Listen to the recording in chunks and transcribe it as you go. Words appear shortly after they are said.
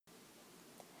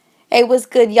Hey, what's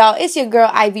good, y'all? It's your girl,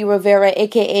 Ivy Rivera,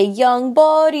 aka Young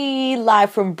Body,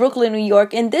 live from Brooklyn, New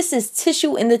York, and this is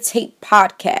Tissue in the Tape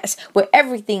podcast, where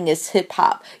everything is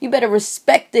hip-hop. You better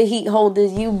respect the heat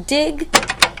holders, you dig?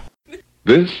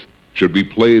 This should be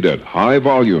played at high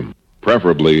volume,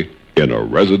 preferably in a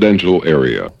residential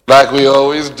area. Like we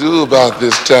always do about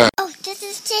this time. Oh, this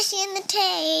is Tissue in the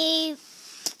Tape.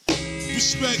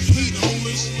 Respect heat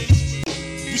holders.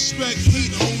 Respect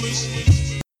heat holders.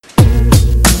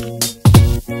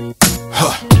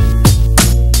 Huh.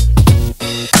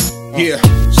 Yeah.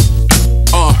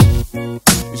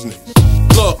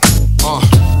 Look.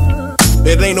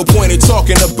 It ain't no point in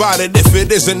talking about it if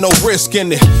it isn't no risk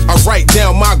in it. I write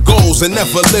down my goals and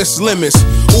never list limits.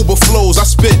 Uber flows, I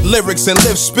spit lyrics and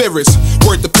lift spirits.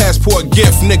 Word the passport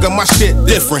gift, nigga, my shit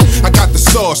different. I got the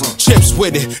sauce, chips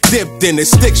with it, dipped in it,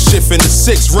 stick shifting, the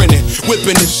six renting,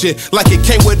 whipping the shit like it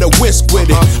came with a whisk with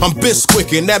it. I'm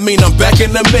bisquicking, that mean I'm back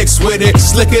in the mix with it.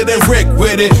 Slicker than Rick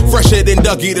with it, fresher than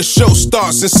Dougie. The show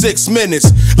starts in 6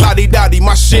 minutes. Lottie dottie,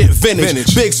 my shit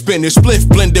vintage. Big spinach, spliff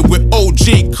blended with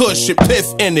OG Kush and piff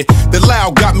in it. The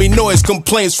loud got me noise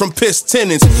complaints from piss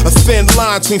tenants. A thin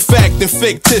line between fact and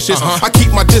fictitious. I keep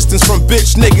my distance from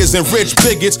bitch niggas and rich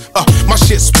bigots. My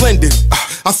shit splendid.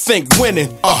 I think winning.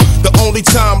 The only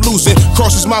time losing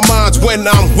crosses my mind when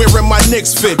I'm wearing my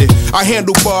Knicks fitted. I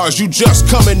handle bars, you just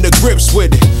coming to grips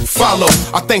with it. Follow.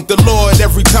 I thank the Lord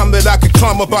every time that I could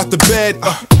climb up out the bed.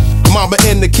 Mama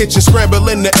in the kitchen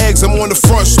scrambling the eggs. I'm on the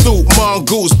front stoop,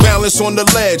 mongoose balance on the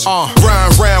ledge.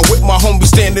 Grind round with my homie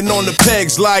standing on the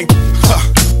pegs like,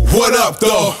 what up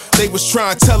though? They was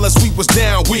trying to tell us we was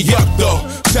down, we up though.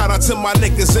 Shout out to my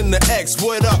niggas in the X,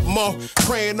 what up, mo?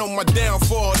 Praying on my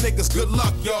downfall, niggas, good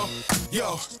luck,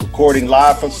 yo. Recording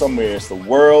live from somewhere. It's the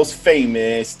world's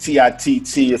famous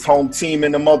TITT. It's home team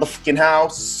in the motherfucking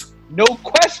house. No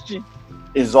question.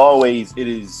 As always, it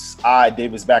is I,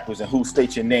 Davis Backwards, and who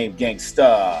state your name,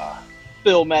 gangsta?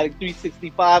 Philmatic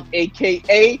 365,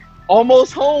 aka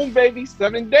almost home, baby.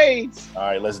 7 days. All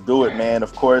right, let's do it, man.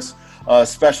 Of course,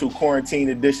 special quarantine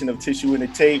edition of Tissue in the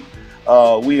Tape.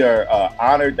 We are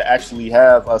honored to actually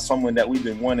have someone that we've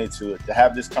been wanting to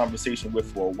have this conversation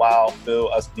with for a while. Phil,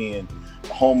 us being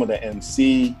the home of the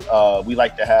MC, we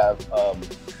like to have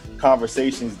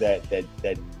conversations that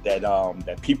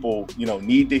people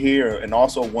need to hear, and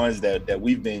also ones that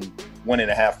we've been wanting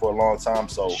to have for a long time.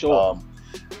 So sure.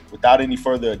 Without any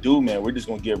further ado, man, we're just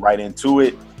gonna get right into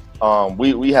it.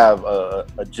 We have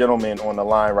a gentleman on the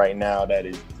line right now that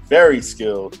is very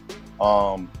skilled.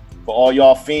 For all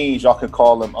y'all fiends, y'all can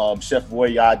call him Chef Boy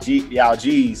Yao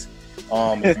G's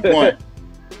if you want.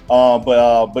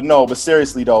 But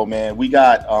seriously though, man, we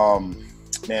got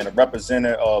a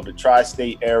representative of the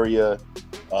tri-state area,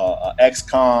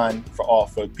 ex-con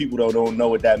for people that don't know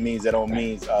what that means. That don't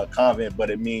mean convent, but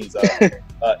it means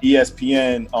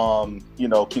ESPN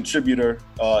contributor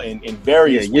in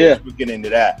various ways. Yeah. We'll get into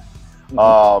that.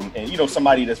 And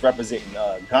somebody that's representing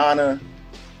Ghana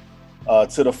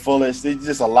to the fullest. There's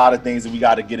just a lot of things that we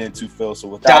got to get into, Phil. So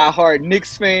with that, diehard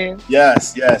Knicks fan.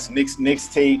 Yes, Knicks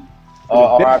tape,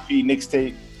 RIP Knicks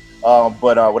tape.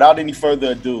 But without any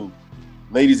further ado,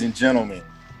 ladies and gentlemen,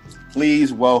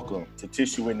 please welcome to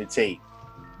Tissue in the Tape,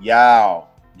 Yao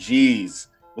G's.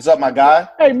 What's up, my guy?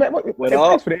 Hey man, What thanks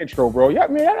up? for the intro, bro. Yeah,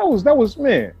 man, that was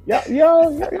man.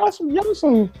 Y'all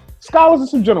some scholars and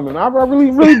some gentlemen. I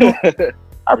really do.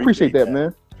 I appreciate that,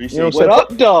 man. Appreciate What up,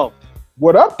 though?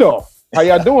 What up, though? How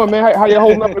y'all doing, man? How y'all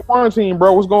holding up in quarantine,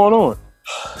 bro? What's going on?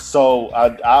 So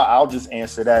I'll just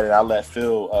answer that, and I'll let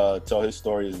Phil tell his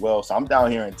story as well. So I'm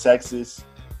down here in Texas,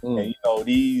 and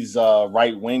these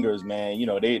right wingers, man,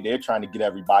 they're trying to get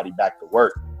everybody back to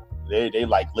work. They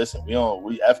like, listen,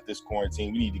 we F this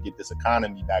quarantine. We need to get this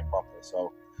economy back bumping.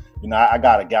 So, I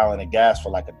got a gallon of gas for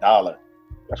like $1.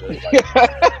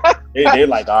 They're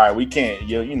like, all right, we can't,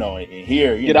 in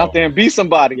here, Get out there and be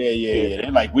somebody. Yeah.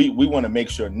 They're like, we want to make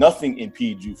sure nothing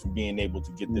impedes you from being able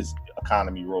to get this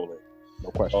economy rolling. No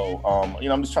question. So,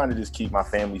 I'm just trying to just keep my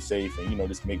family safe and,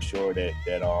 just make sure that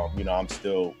I'm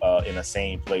still in a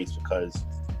sane place because,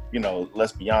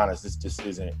 let's be honest,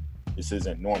 this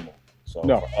isn't normal. So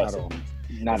No, for us,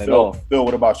 Not at all. Phil,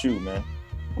 what about you, man?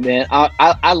 Man,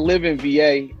 I live in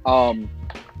VA,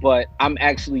 but I'm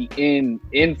actually in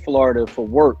Florida for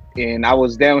work, and I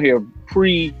was down here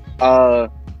pre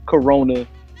Corona,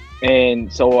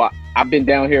 and so I've been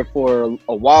down here for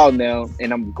a while now,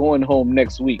 and I'm going home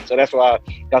next week. So that's why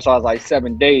I was like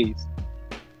 7 days.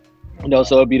 So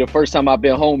it'll be the first time I've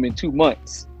been home in 2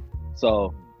 months.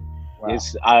 So Wow.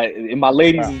 and my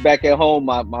ladies is back at home.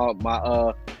 My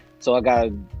So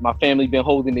my family been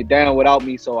holding it down without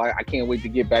me. So I can't wait to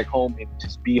get back home and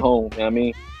just be home. You know what I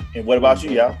mean? And what about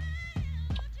you, y'all?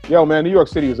 Yo, man, New York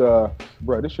City is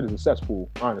bro, this shit is a cesspool,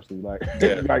 honestly. Like,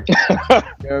 Yeah. like, you know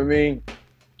what I mean?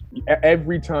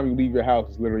 Every time you leave your house,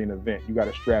 it's literally an event. You got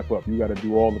to strap up. You got to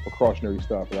do all the precautionary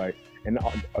stuff. Like, and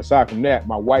aside from that,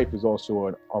 my wife is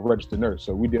also a registered nurse,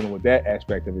 so we're dealing with that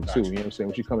aspect of it too. You know what I'm saying?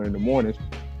 When she come in the mornings,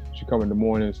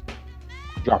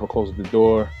 drop her clothes at the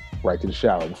door, right to the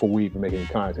shower before we even make any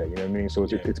contact. You know what I mean? So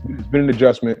it's been an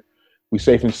adjustment. We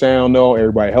safe and sound though.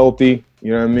 Everybody healthy.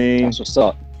 You know what I mean? That's what's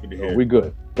up. We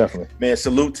good, definitely. Man,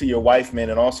 salute to your wife,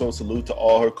 man, and also salute to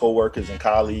all her coworkers and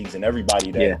colleagues and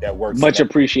everybody that works. Much in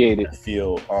that appreciated.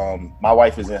 field. My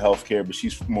wife is in healthcare, but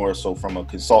she's more so from a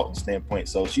consultant standpoint.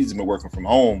 So she's been working from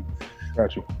home.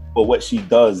 Got you. But what she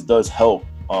does help.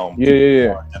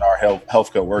 Yeah. And our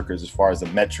healthcare workers as far as the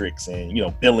metrics and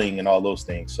billing and all those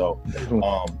things. So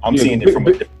I'm seeing it from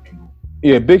a different angle.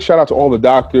 Yeah, big shout out to all the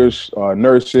doctors,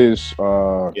 nurses,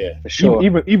 For sure.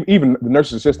 even the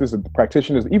nurses assistants, the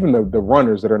practitioners, even the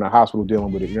runners that are in the hospital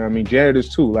dealing with it. You know what I mean?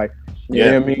 Janitors too. Like, you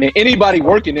know what I mean? Man, anybody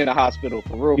working in a hospital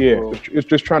for real. Yeah, for real. it's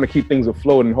just trying to keep things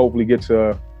afloat and hopefully get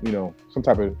to some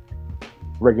type of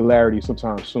regularity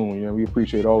sometime soon. You know, we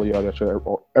appreciate all of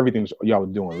y'all everything y'all are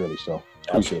doing really. So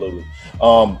absolutely.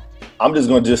 I'm just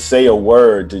gonna say a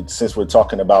word since we're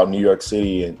talking about New York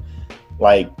City and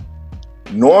like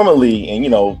normally,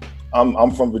 and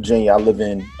I'm from Virginia. I live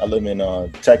in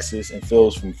Texas, and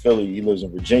Phil's from Philly. He lives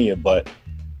in Virginia, but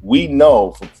we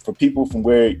know for people from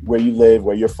where you live,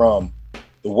 where you're from,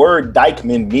 the word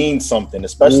Dykeman means something,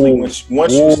 especially once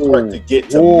you start to get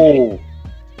to me.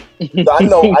 I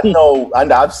know.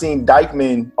 I've seen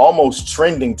Dykeman almost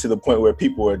trending to the point where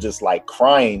people are just like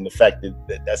crying the fact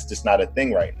that that's just not a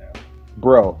thing right now.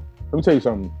 Bro, let me tell you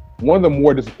something. One of the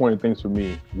more disappointing things for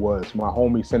me was my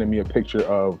homie sending me a picture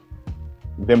of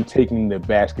them taking the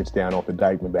baskets down off the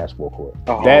Dykeman basketball court.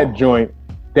 Oh. That joint,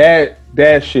 that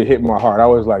shit hit my heart. I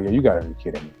was like, you gotta be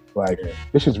kidding me. Like,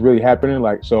 this is really happening.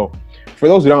 Like, so for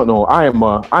those who don't know, I am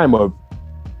a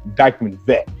Dykeman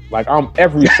vet. Like, I'm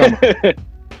every summer.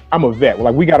 I'm a vet.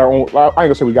 Like, we got our own, I ain't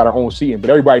gonna say we got our own seating, but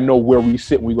everybody know where we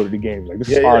sit when we go to the games. Like, this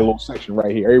is our little section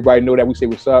right here. Everybody know that we say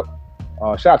what's up.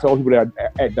 Shout out to all the people that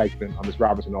are at Dykeman, Ms.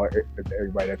 Robertson,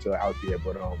 everybody that's out there.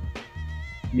 But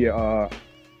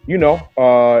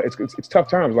it's tough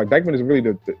times. Like, Dykeman is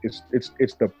really it's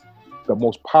the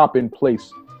most poppin'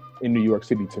 place in New York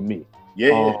City to me.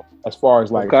 As far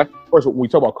as like, first when we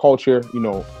talk about culture,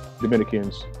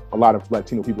 Dominicans, a lot of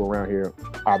Latino people around here,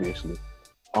 obviously.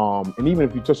 And even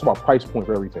if you just about price point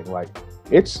for everything, like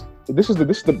this is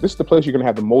the place you're gonna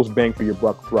have the most bang for your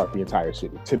buck throughout the entire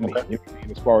city. To me,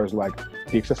 as far as like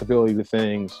the accessibility to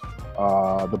things,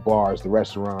 the bars, the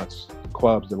restaurants, the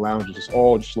clubs, the lounges, it's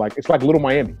all just like it's like Little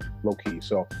Miami, low key.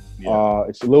 So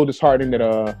it's a little disheartening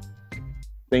that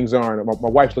things aren't. My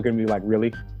wife's looking at me like,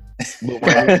 really? But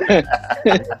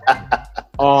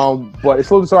it's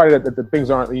a little disheartening that the things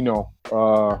aren't,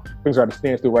 things are at a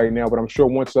standstill right now. But I'm sure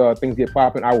once things get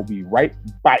popping, I will be right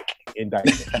back in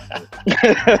Dykeman.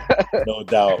 No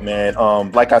doubt, man.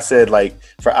 Like I said, like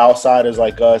for outsiders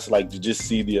like us, like to just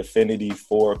see the affinity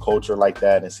for culture like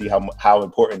that and see how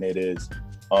important it is,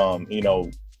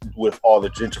 with all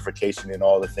the gentrification and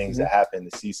all the things that happen,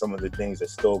 to see some of the things that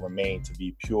still remain to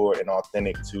be pure and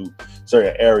authentic to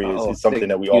certain areas is something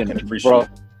that we all can appreciate.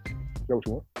 What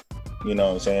you want? You know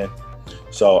what I'm saying?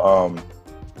 So,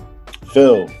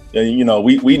 Phil,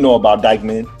 we know about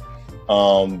Dykeman.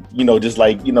 Just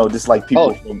like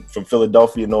people from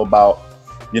Philadelphia know about,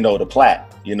 the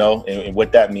Platte, and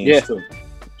what that means too.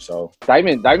 So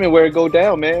Dykeman, where it go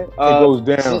down, man. It goes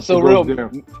down. So real.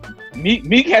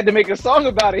 Meek had to make a song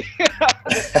about it.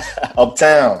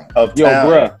 Uptown. Yo,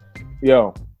 bruh.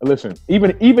 Yo, listen.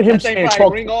 Even him saying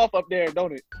talk ring off up there,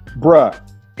 don't it? Bruh.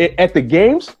 At the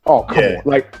games, oh come on!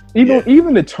 Like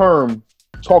even the term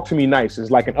 "talk to me nice"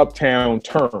 is like an uptown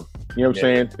term. You know what I'm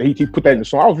saying? He put that in the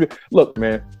song. Look,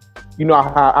 man.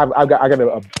 I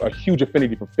got a huge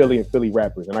affinity for Philly and Philly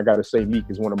rappers, and I gotta say Meek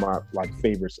is one of my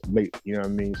favorites lately. You know what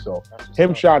I mean? So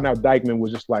him shouting out Dykeman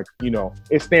was just like,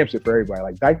 it stamps it for everybody.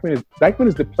 Like Dykeman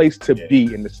is the place to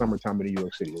be in the summertime in New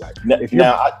York City. Like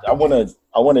I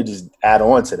wanna just add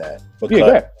on to that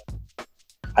because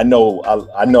I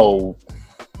know.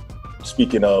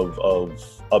 Speaking of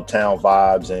uptown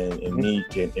vibes and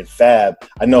Meek and Fab,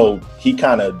 I know he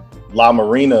kind of La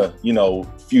Marina, a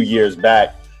few years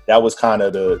back, that was kind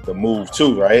of the move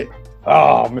too, right?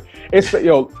 Oh man,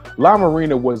 La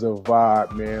Marina was a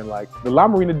vibe, man. Like the La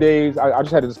Marina days, I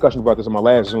just had a discussion about this on my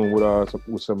last Zoom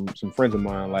with some friends of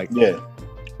mine. Like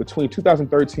between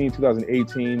 2013,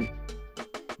 2018,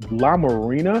 La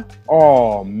Marina.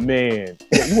 Oh man,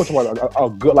 you want to talk about a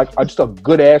good, like just a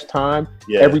good ass time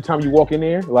every time you walk in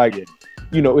there. Like,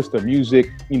 you know, it's the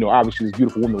music. You know, obviously there's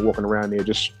beautiful women walking around there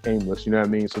just aimless. You know what I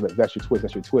mean? So that's your twist.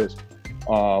 That's your twist.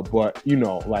 But you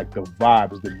know, like the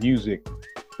vibes, the music,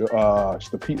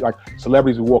 the people, like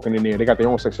celebrities are walking in there. They got their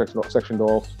own sectioned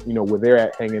off. You know, where they're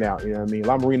at hanging out. You know what I mean?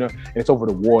 La Marina, and it's over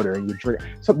the water, and you drink.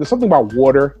 There's something about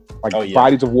water, like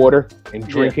bodies of water and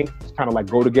drinking, kind of like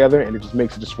go together, and it just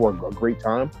makes it just for a great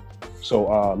time. So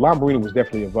La Marina was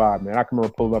definitely a vibe, man. I can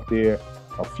remember pulling up there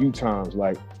a few times,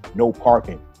 like no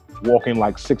parking, walking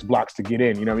like 6 blocks to get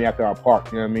in. You know what I mean? After our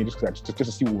park, you know what I mean? Just to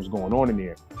see what was going on in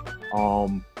there.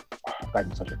 That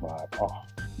was such a vibe. Oh,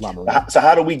 La Marina. So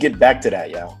how do we get back to that,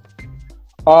 y'all?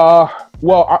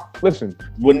 Listen.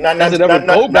 Well, not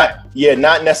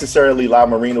necessarily La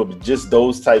Marina, but just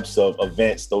those types of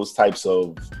events, those types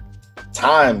of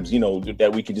times, you know,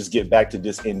 that we can just get back to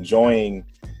just enjoying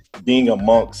being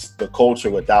amongst the culture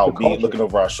without looking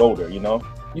over our shoulder, you know?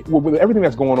 Well, with everything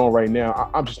that's going on right now,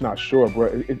 I'm just not sure,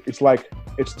 bro. It's like,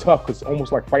 it's tough because it's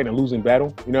almost like fighting a losing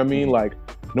battle. You know what I mean? Like,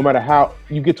 no matter how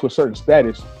you get to a certain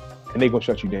status, and they gonna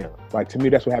shut you down. Like, to me,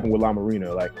 that's what happened with La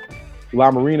Marina. Like, La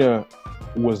Marina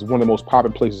was one of the most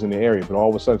popular places in the area, but all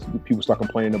of a sudden people start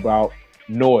complaining about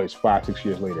noise 5-6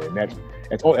 years later, and that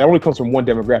only comes from one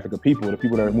demographic of people, the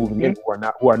people that are moving in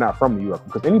who are not from New York.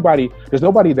 Because there's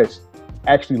nobody that's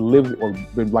actually lived or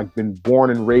been born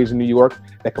and raised in New York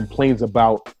that complains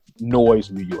about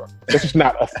noise in New York. That's just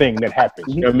not a thing that happens.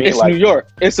 You know what I mean? It's like, New York.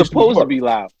 It's supposed to be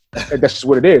loud. That's just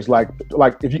what it is. Like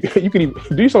if you can even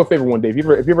do yourself a favor one day. If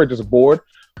you're ever just bored,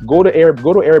 go to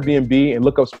Airbnb and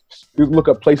look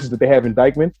up places that they have in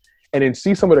Dyckman, and then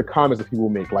see some of the comments that people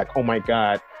make. Like, oh my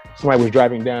God, somebody was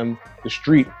driving down the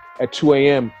street at 2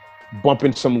 a.m.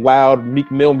 bumping some loud Meek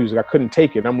Mill music. I couldn't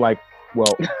take it. And I'm like,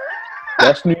 well,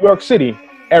 that's New York City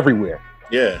everywhere.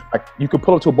 Yeah. Like, you could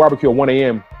pull up to a barbecue at 1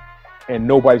 a.m. and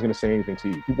nobody's gonna say anything to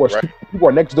you. People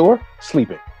are next door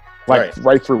sleeping, like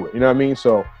right through it. You know what I mean?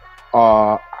 So.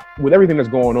 With everything that's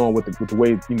going on with the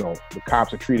way, you know, the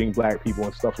cops are treating black people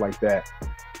and stuff like that,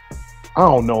 I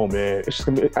don't know, man. It's just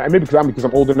gonna be, maybe because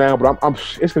I'm older now, but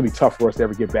it's gonna be tough for us to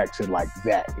ever get back to like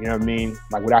that. You know what I mean?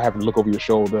 Like, without having to look over your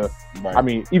shoulder. Right. I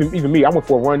mean, even me, I went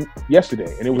for a run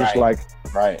yesterday, and it was like,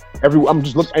 I'm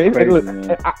just looking.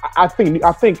 I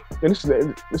think, and this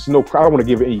is no. I don't want to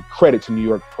give any credit to New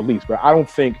York police, but I don't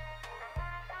think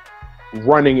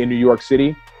running in New York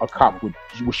City, a cop would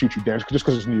shoot you down just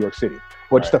because it's New York City.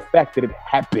 But just the fact that it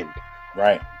happened.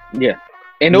 Right. Yeah.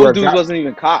 And those dudes wasn't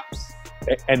even cops.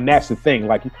 And that's the thing.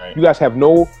 Like, you guys have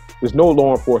there's no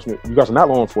law enforcement. You guys are not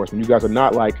law enforcement. You guys are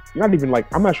not like, you're not even like,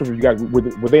 I'm not sure if you guys, were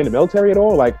they in the military at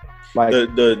all? Like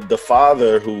the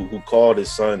father who called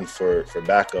his son for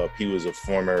backup, he was a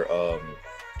former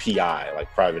PI,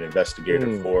 like private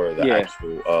investigator for the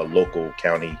actual local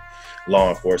county law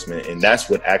enforcement. And that's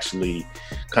what actually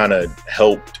kind of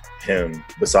helped him,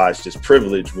 besides just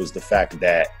privilege, was the fact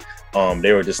that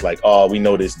they were just like, oh, we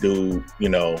know this dude, you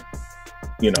know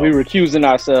we were recusing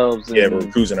ourselves. We're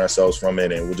recusing ourselves from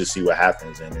it, and we'll just see what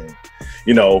happens. And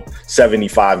then,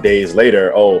 75 days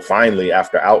later, finally,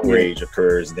 after outrage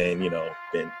occurs, then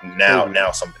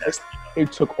now something has to be done.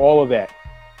 It took all of that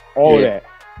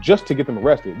just to get them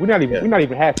arrested. We're not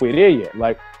even halfway there yet.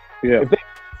 Like, if they,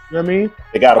 you know what I mean?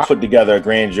 They got to put together a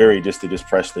grand jury just to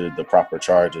press the proper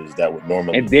charges that would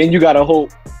normally. And then you got to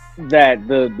hope that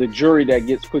the jury that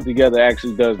gets put together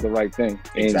actually does the right thing.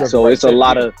 And so it's a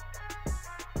lot of.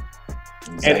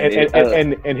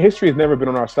 And history has never been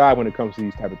on our side when it comes to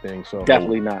these type of things. So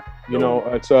definitely not.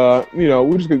 It's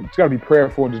we just gotta be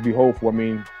prayerful and just be hopeful. I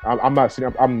mean, I'm not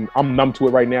sitting. I'm numb to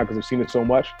it right now because I've seen it so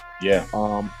much. Yeah.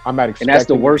 I'm not expecting. And that's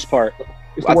the worst part.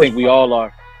 I think we all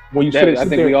are. When you I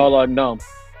think we all are numb.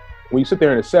 When you sit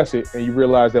there and assess it, and you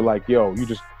realize that, like, yo, you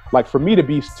just like for me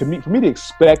to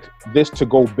expect this to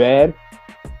go bad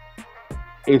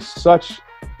is such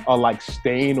a like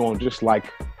stain on just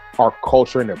like our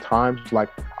culture and the times. Like,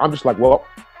 I'm just like, well,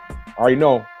 I already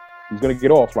know he's gonna get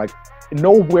off. Like,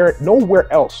 nowhere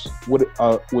else would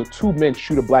 2 men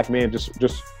shoot a black man.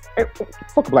 Just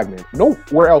fuck a black man.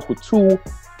 Nowhere else would 2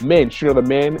 men shoot another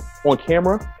man on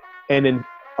camera, and then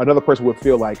another person would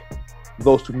feel like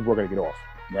those 2 people are gonna get off.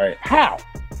 Right. How?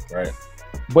 Right.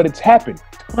 But it's happened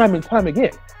time and time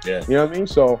again. Yeah. You know what I mean?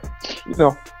 So,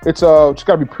 it's just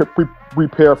gotta be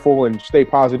prayerful and stay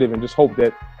positive and just hope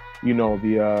that,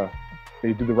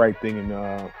 they do the right thing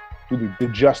and do the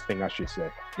just thing, I should say.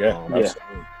 Yeah.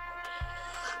 Absolutely.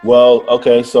 Well,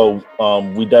 okay, so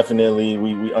we definitely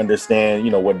we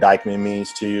understand, what Dyckman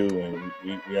means to you, and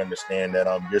we understand that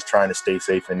you're trying to stay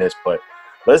safe in this, but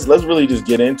let's really just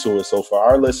get into it. So for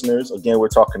our listeners, again, we're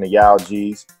talking to Yao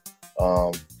G's,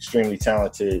 extremely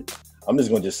talented. I'm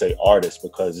just gonna say artist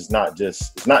because it's not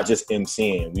just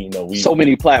MCing. We so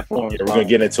many platforms. Yeah, we're gonna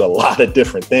get into a lot of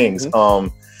different things.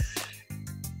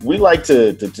 We like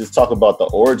to just talk about the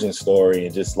origin story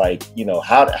and just like,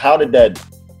 how did that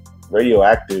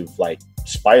radioactive like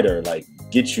spider like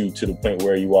get you to the point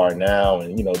where you are now,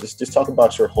 and just talk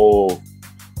about your whole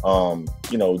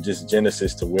just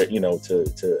genesis to where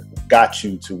to got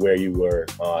you to where you were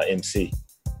MC.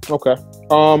 Okay.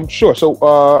 Sure.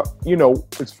 So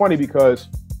it's funny because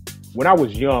when I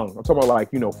was young, I'm talking about like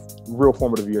real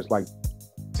formative years, like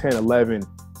 10, 11,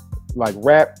 like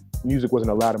rap music wasn't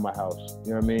allowed in my house.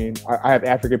 You know what I mean? I have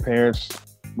African parents.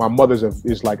 My mother's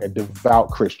is like a devout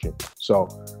Christian. So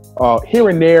here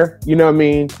and there, you know what I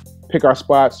mean? Pick our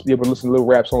spots, be able to listen to little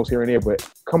rap songs here and there. But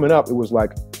coming up, it was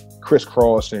like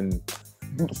crisscross and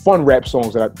fun rap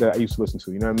songs that I used to listen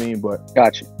to. You know what I mean? But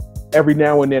gotcha. Every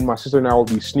now and then, my sister and I would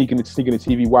be sneaking the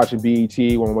TV, watching BET.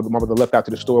 When my mother left out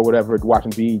to the store, or whatever,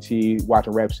 watching BET,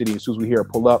 watching Rap City. As soon as we hear her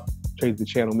pull up, change the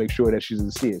channel, make sure that she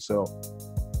doesn't see it. So.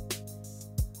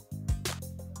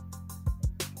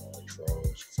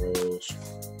 Froze.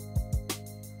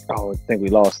 Oh, I think we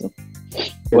lost him.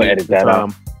 We'll edit that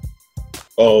out.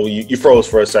 Oh, you froze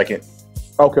for a second.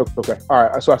 Okay. All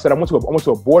right. So I said I went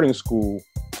to a boarding school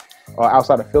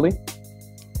outside of Philly,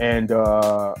 and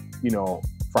for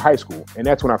high school, and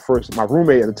that's when my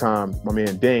roommate at the time, my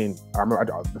man Dane.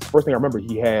 The first thing I remember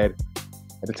he had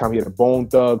at the time, he had a Bone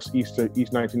Thugs East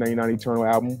 1999 Eternal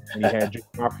album, and he had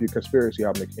Mafia Conspiracy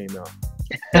album that came out.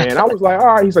 And I was like, all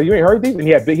right. He's like, you ain't heard these? And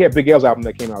he had Big L's album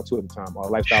that came out too at the time,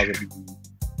 Lifestyles of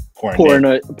Poor and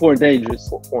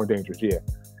Dangerous. Poor and Dangerous, yeah.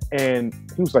 And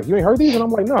he was like, you ain't heard these? And I'm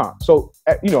like, nah. So,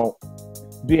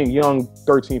 being young,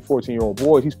 13, 14-year-old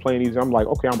boys, he's playing these. And I'm like,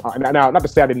 okay, now, not to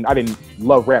say I didn't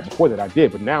love rap before that, I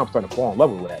did, but now I'm starting to fall in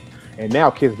love with rap. And now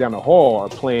kids down the hall are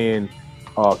playing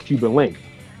Cuban Link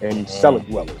and Cellar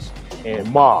Dwellers and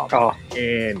Mob.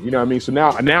 And you know what I mean? So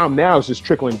now it's just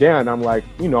trickling down. I'm like,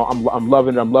 I'm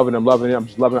loving it. I'm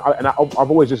just loving it. And I've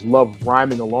always just loved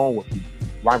rhyming along with people,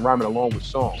 rhyming along with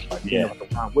songs. Like, I can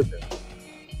rhyme with them.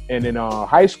 And in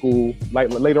high school, like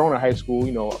later on in high school,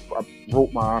 I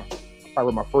wrote my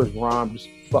first rhyme just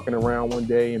fucking around one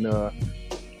day in the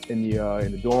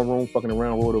dorm room, fucking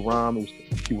around, wrote a rhyme.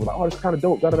 People were like, oh, this is kind of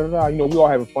dope, da da da da. We all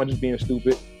having fun, just being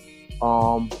stupid.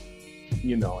 And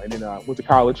then I went to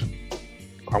college.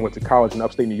 I went to college in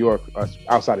upstate New York,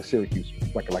 outside of Syracuse,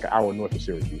 like an hour north of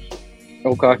Syracuse.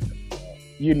 Okay.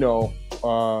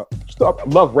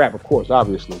 Love rap, of course,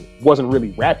 obviously. Wasn't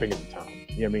really rapping at the time.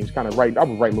 You know what I mean? It's kind of I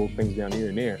would write little things down here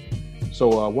and there.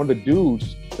 So one of the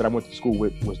dudes that I went to school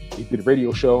with he did a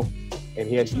radio show, and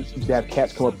he used to have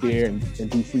cats come up there and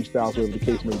do freestyles, whatever the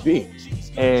case may be.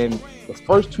 And the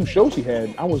first two shows he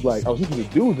had, I was listening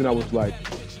to dudes, and I was like,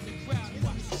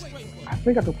 I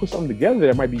think I could put something together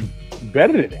that might be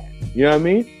better than that. You know what I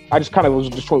mean? I just kind of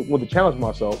wanted to challenge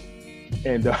myself.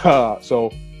 And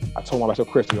so I told myself,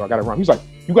 Chris, I got a rhyme. He's like,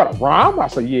 you got a rhyme? I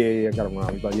said, yeah, I got a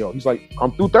rhyme. He's like,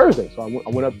 come through Thursday. So I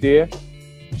went up there,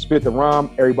 spit the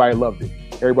rhyme. Everybody loved it.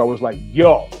 Everybody was like,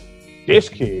 yo, this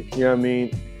kid, you know what I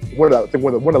mean? One of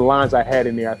the lines I had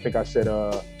in there, I think I said,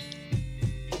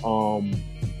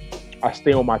 I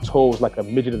stay on my toes like a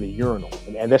midget in the urinal.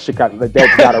 And that shit got around.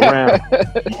 That got around.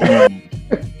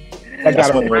 I'm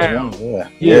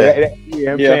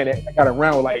saying that got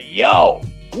around like, yo,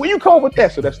 where you come with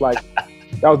that? So that's like,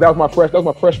 that was my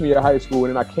freshman year of high school.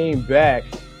 And then I came back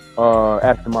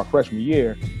after my freshman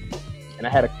year, and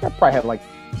I probably had like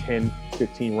 10,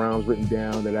 15 rounds written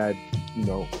down that I'd,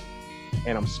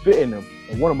 and I'm spitting them.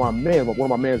 And one of my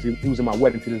mans, he was in my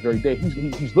wedding to this very day.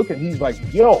 He's looking, he's like,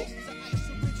 yo,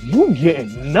 you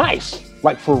getting nice,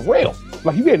 like for real,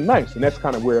 like you getting nice. And that's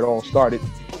kind of where it all started.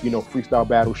 Freestyle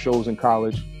battle shows in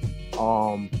college.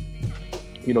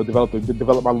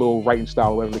 Develop my little writing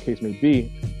style, whatever the case may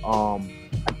be.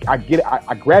 I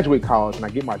graduate college and I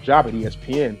get my job at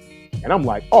ESPN, and I'm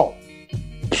like, oh,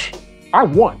 I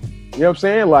won. You know what I'm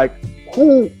saying? Like,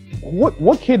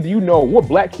 what kid do you know? What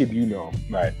black kid do you know?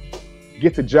 Right.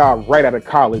 Gets a job right out of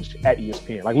college at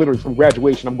ESPN. Like literally from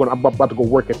graduation, I'm about to go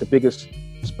work at the biggest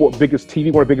one of the biggest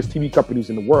TV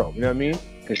companies in the world. You know what I mean?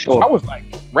 For sure. So I was like,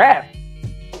 rap?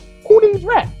 Who needs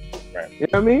rap? Right. You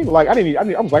know what I mean? Like I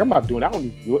was like, I'm not doing it. I don't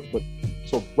need to do it. But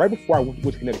so right before I went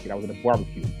to Connecticut, I was at a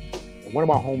barbecue. And one of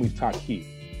my homies, Taki,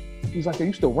 he's like, are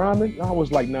you still rhyming? And I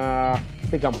was like, nah, I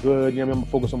think I'm good. You know what I mean?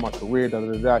 I'm gonna focus on my career. Da,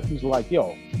 da, da, da. He's like,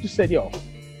 yo, just said, yo.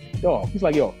 He's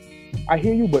like, yo, I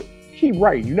hear you, but keep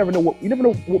writing. You never know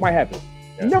what might happen.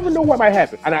 You never know what might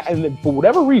happen. And for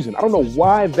whatever reason, I don't know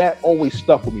why that always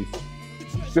stuck with me.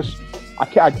 Just,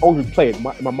 I always play it in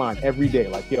my mind every day.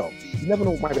 Like, yo, you never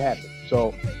know what might happen.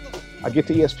 So I get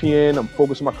to ESPN, I'm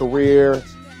focused on my career.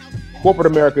 Corporate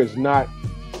America is not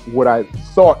what I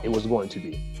thought it was going to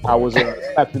be. I was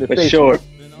slapped in the face with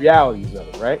realities of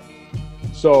it, right?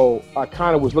 So I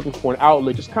kind of was looking for an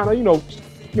outlet, just kind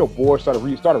of, bored, started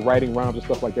writing rhymes and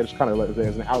stuff like that, just kind of like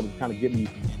as an outlet to kind of get me,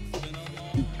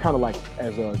 kind of like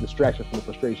as a distraction from the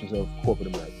frustrations of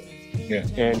corporate America. Yeah.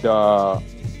 And,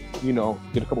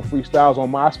 did a couple freestyles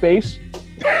on MySpace.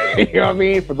 You know what I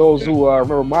mean? For those who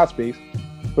remember MySpace,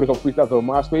 put a couple freestyles on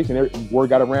MySpace, and word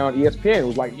got around ESPN. It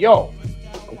was like, yo,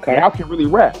 okay, I can really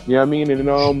rap. You know what I mean?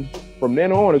 And from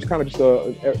then on, it's kind of just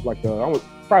probably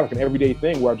like an everyday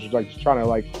thing where I was just trying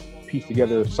to piece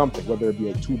together something, whether it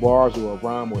be 2 bars or a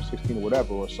rhyme or a 16 or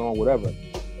whatever, or a song, whatever.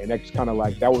 And that just kind of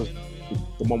that was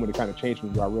the moment that kind of changed me,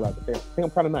 where I realized, I think I'm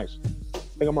kind of nice. I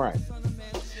think I'm all right.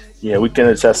 Yeah, we can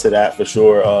attest to that for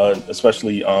sure,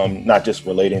 especially not just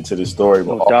relating to the story,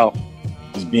 but also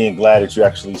just being glad that you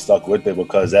actually stuck with it,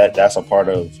 because that's a part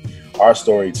of our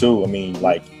story too. I mean,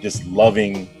 just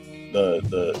loving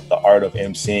the art of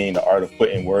emceeing, the art of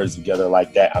putting words together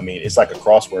like that. I mean, it's like a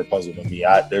crossword puzzle to me.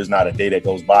 There's not a day that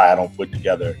goes by I don't put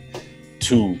together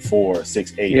 2, 4,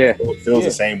 6, 8. Yeah. It feels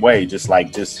the same way. Just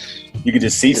you could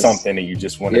just see something and you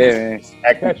just want to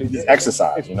just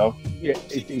exercise, you know? Yeah,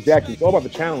 exactly. It's all about the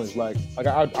challenge.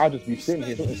 I'll just be sitting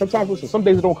here. Sometimes, listen, some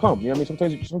days it don't come. You know what I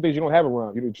mean? Some days you don't have it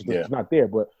around. It's not there.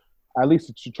 But at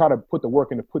least to try to put the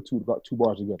work in to put two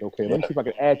bars together. Okay, let me see if I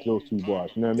can add to those 2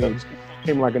 bars. You know what I mean? It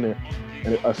became like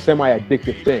a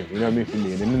semi-addictive thing. You know what I mean, for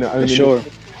me. And then sure.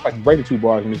 Write the 2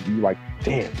 bars and just be like,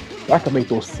 damn, I can make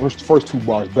those first 2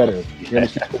 bars better. You know,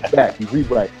 just go back, you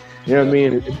rewrite. You know what I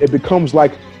mean? It becomes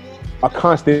like a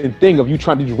constant thing of you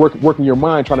trying to just work in your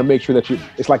mind, trying to make sure that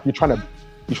it's like you're trying to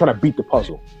beat the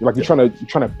puzzle. You're trying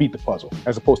to beat the puzzle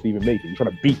as opposed to even make it. You're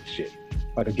trying to beat shit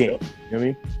like a game. You know what I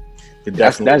mean?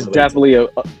 That's definitely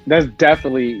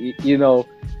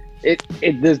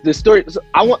the story. So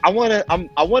I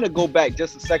want to go back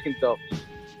just a second though.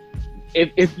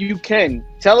 If you can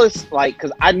tell us,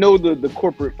 because I know the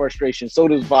corporate frustration, so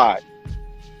does Vibe.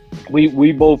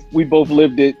 We both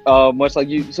lived it much like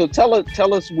you. So tell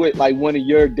us what one of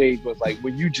your days was like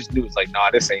when you just knew it's like, nah,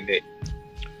 this ain't it.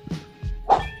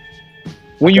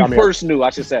 When you first knew, I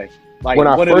should say.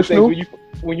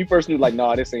 When you first knew, like,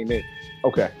 nah, this ain't it.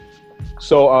 Okay.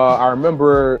 So I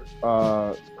remember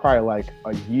probably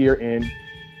a year in,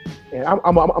 and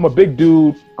I'm a big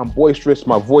dude. I'm boisterous.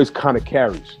 My voice kind of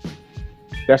carries.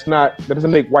 That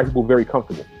doesn't make white people very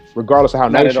comfortable, regardless of how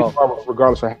nice you are,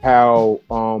 regardless of how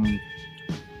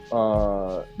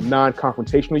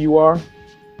non-confrontational you are.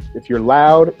 If you're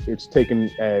loud, it's taken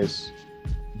as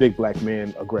big black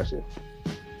man aggressive.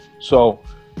 So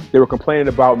they were complaining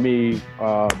about me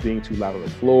being too loud on the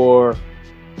floor.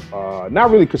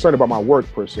 Not really concerned about my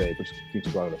work per se, but being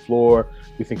too loud on the floor.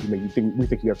 We think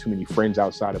you have too many friends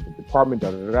outside of the department.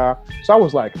 So I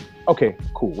was like, okay,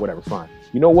 cool, whatever, fine.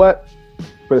 You know what?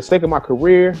 For the sake of my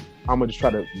career, I'm gonna just try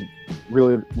to reel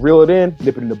it in,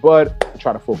 nip it in the bud, and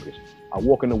try to focus. I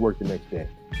walk into work the next day,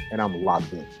 and I'm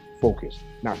locked in, focused,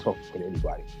 not talking to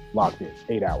anybody. Locked in,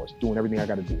 8 hours, doing everything I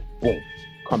gotta do. Boom,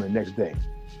 coming the next day.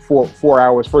 4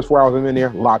 hours, first 4 hours I'm in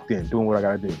there, locked in, doing what I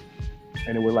gotta do.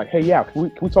 And it was like, hey, yeah,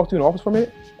 can we talk to you in the office for a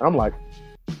minute? And I'm like,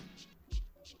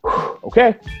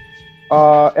 okay.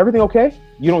 Everything okay?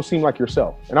 You don't seem like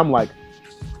yourself. And I'm like,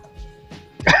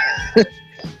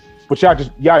 but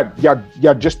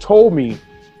y'all just told me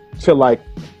to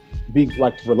be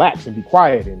relax and be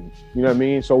quiet, and you know what I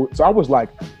mean. So I was like,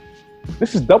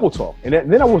 this is double talk, and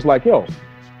then I was like, yo,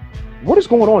 what is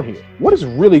going on here? What is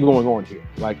really going on here?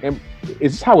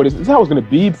 Is this how it is? Is this how it's going to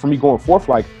be for me going forth?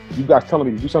 You guys telling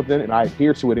me to do something and I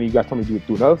adhere to it, and you guys telling me to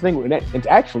do another thing, and it's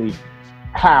actually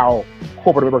how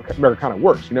corporate America kind of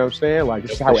works. You know what I'm saying?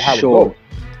 This is how it goes.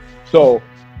 So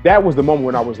that was the moment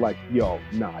when I was like, yo,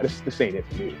 nah, this ain't it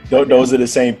for me. Those are the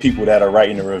same people that are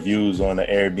writing the reviews on the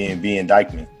Airbnb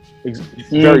indictment.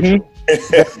 Very true.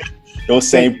 Those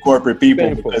same corporate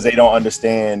people, because they don't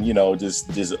understand, just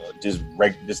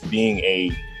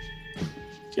being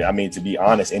to be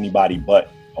honest, anybody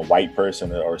but a white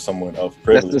person or someone of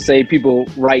privilege. That's the same people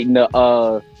writing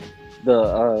the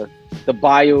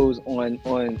bios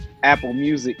on Apple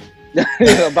Music.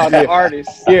 About the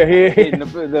artists,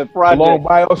 the project, long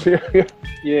bios here.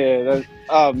 Yeah,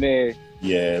 oh man.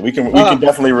 Yeah, we can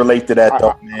definitely relate to that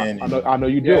though, man. I know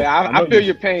you do. Yeah, I feel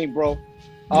your pain, bro.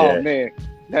 Oh man,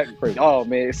 that's crazy. Oh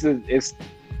man,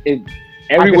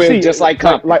 everywhere, just like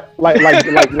Compton.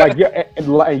 Yeah,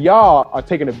 and y'all are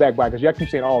taking it back by because y'all keep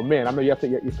saying, "Oh man," I know you're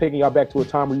taking y'all back to a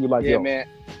time where you were like, yeah, "Yo, man,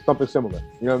 something similar."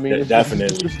 You know what I mean?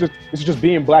 Definitely. It's just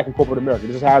being black in corporate America.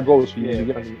 This is how it goes for you. Yeah. You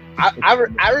know what I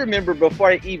mean? I remember before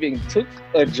I even took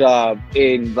a job,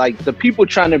 in like the people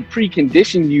trying to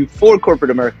precondition you for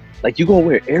corporate America, like you gonna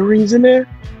wear earrings in there,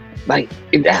 like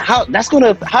that's gonna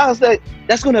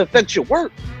affect your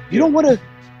work. You don't want to.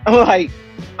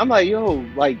 I'm like, yo,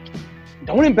 like,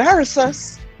 don't embarrass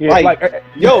us. Yeah,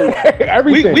 yo,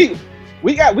 everything.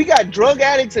 We got drug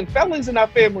addicts and felons in our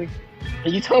family,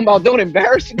 and you talking about don't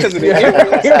embarrass you because of the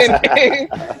earrings?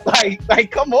 Like,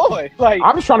 come on. Like,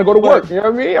 I'm just trying to go to work. You know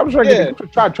what I mean? I'm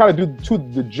just trying to do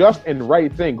the just and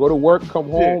right thing. Go to work, come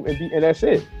home, and that's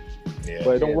it. Yeah,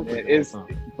 but it don't work. Man.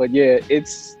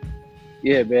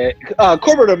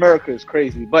 Corporate America is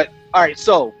crazy. But all right,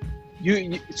 so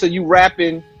you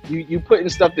rapping. You putting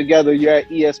stuff together. You're at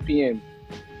ESPN.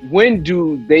 When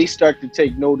do they start to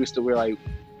take notice that we're like,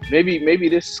 maybe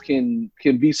this can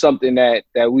be something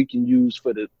that we can use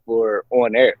for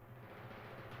on air?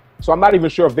 So I'm not even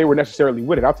sure if they were necessarily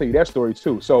with it. I'll tell you that story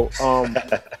too. So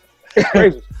it's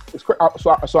crazy.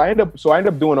 So I end up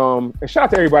doing and shout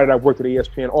out to everybody that I've worked at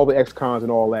ESPN, all the ex-cons and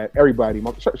all that. Everybody,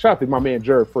 shout out to my man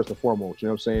Jared first and foremost. You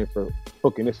know what I'm saying, for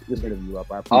hooking this interview up.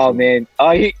 Man,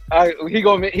 he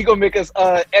gonna make us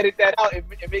edit that out and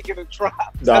make it a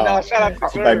drop. No, shout out to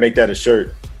Jared. Might make that a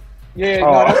shirt. Yeah,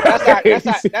 no,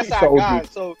 that's our guy.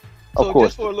 So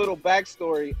just for a little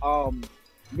backstory,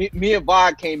 me and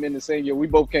Vod came in the same year. We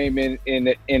both came in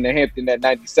the Hampton at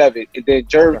 97, and then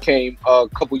Jared came a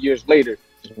couple years later.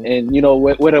 And you know,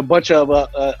 with a bunch of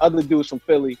other dudes from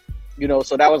Philly, you know,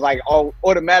 so that was like all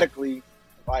automatically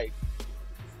like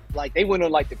they went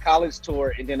on like the college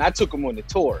tour, and then I took them on the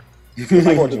tour, the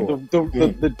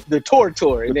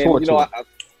tour, and then you know,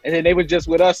 and then they were just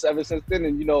with us ever since then.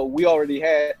 And you know, we already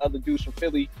had other dudes from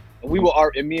Philly, and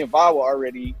and me and Vi were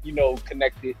already, you know,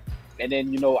 connected. And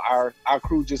then you know, our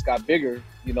crew just got bigger,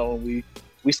 you know, and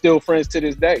we still friends to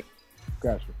this day.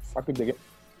 Gotcha, I could dig it.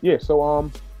 Yeah,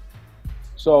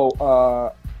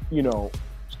 you know,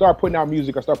 start putting out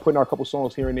music. I start putting out a couple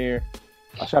songs here and there.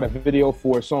 I shot a video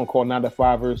for a song called 9 to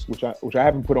 5ers, which I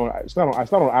haven't put on. It's not on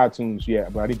iTunes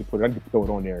yet, but I need to throw it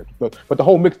on there. But the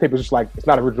whole mixtape is just like, it's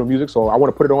not original music, so I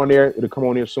want to put it on there. It'll come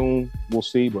on there soon. We'll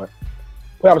see, but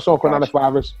put out a song called 9 to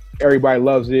 5ers. Everybody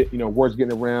loves it. You know, word's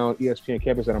getting around ESPN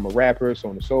campus that I'm a rapper, so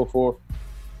on and so forth.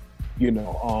 You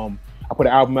know, I put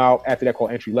an album out after that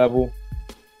called Entry Level,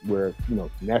 where, you know,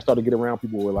 when that started to get around,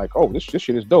 people were like, "Oh, this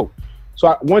shit is dope."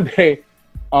 So one day,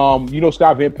 you know,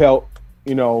 Scott Van Pelt,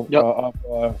 you know,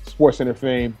 Sports Center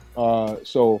fame.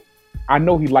 So I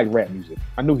know he liked rap music.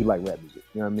 You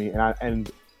know what I mean? And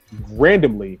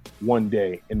randomly one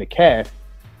day in the caf,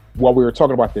 while we were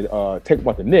talking about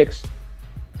the Knicks,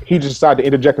 he just decided to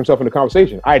interject himself in the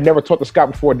conversation. I had never talked to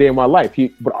Scott before a day in my life.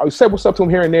 But I said what's up to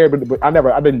him here and there, but I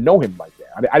didn't know him like that.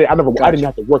 I didn't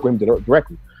have to work with him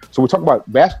directly. So we're talking about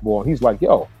basketball, and he's like,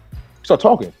 "Yo," we start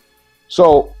talking.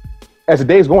 So as the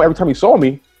days going, every time he saw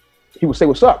me, he would say,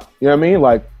 "What's up?" You know what I mean?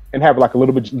 Like, and have like a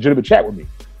little bit legitimate chat with me.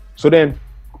 So then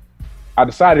I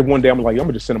decided one day, I'm like, I'm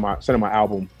gonna just send him my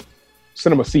album,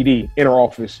 send him a CD in our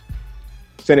office,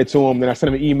 send it to him. Then I sent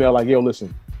him an email like, "Yo,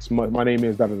 listen, my name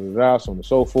is da da da da, so on and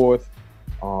so forth.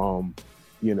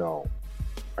 You know,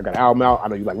 I got an album out. I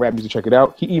know you like rap music. Check it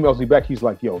out." He emails me back. He's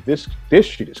like, "Yo, this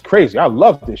shit is crazy. I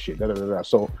love this shit." Da, da, da, da.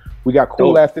 So we got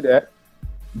cool after that.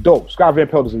 Dope. Scott Van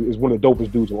Pelt is one of the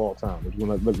dopest dudes of all time.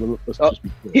 Let's just be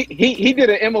clear. He did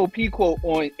an MOP quote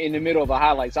in the middle of a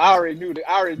highlight. So I already knew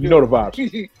that. You know the vibes.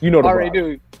 You know the already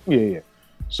vibes. Knew. Yeah.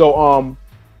 So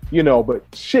you know, but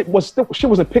shit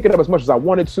wasn't picking up as much as I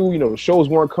wanted to. You know, the shows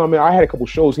weren't coming. I had a couple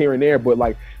shows here and there, but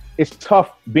like, it's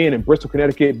tough being in Bristol,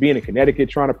 Connecticut, being in Connecticut,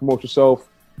 trying to promote yourself.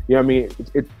 You know what I mean?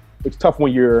 It's tough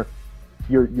when your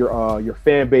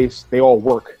fan base, they all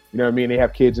work. You know what I mean? They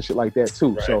have kids and shit like that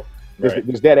too. Right. So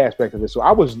there's that aspect of it. So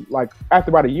I was like,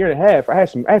 after about a year and a half, I had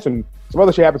some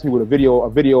other shit happen to me with a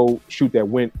video shoot that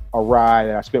went awry,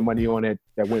 that I spent money on it,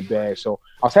 that went bad. So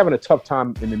I was having a tough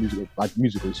time in the music, like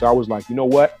musically. So I was like, you know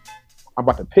what? I'm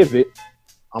about to pivot.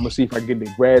 I'm gonna see if I can get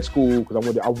into grad school,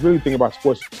 because I was really thinking about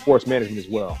sports management as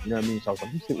well. You know what I mean? So I was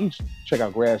like, you should check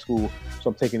out grad school. So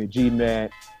I'm taking the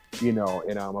GMAT, you know,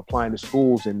 and I'm applying to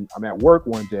schools. And I'm at work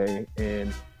one day,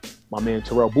 and my man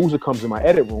Terrell Boozer comes in my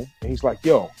edit room, and he's like,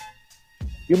 "Yo,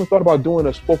 you ever thought about doing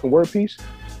a spoken word piece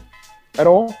at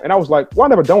all?" And I was like, "Well, I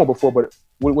never done one before, but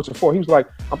what's it for?" He was like,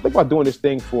 "I'm thinking about doing this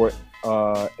thing for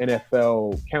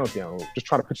NFL countdown, just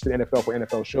trying to pitch to the NFL for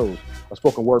NFL shows, a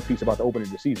spoken word piece about the opening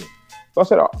of the season. So I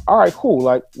said, all right, cool.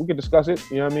 Like, we can discuss it.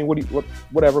 You know what I mean?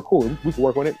 Whatever, cool. We can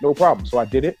work on it. No problem. So I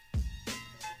did it.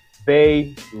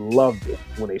 They loved it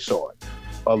when they saw it.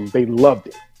 They loved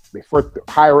it. They first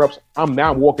higher ups. I'm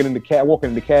walking in the cab.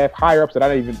 Higher ups that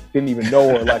I didn't even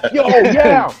know are like, yo,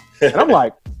 yeah. And I'm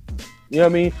like, you know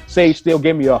what I mean? Sage still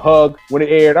gave me a hug when it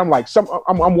aired. I'm like,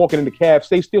 I'm walking in the cab.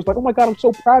 Sage Steele's like, oh my God, I'm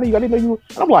so proud of you. I didn't know you.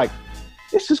 And I'm like,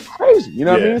 this is crazy. You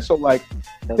know what I mean? So like,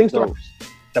 things like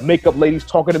the makeup lady's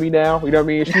talking to me now. You know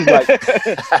what I mean? She's like,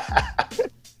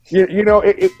 you know,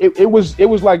 it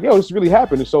was like, yo, this really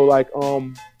happened. And so like,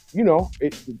 you know,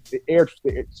 it aired.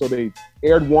 So they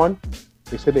aired one.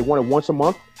 They said they wanted once a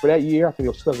month for that year. I think it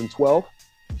was 2012.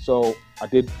 So I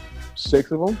did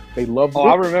 6 of them. They loved it.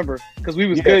 I remember because we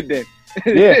was good then.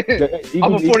 Yeah,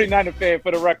 I'm a 49er fan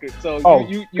for the record. So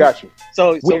you got you.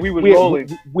 So we was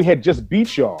rolling. We had just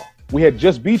beat y'all. Y'all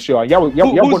won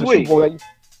the Super Bowl.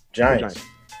 Giants.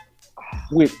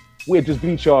 We had just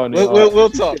beat y'all. We'll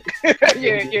talk.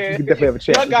 Yeah. You can definitely have a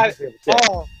chat. Y'all got it.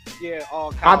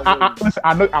 Listen,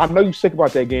 I know you're sick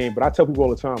about that game, but I tell people all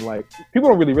the time, like, people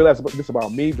don't really realize this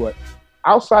about me, but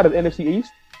outside of the NFC East,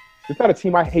 it's not a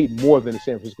team I hate more than the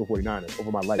San Francisco 49ers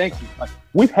over my lifetime. Thank you. Like,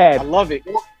 I love it.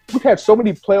 We've had so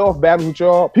many playoff battles with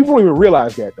y'all. People don't even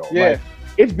realize that, though. Yeah. Like,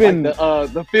 it's been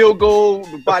like the field goal,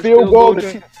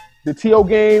 the TO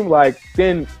game, like,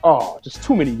 then, just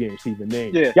too many games to even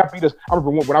name. Yeah. Y'all beat us. I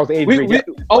remember when I was 8th grade.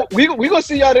 We gonna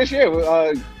see y'all this year.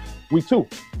 Week 2.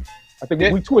 I think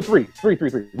week 2 or 3. Week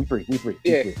 3.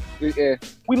 Yeah.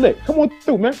 We lit. Come on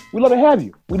through, man. We love to have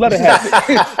you. You.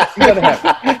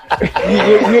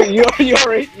 You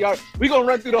already. We gonna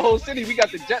run through the whole city. We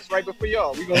got the Jets right before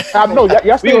y'all. We gonna. I know.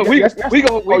 We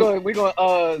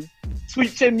gonna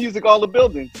sweet chin music all the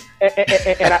buildings.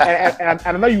 And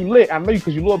I know you lit. I know you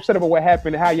because you're a little upset about what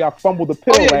happened and how y'all fumbled the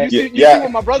pillow. You see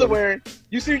what my brother wearing.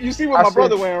 You see what my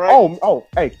brother wearing, right? Oh,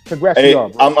 hey, congrats to y'all,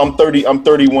 bro. I'm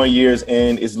 31 years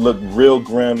in. It's looked real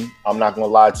grim. I'm not gonna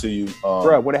lie to you,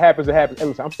 bro. When it happens, it happens. Hey,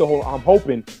 listen, I'm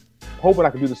hoping I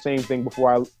can do the same thing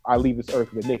before I leave this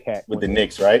earth with a Knicks hat. With the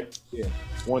Knicks, right? Yeah,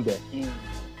 one day.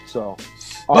 So,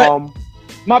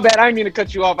 my bad. I didn't mean to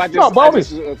cut you off.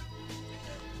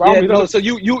 So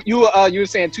you were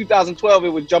saying 2012 it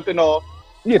was jumping off.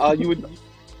 Yeah, I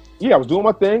was doing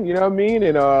my thing, you know what I mean,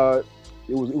 and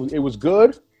it was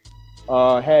good.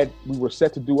 We were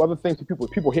set to do other things.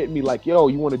 People hitting me like, yo,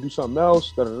 you want to do something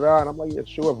else? Da, da, da. And I'm like, yeah,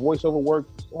 sure. Voiceover work,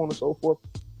 so on and so forth.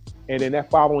 And then that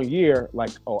following year,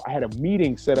 like, I had a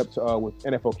meeting set up with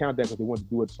NFL Countdown because they wanted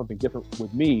to do something different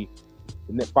with me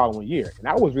the next following year. And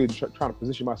I was really trying to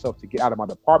position myself to get out of my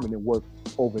department and work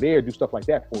over there, do stuff like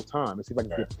that full time, and see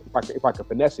if I could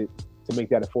finesse it to make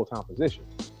that a full time position.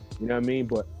 You know what I mean?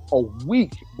 But a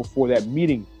week before that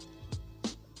meeting,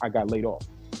 I got laid off.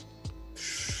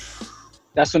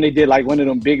 That's when they did like one of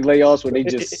them big layoffs where they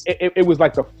just it was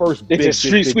like the first big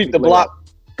sweep the block.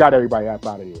 Got everybody out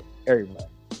of here. Everybody.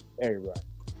 You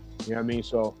know what I mean?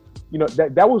 So, you know,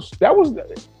 that was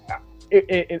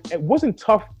it wasn't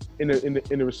tough in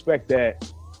the respect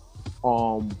that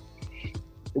it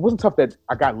wasn't tough that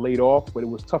I got laid off, but it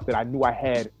was tough that I knew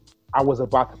I was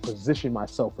about to position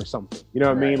myself for something. You know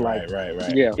what I mean? Like,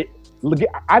 right. Yeah.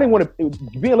 I didn't want to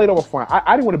being laid off was fine.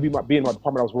 I didn't want to be in my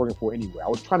department I was working for anyway. I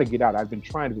was trying to get out. I've been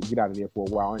trying to get out of there for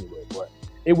a while anyway, but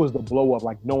it was the blow up,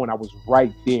 like knowing I was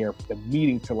right there, the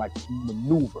meeting to like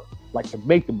maneuver, like to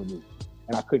make the maneuver,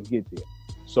 and I couldn't get there.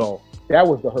 So that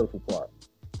was the hurtful part.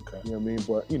 Okay. You know what I mean?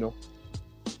 But you know,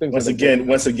 once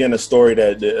again, a story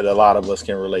that a lot of us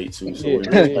can relate to. So we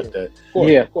respect that.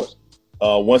 Of course.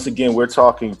 Once again, we're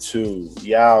talking to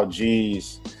Yao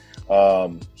G's.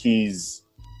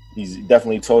 He's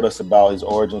definitely told us about his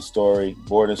origin story,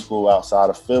 boarding school outside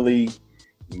of Philly.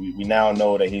 We now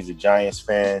know that he's a Giants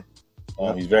fan.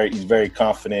 He's very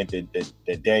confident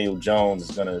that Daniel Jones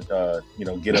is gonna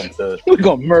get him to. We're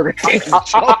gonna murder Daniel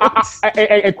Jones.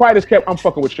 Hey, quiet as kept. I'm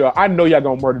fucking with y'all. I know y'all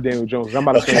gonna murder Daniel Jones. I'm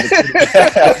about to say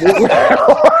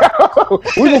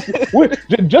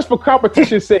just for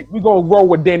competition's sake, we're gonna roll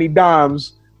with Danny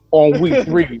Dimes on week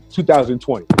 3,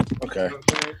 2020. Okay.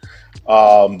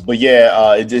 But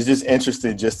yeah, it's just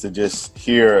interesting just to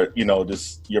hear,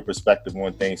 just your perspective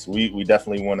on things. So we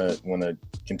definitely want to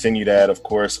continue that. Of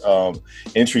course,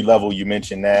 entry level, you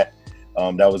mentioned that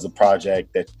was a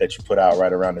project that you put out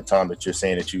right around the time that you're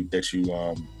saying that you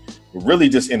were really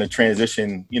just in a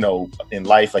transition, in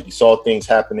life, like you saw things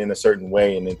happen in a certain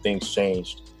way and then things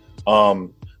changed.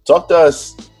 Talk to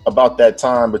us about that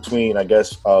time between, I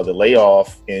guess, the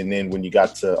layoff and then when you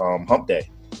got to Hump Day.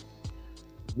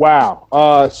 Wow.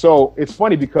 So it's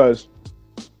funny because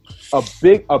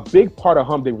a big part of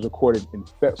Hump Day was recorded in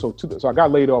so I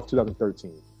got laid off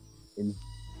 2013 in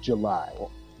July.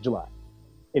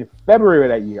 In February of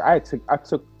that year, I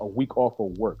took a week off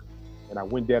of work, and I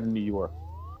went down to New York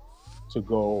to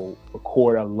go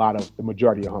record the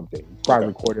majority of Hump Day. Probably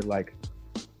recorded like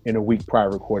in a week.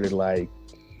 Probably recorded like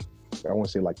I want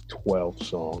to say like 12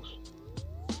 songs.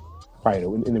 Probably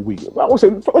in a week. I want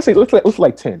to say let's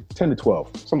like 10 to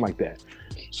 12, something like that.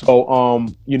 So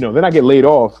then I get laid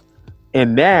off,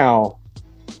 and now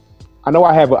I know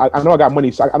I got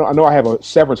money. So I know I have a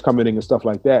severance coming in and stuff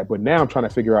like that. But now I'm trying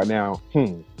to figure out now.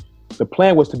 The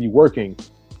plan was to be working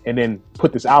and then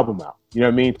put this album out. You know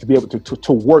what I mean? To be able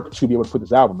to work to be able to put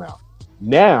this album out.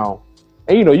 Now,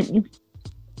 and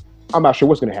I'm not sure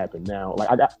what's going to happen now. Like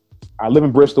I live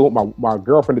in Bristol. My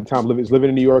girlfriend at the time is living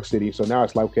in New York City. So now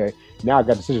it's like, okay, now I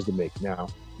got decisions to make. Now,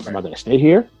 am I going to stay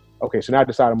here? Okay, so now I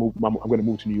decided I'm going to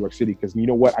move to New York City because you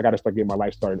know what? I got to start getting my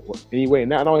life started anyway. And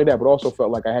not only that, but also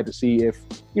felt like I had to see if,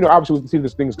 obviously we can see if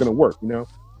this thing's going to work.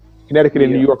 Connecticut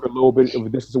and New York are a little bit of a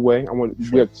distance away.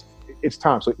 It's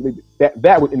time. So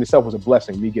that in itself was a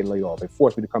blessing, me getting laid off. It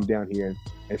forced me to come down here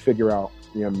and figure out,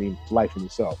 life in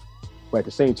itself. But at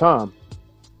the same time,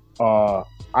 I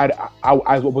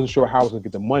wasn't sure how I was going to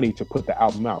get the money to put the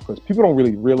album out because people don't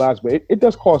really realize, but it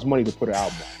does cost money to put an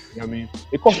album out. You know what I mean?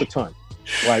 It costs a ton.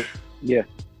 Like, yeah.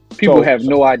 People have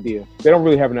no idea. They don't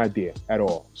really have an idea at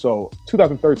all. So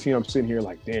 2013, I'm sitting here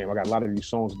like, damn, I got a lot of these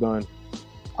songs done.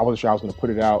 I wasn't sure I was going to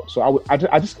put it out. So I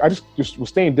just was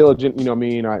staying diligent. You know what I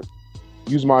mean? I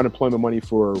used my unemployment money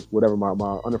for whatever, my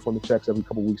unemployment checks every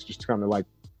couple of weeks, just to kind of like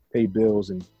pay bills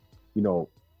and,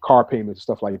 car payments,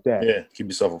 stuff like that. Yeah, keep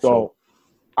yourself afloat. So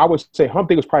I would say Hump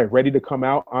Day was probably ready to come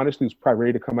out. Honestly, it was probably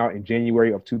ready to come out in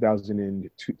January of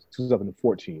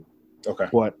 2014. Okay.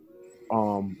 But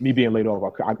me being laid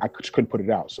off, I just couldn't put it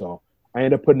out. So I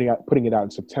ended up putting it out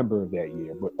in September of that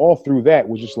year. But all through that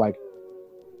was just like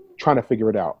trying to figure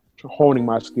it out, honing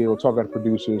my skill, talking to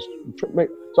producers.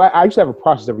 So I used to have a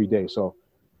process every day. So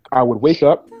I would wake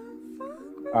up,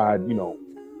 I'd,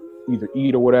 either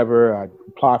eat or whatever. I'd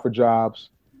apply for jobs.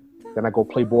 Then I go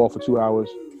play ball for 2 hours.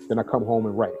 Then I come home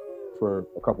and write for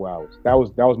a couple hours. That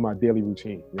was my daily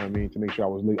routine. You know what I mean? To make sure I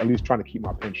was at least trying to keep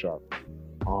my pen sharp.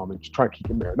 And just trying to keep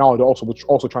it there. No,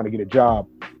 also trying to get a job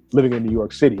living in New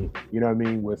York City. You know what I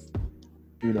mean? With,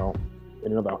 with a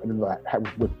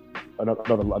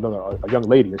young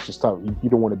lady. It's just tough. You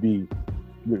don't want to be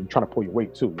trying to pull your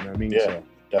weight too. You know what I mean? Yeah. So,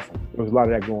 definitely. There was a lot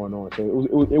of that going on. So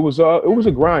it was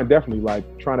a grind, definitely. Like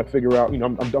trying to figure out.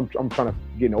 I'm trying to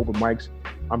get in open mics.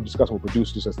 I'm discussing with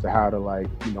producers as to how to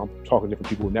I'm talking to different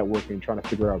people, networking, trying to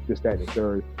figure out this, that, and the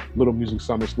third. Little music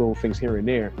summits, little things here and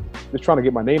there. Just trying to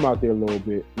get my name out there a little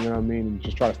bit. You know what I mean? And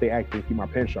just try to stay active and keep my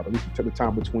pen sharp. At least it took the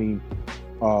time between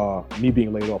me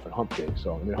being laid off and Hump Day.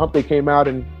 So and then Hump Day came out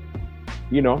and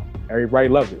everybody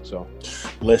loved it. So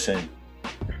listen,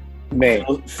 man,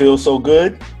 feels so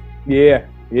good. Yeah.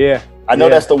 I know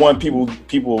that's the one people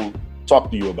talk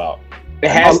to you about.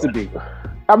 It has to be.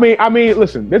 I mean,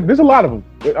 listen. There's a lot of them.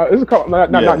 There's a couple.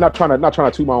 Not trying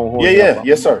to toot my own horn. Yeah.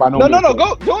 Yes, sir. No.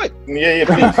 Go do it. Yeah,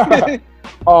 please.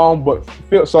 But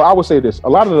so I would say this: a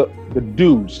lot of the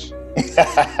dudes,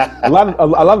 a lot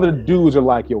of the dudes are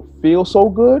like, "Yo, feel so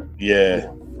good." Yeah.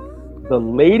 The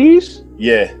ladies,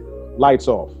 yeah, lights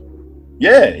off.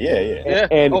 Yeah.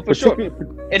 And for sure.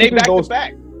 And they back to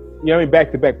back. Yeah, I mean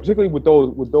back to back, particularly with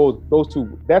those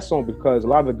two. That song, because a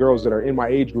lot of the girls that are in my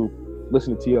age group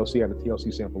listen to TLC, had a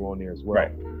TLC sample on there as well.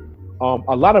 Right.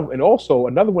 And also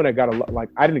another one that got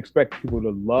I didn't expect people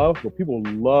to love, but people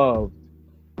loved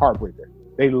Heartbreaker.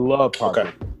 They loved Heartbreaker.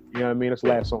 Okay. You know what I mean? That's the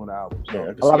last song on the album.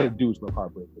 So a lot of the dudes love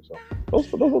Heartbreaker. So those a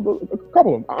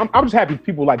couple of them. I'm just happy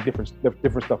people like different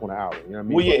stuff on the album. You know what I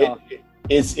mean? Well, yeah,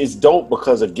 it's dope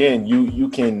because again, you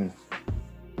can.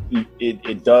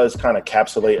 It does kind of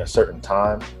encapsulate a certain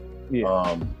time.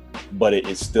 Yeah. But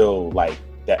it's still like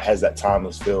that has that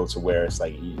timeless feel to where it's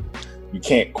like you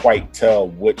can't quite tell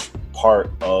which part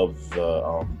of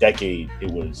the decade it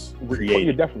was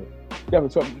created. Yeah, definitely.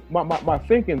 So my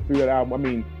thinking through that album, I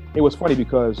mean, it was funny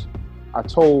because I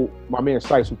told my man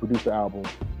Sice, who produced the album,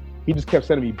 he just kept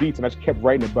sending me beats and I just kept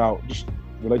writing about just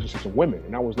relationships with women.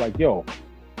 And I was like, yo,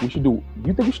 you think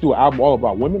we should do an album all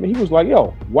about women? And he was like,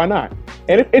 yo, why not?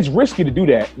 And it's risky to do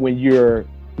that when you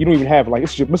don't even have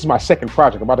this is my second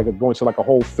project. I'm about to go into like a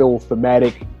whole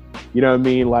thematic, you know what I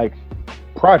mean, like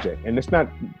project. And it's not,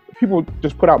 people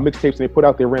just put out mixtapes and they put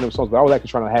out their random songs, but I was actually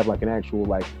trying to have like an actual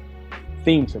like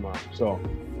theme to mine. So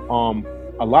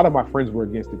a lot of my friends were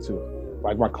against it too.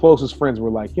 Like my closest friends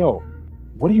were like, yo,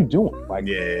 what are you doing? Like,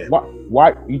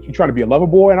 why you trying to be a lover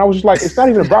boy? And I was just like, it's not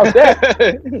even about that.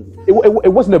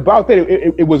 It wasn't about that.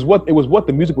 It was what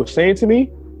the music was saying to me,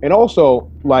 and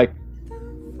also like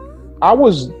I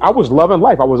was loving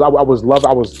life. I was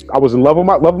in love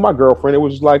with my girlfriend. It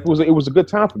was like it was a good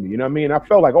time for me. You know what I mean? I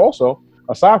felt like also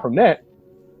aside from that,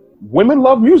 women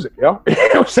love music. You know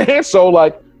what I'm saying? So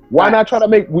like, why not try to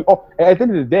make? At the end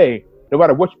of the day, no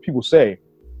matter what people say,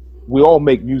 we all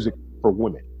make music for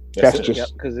women. That's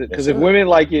just because if women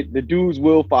like it, the dudes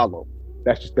will follow.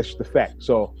 That's just the fact.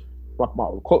 So a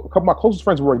couple of my closest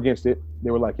friends were against it.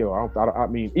 They were like, "Yo, I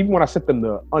mean, even when I sent them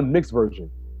the unmixed version,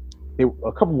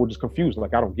 a couple were just confused.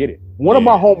 Like, I don't get it." One of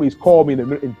my homies called me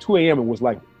in 2 a.m. and was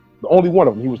like, the only one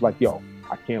of them. He was like, "Yo,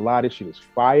 I can't lie, this shit is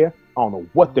fire. I don't know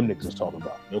what them niggas is talking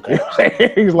about."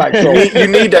 Okay, he's like, so you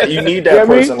need that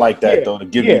person like that though to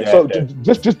give you that. So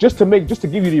just to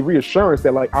give you the reassurance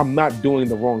that like I'm not doing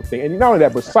the wrong thing. And not only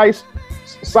that, but Sice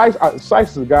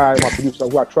is a guy, my producer,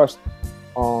 who I trust.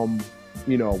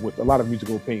 You know, with a lot of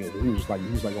musical opinions. And he was like,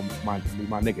 oh, my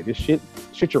nigga, this shit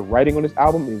you're writing on this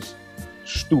album is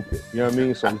stupid. You know what I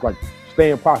mean? So it's like, stay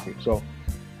in pocket. So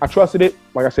I trusted it.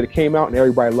 Like I said, it came out and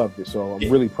everybody loved it. So I'm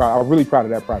really proud. I'm really proud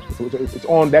of that project. So it's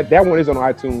on that one is on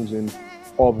iTunes and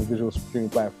all the digital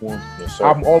streaming platforms. Yes,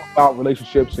 I'm all about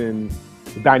relationships and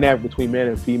the dynamic between man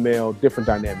and female, different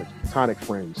dynamics, platonic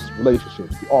friends,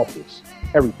 relationships, The Office,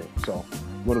 everything. So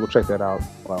you want to go check that out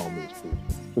by all means,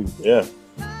 please. Yeah.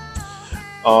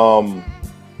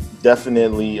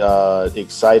 Definitely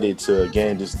excited to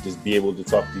again just be able to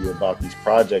talk to you about these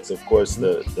projects. Of course,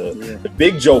 the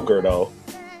big joker though,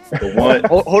 the one.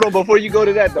 Hold on, before you go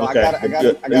to that though, okay. I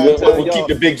gotta we'll keep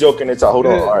the big joker in the top. Hold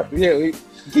on, all right. Yeah, we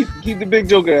keep the big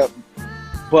joker up.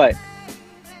 But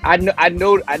I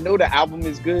know the album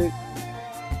is good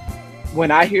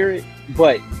when I hear it.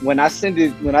 But when I send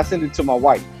it to my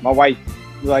wife,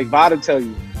 like Vada tell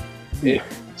you.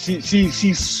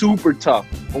 She's super tough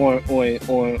on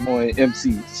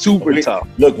MC. Super tough.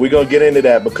 Look, we're gonna get into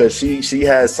that because she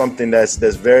has something that's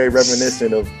very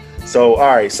reminiscent of. So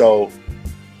all right, so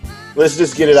let's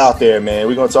just get it out there, man.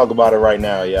 We're gonna talk about it right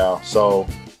now, y'all. So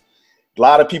a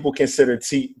lot of people consider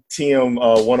TM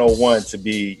 101 to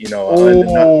be,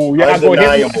 undeniable. We're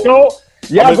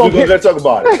gonna talk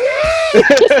about it.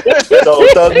 So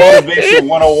Thug Motivation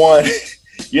 101.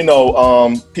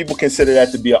 People consider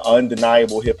that to be an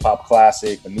undeniable hip hop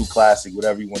classic, a new classic,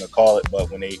 whatever you want to call it. But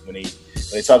when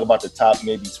they talk about the top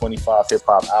maybe 25 hip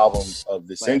hop albums of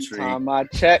the century, time I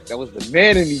checked, that was the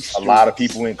man in these streets. A lot of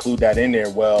people include that in there.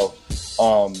 Well,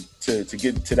 to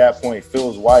get to that point,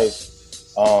 Phil's wife,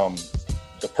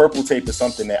 the Purple Tape is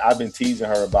something that I've been teasing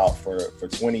her about for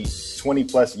 20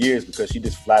 plus years because she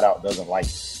just flat out doesn't like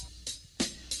it.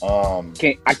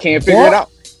 I can't figure it out.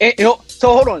 And,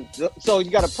 so hold on. So you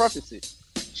got to preface it.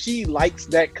 She likes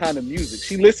that kind of music.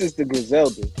 She listens to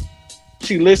Griselda.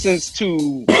 She listens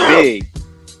to Big.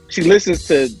 She listens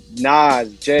to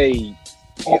Nas, Jay,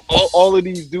 all of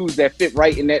these dudes that fit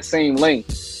right in that same lane.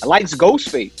 Likes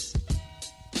Ghostface.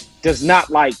 Does not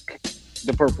like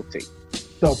the Purple Tape.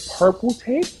 The Purple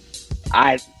Tape?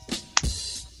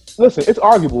 Listen, it's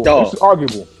arguable. This is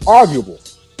arguable.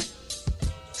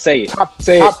 Say it. Top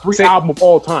 3 album of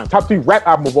all time. Top 3 rap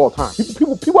album of all time.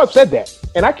 People have said that,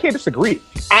 and I can't disagree.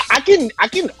 I can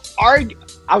argue.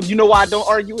 You know why I don't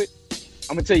argue it?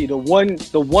 I'm gonna tell you the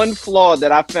one flaw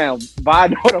that I found. I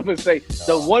know what I'm gonna say.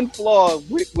 The one flaw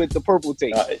with the Purple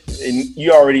Tape. And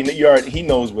you already he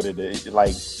knows what it is.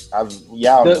 Like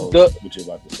y'all know what you're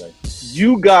about to say.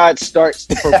 U-God starts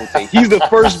the Purple Tape. He's the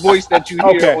first voice that you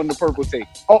hear on the Purple Tape.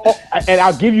 And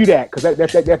I'll give you that because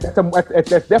that's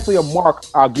definitely a mark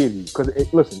I'll give you because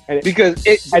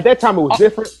at that time it was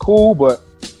different, cool, but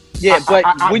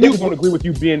I when you don't agree with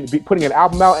you putting an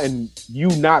album out and you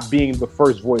not being the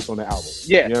first voice on the album.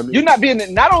 Yeah, you know what I mean? You're not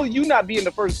being not only you not being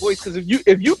the first voice because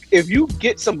if you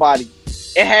get somebody,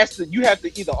 you have to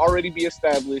either already be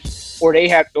established or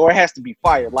it has to be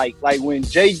fired. Like when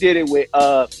Jay did it with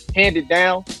Hand It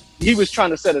Down, he was trying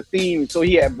to set a theme, so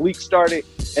he had Bleak started,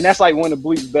 and that's like one of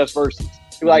Bleak's best verses.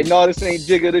 He was like, "No, this ain't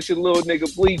Jigga, this your little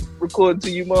nigga Bleak recording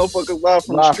to you motherfuckers live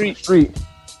from the street."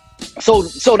 So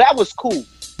that was cool,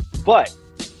 but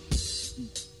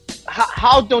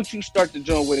how don't you start the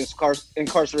joint with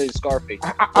Incarcerated Scarface?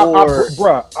 That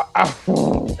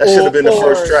should have been the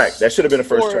first track. That should have been the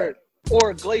first track.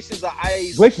 Or Glaciers of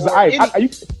Ice. Glaciers of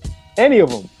Ice. Any of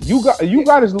them.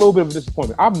 U-God is a little bit of a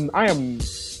disappointment.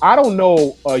 I don't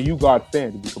know a U-God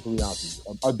fan, to be completely honest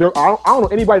with you. I don't know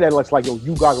anybody that's like, yo,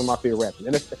 U-God's one of my favorite rappers.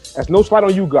 And that's no slight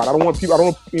on U-God. I don't want people, you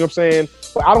know what I'm saying?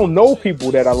 But I don't know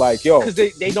people that are like, yo. Because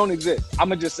they don't exist. I'm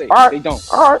going to just say all right, they don't.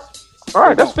 All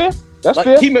right, that's fair. That's like,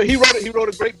 fair. He wrote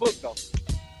a great book though.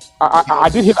 I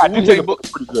did hear the book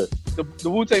pretty good. The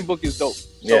Wu-Tang book is dope. So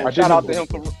Yeah, shout out to him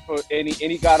for and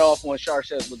he got off on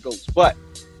Charchez with Ghost. But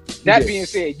that being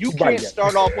said, you can't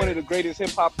start off one of the greatest hip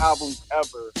hop albums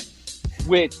ever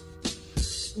with,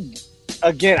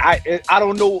 again, I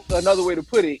don't know another way to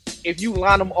put it. If you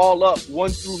line them all up 1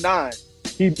 through 9,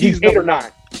 he's 8 or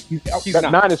 9. He's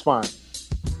 9 is fine.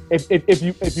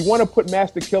 If you want to put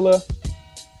Master Killer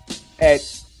at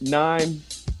 9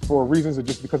 for reasons of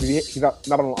just because he's not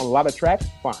on a lot of tracks,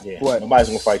 fine. Yeah, but nobody's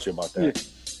gonna fight you about that.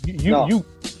 You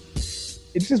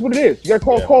it's just what it is. You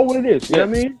gotta call what it is. You know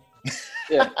what I mean?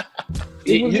 Yeah.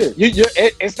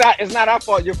 It's not our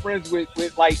fault. You're friends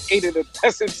with like 8 of the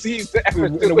best MCs to ever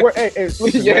do it.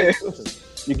 Listen,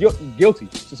 you're guilty.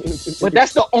 But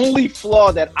that's the only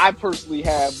flaw that I personally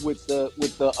have with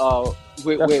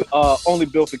Only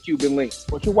Built for Cuban Links.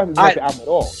 But your wife doesn't like the album at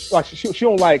all. Like she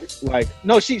don't like.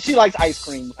 No, she likes Ice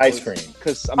Cream. Ice Cream.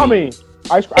 Because I mean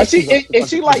Ice Cream. And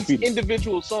she likes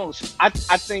individual songs. I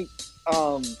think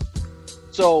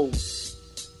so.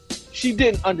 She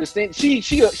didn't understand.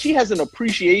 She has an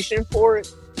appreciation for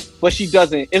it, but she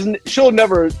doesn't. She'll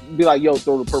never be like, "Yo,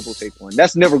 throw the Purple Tape on."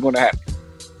 That's never going to happen.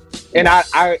 And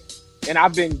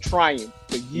I've been trying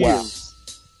for years.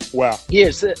 Wow.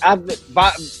 Yes,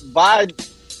 Vod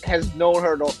has known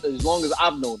her as long as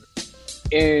I've known her,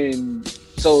 and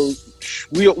so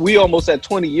we almost at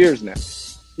 20 years now.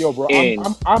 Yo, bro,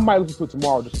 I might listen to it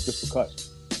tomorrow just because.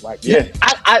 Like, yeah,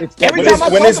 every time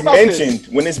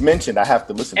when it's mentioned, I have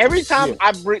to listen. Every time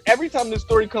this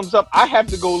story comes up, I have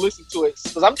to go listen to it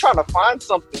because I'm trying to find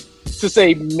something to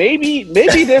say. Maybe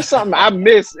there's something I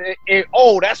missed.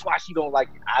 That's why she don't like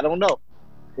it. I don't know.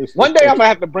 One day I'm gonna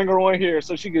have to bring her on here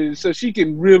so she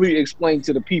can really explain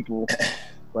to the people.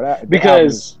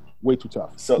 Because way too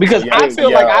tough. I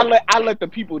feel like I let the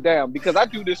people down because I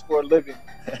do this for a living,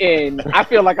 and I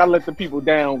feel like I let the people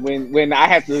down when I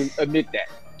have to admit that.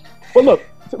 But look,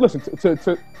 listen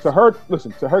to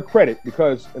her credit,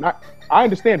 because, and I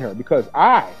understand her, because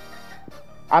I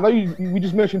know we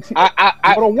just mentioned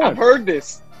I've heard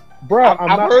this, bro.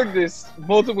 I've heard this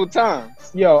multiple times.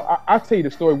 Yo, I'll tell you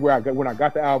the story when I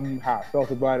got the album, how I felt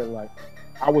about it. Like,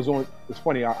 I was on. It's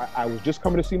funny. I was just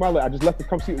coming to see my lady. I just left to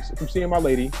come from seeing my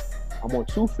lady. I'm on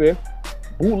 25th.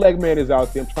 Bootleg Man is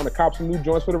out there. I'm trying to cop some new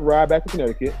joints for the ride back to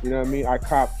Connecticut. You know what I mean? I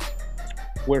copped.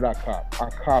 Where did I cop? I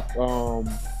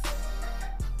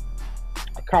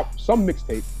copped some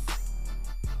mixtape.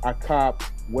 I copped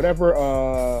whatever.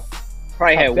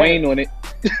 Probably had Wayne on it.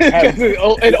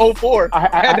 In 04, I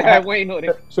had to have Wayne on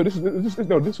it. So this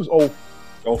was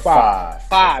 05.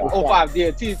 05.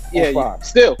 Yeah, 05.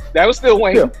 Still, that was still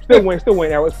Wayne. Still Wayne.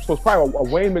 So it's probably a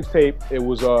Wayne mixtape. It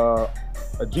was a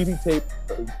Jeezy tape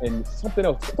and something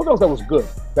else that was good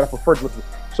that I preferred to listen to.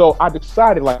 So I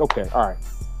decided, like, okay, all right.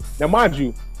 Now, mind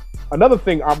you, another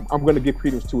thing I'm going to give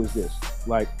credence to is this.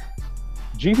 Like,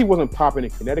 Jeezy wasn't popping in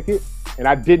Connecticut, and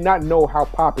I did not know how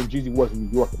popping Jeezy was in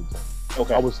New York at the time.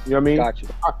 Okay. I was, you know what I mean? Gotcha.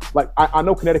 I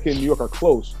know Connecticut and New York are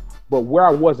close, but where I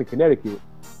was in Connecticut,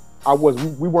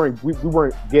 we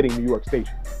weren't getting New York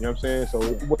station. You know what I'm saying? So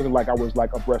it wasn't like I was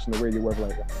like abreast on the radio, whatever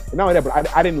like that. And not only that,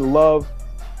 but I didn't love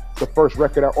the first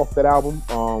record off that album.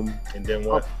 And then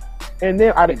what? And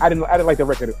then I didn't like the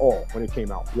record at all when it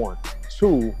came out. 1,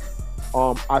 2.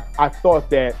 I thought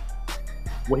that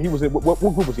when he was in what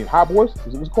group was he in? Hot Boys?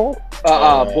 Was it called?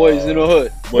 Boys in the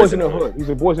Hood. Boys in the Hood. He's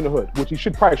in Boys in the Hood, which he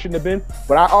shouldn't have been.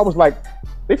 But I was like,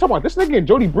 they talking about this nigga and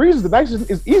Jody Breeze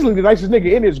is easily the nicest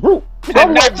nigga in his group.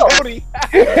 I'm like, Jody.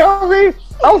 You know what I mean?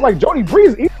 I was like, Jody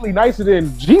Breeze is easily nicer than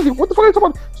Jeezy. What the fuck are you talking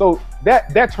about? So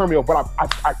that turned me off. But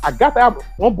I got the album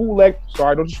on bootleg.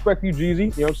 Sorry, don't disrespect you,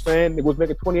 Jeezy. You know what I'm saying? It was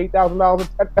making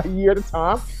 $28,000 a year at the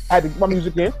time. I had to get my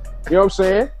music in. You know what I'm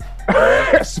saying?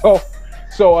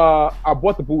 So I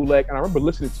bought the bootleg, and I remember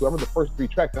listening to it. I remember the first 3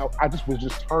 tracks, and I just was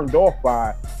turned off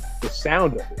by the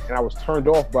sound of it, and I was turned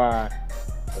off by,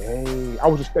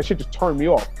 that shit just turned me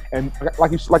off. And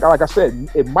like I said,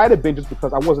 it might have been just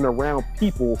because I wasn't around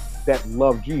people that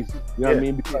love Jeezy. You know what I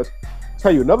mean? Because I'll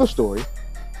tell you another story.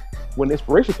 When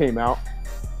Inspiration came out,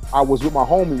 I was with my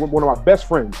homie, one of my best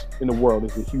friends in the world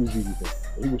is a huge Jeezy fan.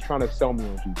 And he was trying to sell me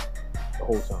on Jeezy the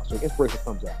whole time. So Inspiration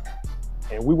comes out.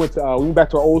 And we went back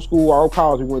to our old school, our old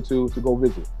college we went to go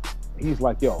visit. And he's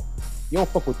like, yo, you don't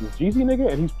fuck with this Jeezy nigga?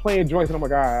 And he's playing joints, and I'm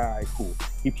like, all right, cool.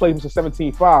 He plays Mr.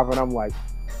 17.5, and I'm like,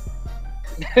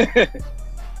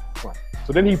 right.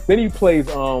 So then he plays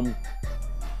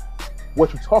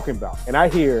What You Talking About. And I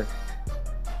hear,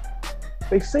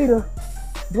 they say the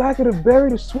blacker the berry,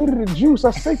 the sweeter the juice.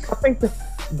 I think the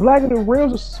blacker the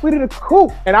rails, the sweeter the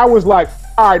coupe. And I was like,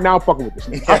 all right, now I'm fucking with this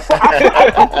nigga.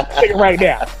 I'm thinking right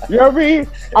now. You know what I mean?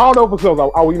 I don't know if it was, you know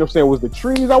what I'm saying, was the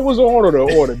trees I was on or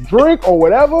the drink or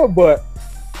whatever, but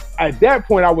at that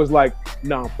point I was like,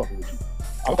 nah, I'm fucking with you.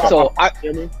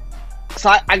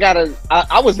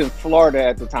 I was in Florida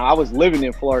at the time. I was living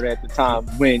in Florida at the time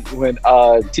when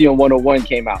TM 101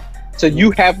 came out. So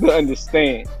you have to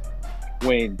understand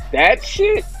when that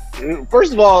shit.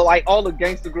 First of all, like all the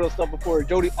Gangsta Grill stuff before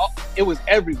Jody, it was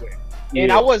everywhere.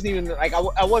 And I wasn't even like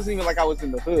I wasn't even like I was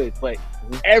in the hood, but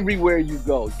everywhere you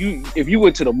go, if you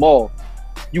went to the mall,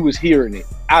 you was hearing it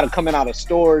coming out of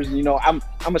stores. You know, I'm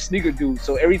a sneaker dude,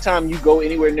 so every time you go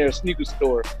anywhere near a sneaker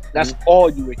store, that's all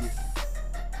you would hear.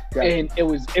 And it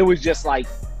was just like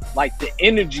the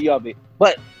energy of it.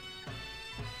 But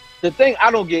the thing I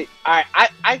don't get, I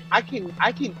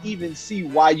can even see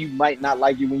why you might not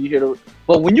like it when you hear the.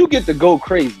 But when you get to go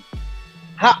crazy,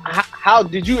 how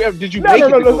did you make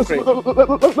it go crazy?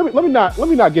 Let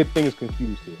me not get things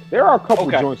confused here. There are a couple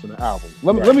of joints on the album.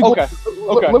 Let me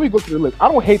go through the list.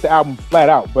 I don't hate the album flat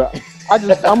out, but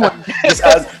I'm like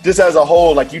just as a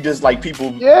whole, like you just like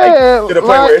people to the point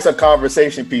where it's a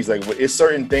conversation piece. Like it's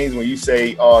certain things when you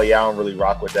say, "Oh yeah, I don't really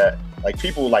rock with that." Like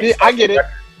people like I get it.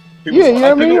 Yeah, you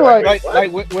know what I mean? Like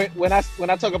when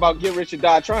I talk about Get Rich or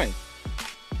Die Trying.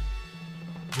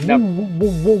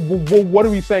 What are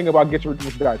we saying about Get Rich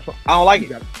or Die Trying? I don't like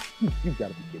it. You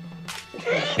gotta be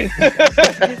kidding.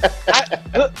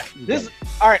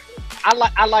 All right.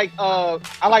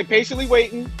 I like Patiently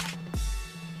Waiting.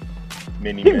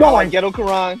 Mini Keep Man. going. I like Ghetto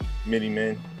Quran. Mini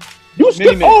Man. You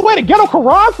skipped all the way to Ghetto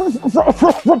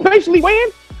Quran from Patiently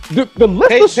Waiting? The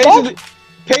list of songs?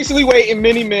 Patiently Waiting,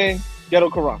 Mini Man, Ghetto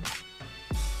Quran.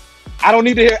 I don't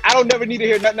never need to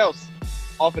hear nothing else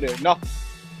off of there. Nothing.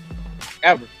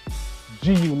 Ever.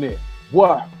 G-Unit.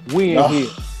 What? We in here.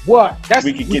 What?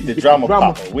 We could get the drama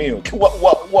popping. We in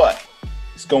what?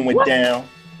 It's going down.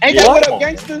 Ain't that What Up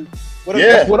Gangsta?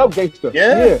 What up Gangsta?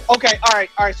 Yeah. Okay, all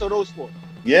right, so those four.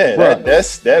 Yeah,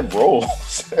 that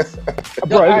rolls.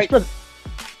 Bro, right. Come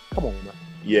on, man.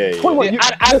 Yeah. 21,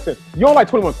 listen, you don't like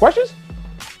 21 Questions?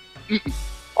 Mm-mm.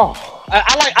 Oh.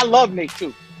 I love Nate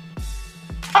too.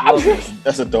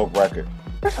 That's a dope record.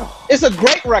 It's a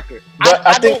great record. But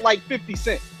I don't like 50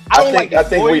 Cent. I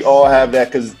think we all have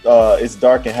that because It's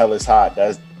Dark and Hell is Hot.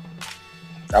 I've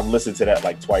listened to that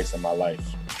like twice in my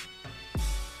life.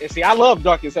 And see, I love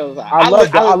Dark and Hell is Hot. I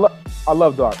love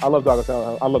Dark. I love Dark as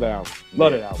Hell. I love that album.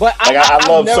 Love that album. But I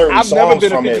love certain songs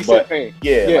from it. But fan.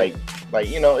 Yeah, like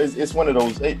you know, it's one of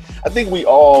those. I think we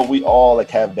all like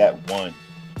have that one.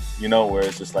 You know, where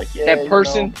it's just like that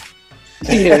person.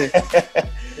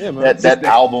 You know, that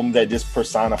album that just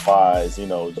personifies, you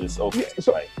know, just okay.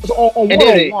 So on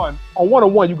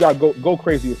 101, you got Go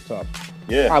Crazy is tough.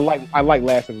 Yeah, I like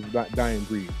Last of Dying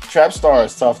Breed. Trap Star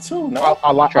is tough too. No,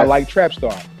 I like Trap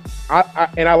Star.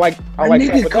 I like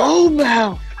nigga go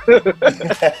now.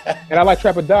 And I like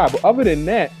Trap or Die. But other than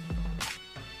that,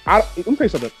 let me tell you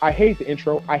something. I hate the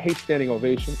intro. I hate Standing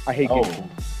Ovation. I hate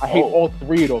I hate all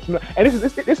three of those. And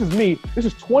this is me. This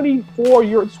is 23 or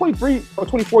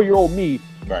 24-year-old me.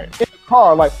 Right. In the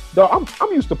car, like, I'm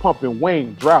used to pumping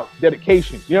Wayne, Drought,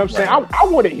 Dedication. You know what I'm saying? I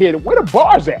want to hear where the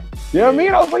bars at. You know what I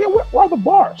mean? I was like, where are the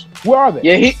bars? Where are they?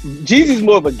 Yeah, Jeezy's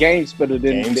more of a game spitter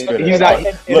than he's not.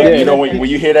 Look, you know when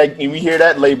you hear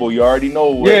that label, you already know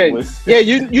what it was. Yeah,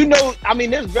 you know. I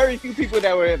mean, there's very few people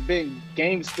that have been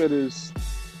game spitters.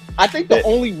 I think the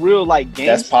only real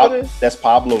game spitter. That's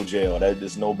Pablo Jail.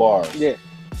 There's no bars. Yeah,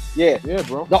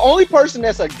 bro. The only person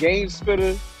that's a game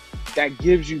spitter that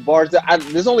gives you bars.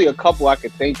 There's only a couple I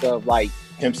could think of, like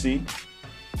Pimp C.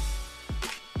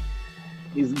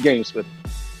 He's a game spitter.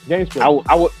 Game spitter.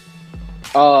 I would.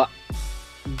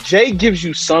 Jay gives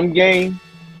you some game,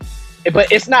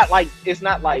 but it's not like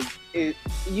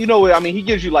you know what I mean. He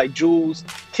gives you like jewels.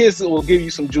 Kiss will give you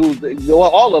some jewels.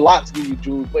 All the lots give you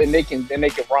jewels, and they can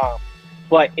rhyme.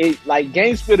 But it like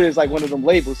Game Spitter is like one of them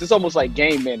labels. It's almost like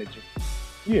Game Manager.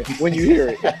 Yeah, when you hear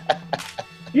it.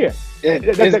 Yeah,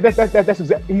 that's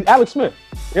exactly. He's Alex Smith.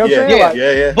 You know what I'm saying?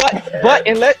 Yeah. But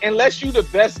unless you the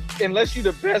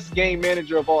best game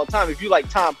manager of all time, if you like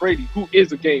Tom Brady, who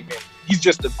is a game manager, he's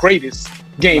just the greatest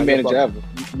game manager ever.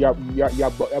 Yeah,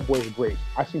 that boy is great.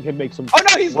 I seen him make some. Oh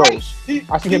no, he's great.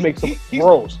 I seen him make some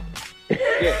throws.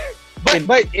 Yeah,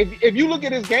 but if you look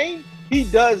at his game, he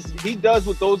does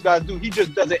what those guys do. He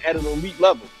just does it at an elite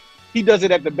level. He does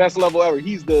it at the best level ever.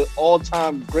 He's the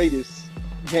all-time greatest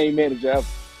game manager ever.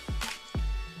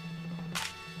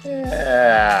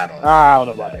 I don't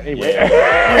know about that. Anyway.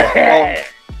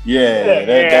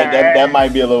 That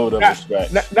might be a little bit of a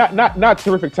stretch. Not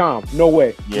terrific Tom. No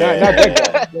way. Yeah. Not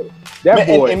that guy. That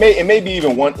boy. It may be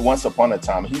even once upon a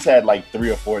time. He's had like 3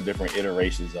 or 4 different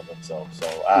iterations of himself. So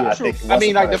I think. I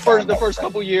mean, like the first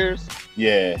couple years.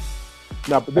 Yeah.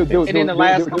 No, but there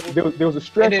was a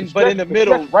stretch. But in the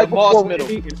middle, right before middle,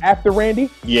 Randy and after Randy.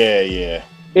 Yeah.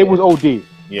 It was OD.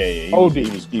 Yeah.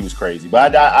 He was crazy.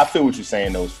 But I feel what you're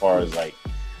saying though, as far as like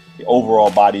the overall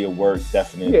body of work,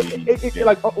 definitely.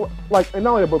 Yeah, like, and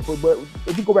not only that, but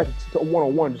if you go back to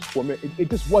 101 just for a minute, it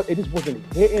just wasn't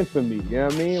hitting for me. You know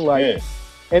what I mean? Like,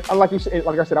 and like I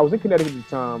said, I was in Connecticut at the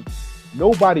time.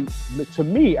 Nobody, to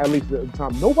me at least at the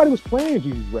time, nobody was playing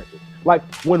Jesus record. Like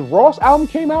when Ross album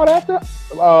came out after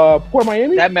Port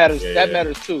Miami, that matters. Yeah. That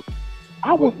matters too.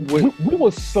 We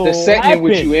was so the setting in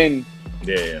which you in.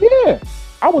 Yeah.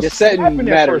 I was the setting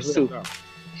matters too.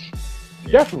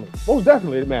 Definitely, most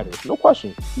definitely, it matters. No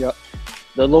question. Yep.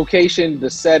 The location, the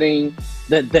setting,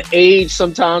 the age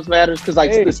sometimes matters because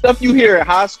like the stuff you hear in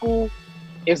high school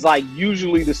is like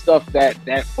usually the stuff that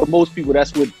for most people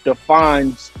that's what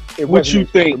defines what you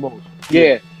think.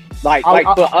 Yeah. Like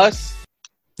for us,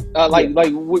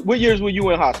 what years were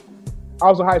you in high school? I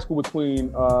was in high school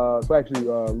between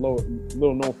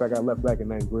little known fact, I left back in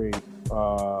 9th grade.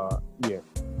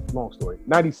 Long story.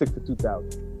 96 to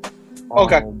 2000.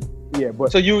 Okay. Yeah,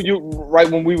 but so you right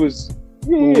when we was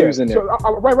in there. So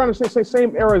right around the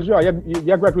same era as y'all.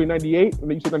 Y'all graduated 98, and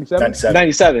then you said 97?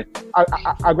 97.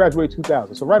 I graduated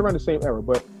 2000, so right around the same era.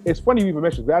 But it's funny you even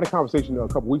mentioned. I had a conversation a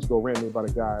couple weeks ago randomly about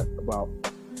a guy about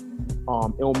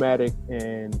Illmatic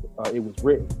and It Was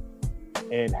Written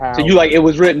and how. So you like It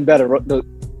Was Written better?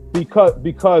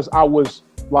 Because I was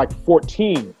like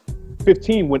 14,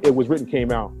 15 when It Was Written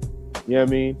came out. You know what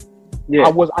I mean?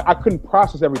 Yeah. I couldn't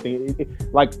process everything.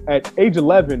 Like at age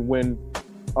 11 when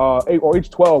or age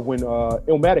 12 when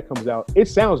Illmatic comes out, it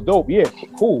sounds dope. Yeah,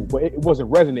 cool, but it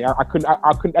wasn't resonating. I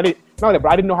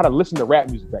didn't know how to listen to rap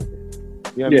music back then.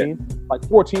 You know what I mean? Like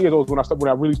 14 years old when I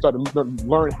really started to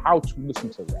learn how to listen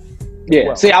to rap. Yeah.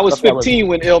 Well, see, I was 15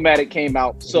 when Illmatic came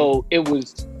out, so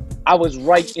I was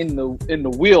right in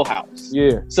the wheelhouse.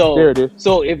 Yeah. So there it is.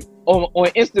 So if on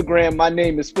Instagram my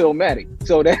name is Philmatic,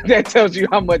 so that tells you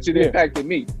how much it impacted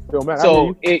me. Philmatic.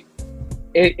 So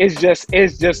it's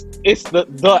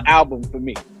the album for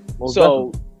me. Most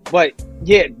so definitely. But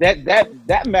yeah,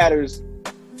 that matters.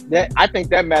 That I think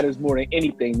that matters more than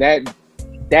anything. That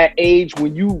age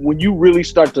when you really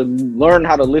start to learn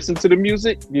how to listen to the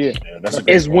music,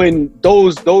 is when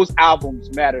those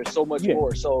albums matter so much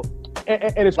more. So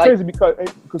and it's crazy because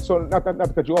so not to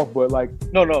cut you off, but like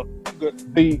no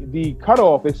good. The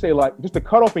cutoff, they say like just the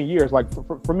cutoff in years, like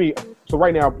for me. So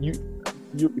right now you're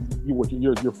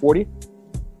 40.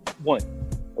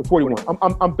 41.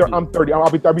 I'm 30. I'll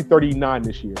be 39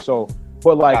 this year. So,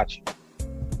 but like. Gotcha.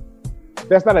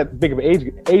 That's not a big of an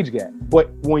age gap, but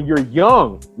when you're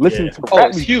young, listening to rap,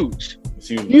 it's huge. It's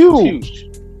huge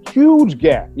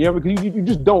gap. You know, because you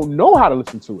just don't know how to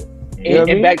listen to it.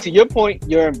 And back to your point,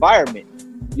 your environment.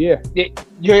 Yeah,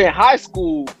 you're in high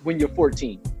school when you're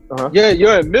 14. Uh-huh.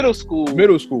 You're in middle school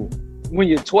when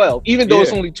you're 12. Even though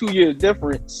it's only 2 years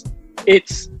difference,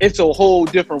 it's a whole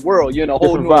different world. You're in a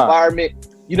whole new environment.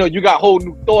 You know, you got whole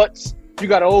new thoughts. You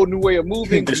got a whole new way of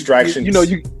moving. Distractions.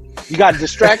 You got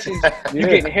distractions. You're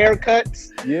getting haircuts.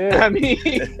 Yeah. I mean,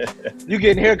 you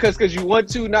getting haircuts because you want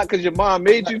to, not because your mom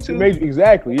made you to.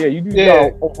 Exactly. Yeah. You do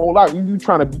a whole lot. You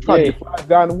trying to be the flyest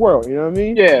guy in the world. You know what I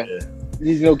mean? Yeah.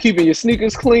 You know, keeping your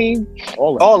sneakers clean.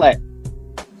 All that.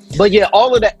 But yeah,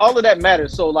 all of that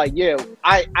matters. So like, yeah,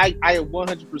 I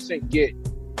 100% get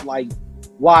like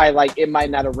why like it might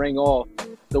not have rang off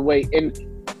the way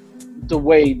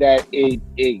that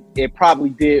it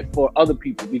probably did for other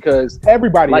people, because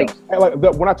everybody else. Like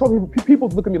when I told people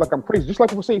look at me like I'm crazy, just like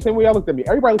the same way y'all looked at me.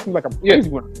 Everybody looked at me like I'm crazy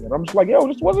when I said that. I'm just like, yo,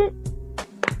 this wasn't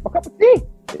a cup of tea.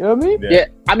 You know what I mean? Yeah.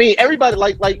 I mean, everybody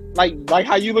like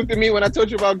how you looked at me when I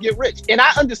told you about Get Rich, and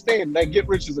I understand that Get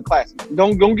Rich is a classic.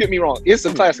 Don't get me wrong, it's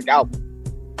a classic album.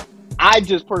 I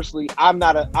just personally, I'm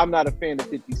not a fan of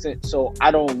 50 Cent, so I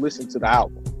don't listen to the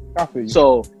album. I feel you.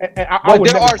 So, but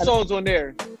there are songs on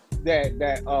there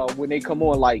that when they come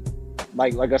on, like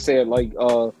I said, like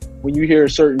when you hear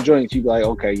certain joints, you be like,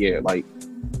 okay, yeah, like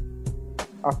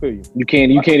I feel you. You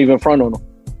can't even front on them.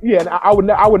 Yeah, and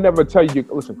I would never tell you.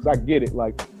 Listen, because I get it.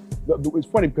 Like it's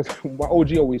funny because my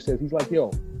OG always says, he's like, yo,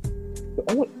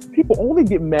 people only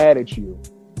get mad at you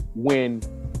when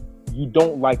you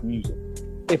don't like music.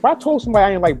 If I told somebody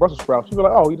I ain't like Brussels sprouts, she'd be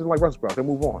like, oh, he doesn't like Brussels sprouts, then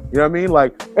move on. You know what I mean?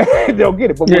 Like, they'll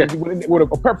get it. But when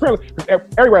apparently,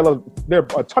 everybody loves, there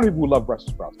are a ton of people who love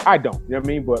Brussels sprouts. I don't. You know what I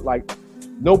mean? But like,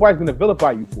 nobody's going to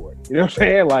vilify you for it. You know what I'm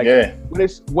saying? Like,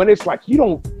 when it's like, you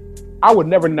don't, I would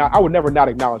never not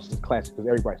acknowledge this classic because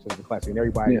everybody says it's a classic, and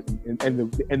everybody and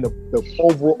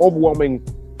the overwhelming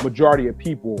majority of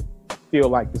people feel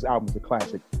like this album is a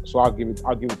classic. So I'll give it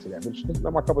to that. But it's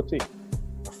not my cup of tea.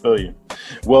 I feel you.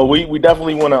 Well, we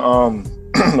definitely want to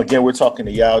again, we're talking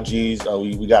to Yao G's.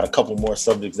 We got a couple more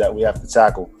subjects that we have to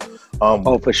tackle.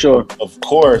 For sure. Of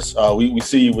course, we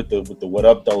see you with the What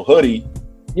Up Though hoodie.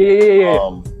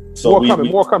 Yeah. So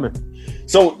more coming.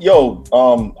 So, yo,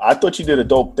 I thought you did a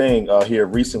dope thing here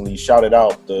recently. Shouted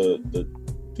out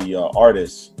the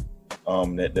artists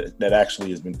that actually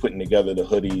has been putting together the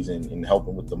hoodies and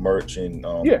helping with the merch and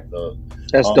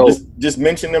that's dope. Just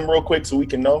mention them real quick so we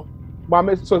can know.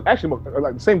 So actually,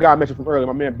 like the same guy I mentioned from earlier,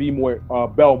 my man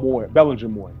Bellinger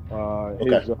Moy.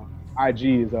 His IG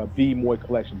is B Moy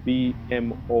Collection,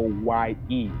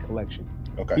 BMOYE Collection.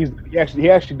 Okay. He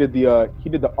actually did the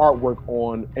artwork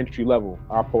on Entry Level.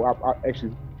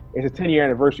 Actually, it's a 10-year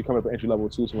anniversary coming up for Entry Level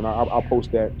too. So I'll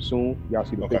post that soon. Y'all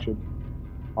see the picture.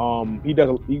 He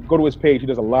go to his page. He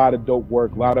does a lot of dope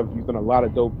work. He's done a lot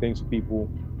of dope things for people.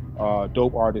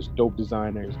 Dope artists, dope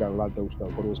designers. He's got a lot of dope stuff.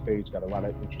 Go to his page. Got a lot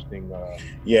of interesting.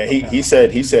 He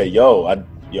said,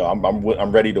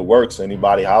 I'm ready to work. So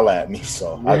anybody holla at me.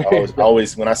 So I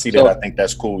always when I see that, I think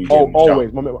that's cool.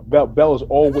 Always, my man, Bell is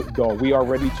always we are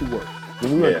ready to work.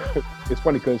 It's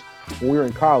funny because when we were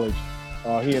in college,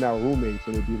 he and I were roommates,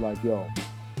 and it'd be like,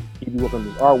 he'd be working on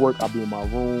his artwork. I'll be in my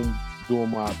room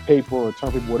doing my paper or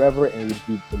term paper, whatever, and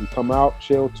when we come out,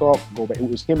 chill, talk, go back. It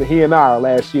was he and I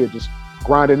last year just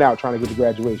grinding out trying to get to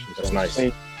graduation. So that's nice.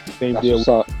 Same deal.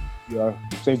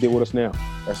 Same deal with us now.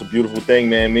 That's a beautiful thing,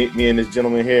 man. Me and this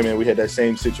gentleman here, man, we had that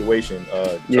same situation.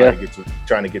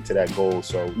 Trying to get to that goal.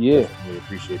 So we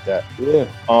appreciate that. Yeah.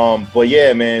 But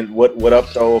yeah, man. What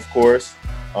up though? Of course.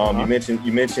 You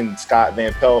mentioned Scott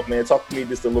Van Pelt, man. Talk to me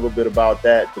just a little bit about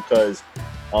that because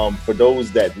for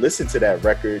those that listen to that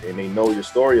record and they know your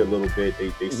story a little bit,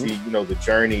 they see the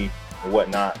journey and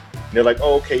whatnot. And they're like,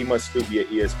 oh, okay, he must still be at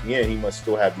ESPN. He must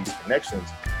still have these connections.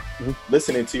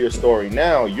 Listening to your story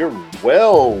now, you're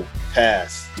well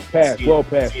past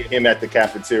seeing him at the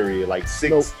cafeteria, like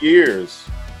 6 years.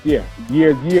 Yeah,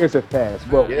 years have passed.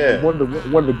 But one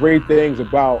of the great things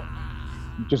about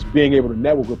just being able to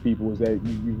network with people is that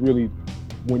you really,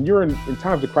 when you're in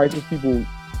times of crisis, people,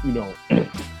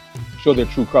 show their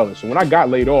true colors. So when I got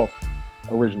laid off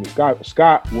originally,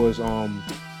 Scott was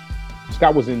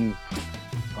in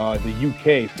the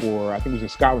UK for, I think it was in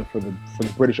Scotland for the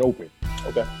British Open.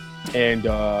 Okay. And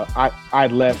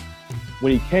I'd left.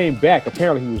 When he came back,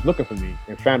 apparently he was looking for me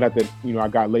and found out that, I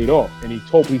got laid off. And he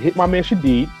hit my man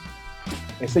Shadid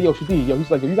and said, Shadid,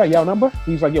 he's like, you got y'all number?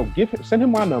 He's like, send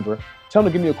him my number. Tell him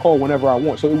to give me a call whenever I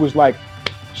want. So it was like,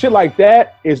 shit like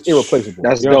that is irreplaceable.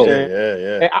 That's dope.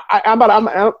 Yeah. And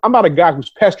I'm not a guy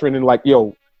who's pestering and like,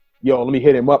 yo, let me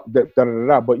hit him up. But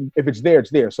if it's there,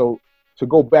 it's there. So to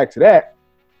go back to that,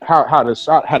 how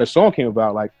the song came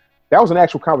about, like that was an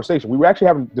actual conversation. We were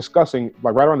actually discussing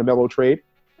like right around the Mellow trade.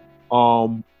 We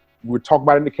were talking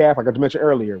about it in the calf, like I mentioned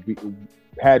earlier. We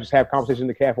just have conversations in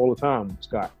the calf all the time with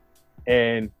Scott.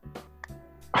 And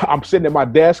I'm sitting at my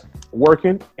desk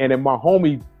working, and then my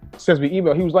homie sends me an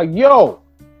email. He was like, yo,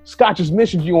 Scott just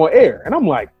mentioned you on air. And I'm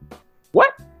like,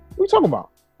 what? What are you talking about?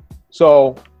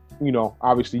 So,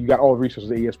 obviously you got all the resources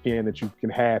at ESPN that you can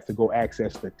have to go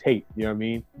access the tape, you know what I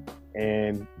mean?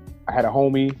 And I had a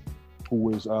homie who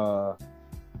was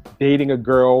dating a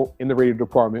girl in the radio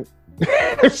department.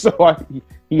 So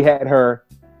he had her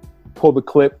pull the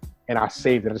clip, and I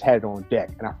saved it. I just had it on deck,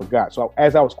 and I forgot. So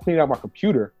as I was cleaning out my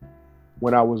computer,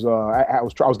 when I was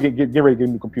getting ready to get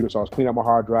a new computer, so I was cleaning out my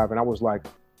hard drive, and I was like,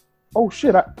 "Oh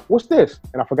shit, what's this?"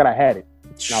 And I forgot I had it,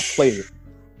 and I played it.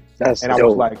 That's and dope. I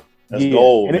was like, "That's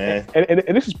gold, man."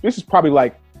 And this is probably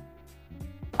like,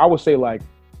 I would say like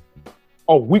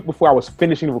a week before I was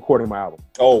finishing recording my album.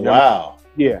 Oh wow!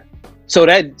 Yeah. So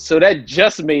that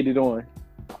just made it on.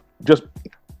 Just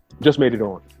made it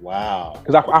on. Wow.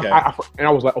 Because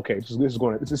I was like, okay, this is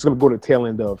going to go to the tail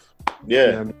end of.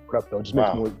 Yeah. It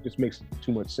just makes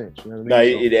too much sense. You know what I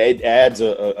mean? No, it adds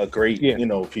a great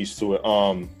piece to it.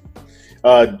 One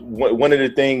of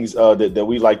the things that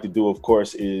we like to do, of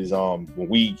course, is when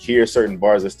we hear certain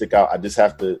bars that stick out, I just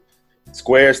have to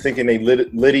squares thinking they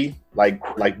litty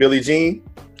like Billie Jean.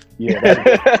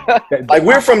 Yeah. Like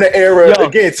we're from the era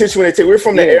again. We're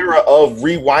from the era of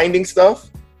rewinding stuff.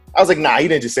 I was like, nah, he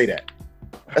didn't just say that.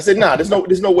 I said, nah,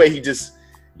 there's no way he just.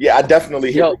 Yeah, I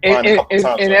definitely hear and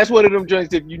that's one of them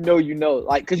joints. If you know,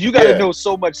 like, because you got to know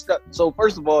so much stuff. So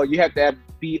first of all, you have to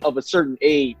be of a certain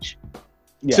age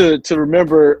to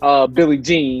remember Billie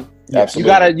Jean.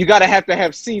 Absolutely. You gotta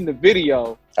have seen the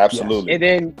video. Absolutely. And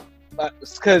then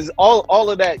because all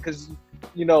of that, because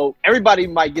you know everybody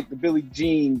might get the Billie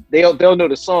Jean. They'll know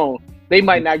the song. They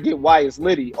might not get why it's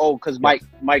Liddy. Oh, because Mike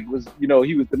was, you know,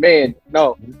 he was the man.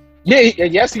 No,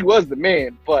 yes, he was the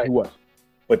man, but He was.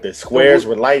 But the squares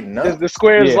were lighting up. the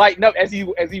squares lighting up as he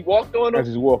walked on them. As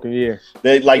he's walking, yeah.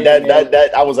 They, like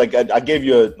that. I was like, I gave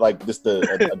you I was like, yo,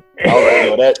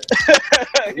 that.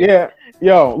 Yeah,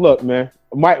 yo, look, man.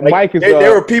 Mike is.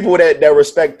 There were people that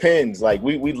respect pins. Like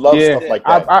we love stuff like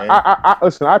that. I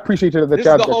listen. I appreciate you that This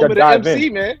y'all is the home of the dive MC,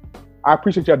 in. man. I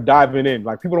appreciate y'all diving in.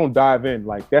 Like people don't dive in.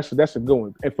 Like that's a good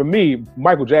one. And for me,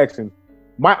 Michael Jackson,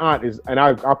 my aunt is, and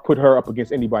I put her up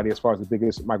against anybody as far as the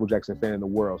biggest Michael Jackson fan in the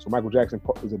world. So Michael Jackson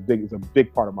is a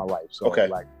big part of my life. So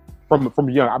like from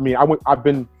young, I mean, I went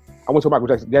to a Michael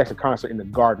Jackson concert in the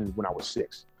Garden when I was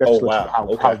 6. That's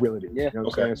how real it is. Yeah. You know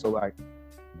what I'm saying? So like,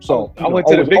 I went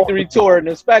to the Victory Tour in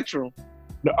the Spectrum.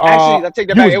 Actually, I take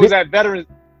that back. It was at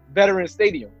Veteran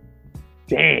Stadium.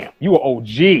 Damn, you were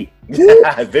OG.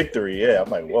 Victory, yeah. I'm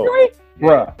like, whoa.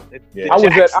 Bruh, Yeah.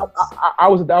 I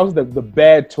was the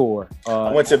Bad Tour.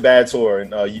 I went to Bad Tour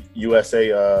in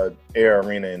USA Air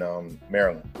Arena in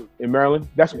Maryland. In Maryland,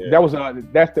 what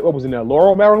was in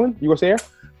Laurel, Maryland, USA Air?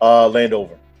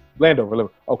 Landover.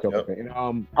 Okay. And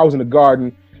I was in the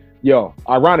Garden. Yo,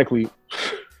 ironically,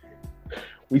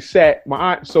 we sat.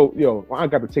 My aunt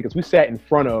got the tickets. We sat in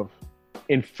front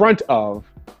of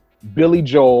Billy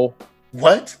Joel.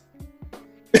 What?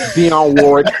 Dionne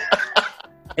Warwick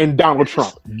and Donald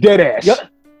Trump. Dead ass.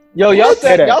 Y'all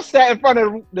sat in front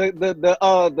of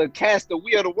the cast of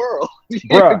We Are the World.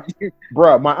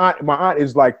 Bruh, my aunt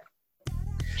is like,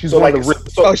 she's one of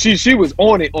the she was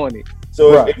on it.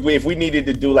 So if we needed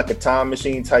to do like a time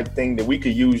machine type thing, that we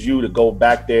could use you to go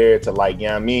back there to like, you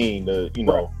know what I mean, you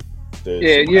know,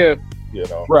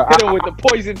 bruh, hit him with the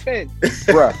poison pen.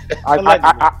 Bruh,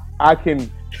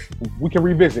 we can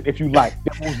revisit if you like.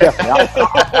 Definitely.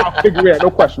 I'll figure it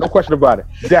out. No question about it.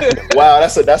 Definitely. Wow,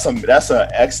 that's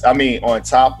I mean, on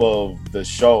top of the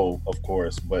show, of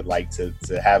course, but like to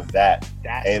have that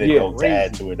anecdote to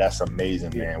add to it, that's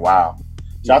amazing, man. Wow.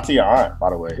 Shout out to your aunt,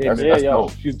 by the way. That's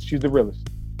dope. She's the realest.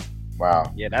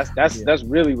 Wow. Yeah, that's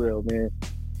really real, man.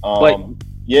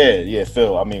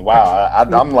 Phil. I mean, wow.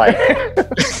 I'm like,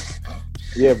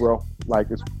 yeah, bro. Like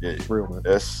it's real, man.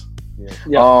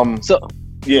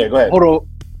 Yeah, go ahead. Hold on.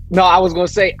 No, I was gonna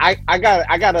say I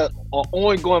got a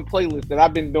ongoing playlist that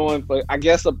I've been doing for I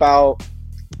guess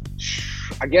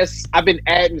I've been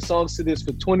adding songs to this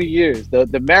for 20 years. The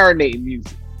marinating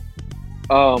music.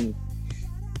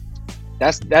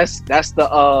 That's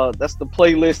the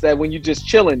playlist that when you just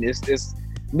chilling,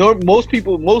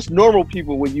 most normal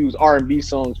people would use R&B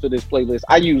songs for this playlist.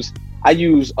 I use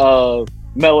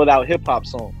mellowed out hip hop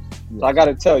songs. So I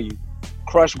gotta tell you,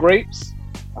 Crushed Grapes.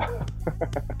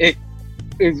 As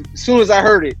soon as I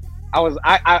heard it, I've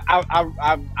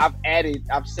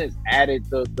since added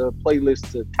the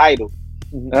playlist to Tidal,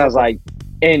 and I was like,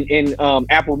 in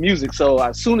Apple Music. So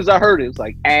as soon as I heard it, it's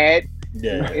like add,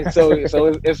 and so it's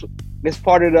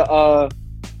part of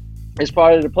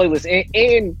the playlist,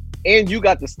 and you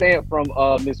got the stamp from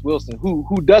Miss Wilson,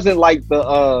 who doesn't like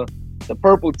the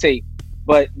purple tape,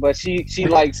 but she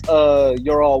likes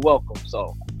You're All Welcome.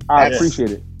 So I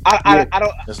appreciate it. I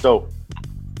don't. That's dope.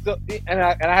 So,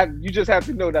 you just have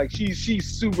to know, like, she's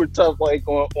super tough, like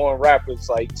on rappers,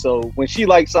 like, so when she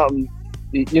likes something,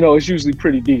 you know, it's usually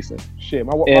pretty decent. Shit,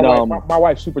 my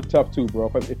wife's super tough too,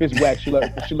 bro. If it's whack, she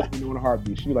let me know in a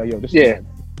heartbeat. She be like, yo, this is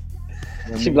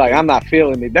whack. She be like, I'm not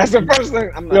feeling it. That's the first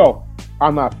thing. I'm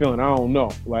not feeling it. I don't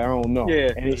know. Like, I don't know.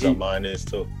 Yeah, that's what mine is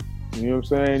too. You know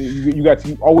what I'm saying? You got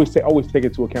to always take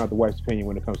into account the wife's opinion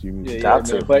when it comes to your music. Got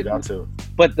to.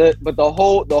 But the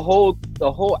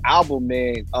whole album,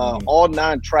 man, all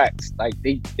 9 tracks, like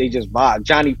they just vibe.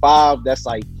 Johnny 5, that's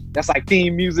like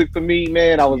theme music for me,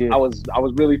 man. I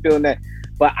was really feeling that.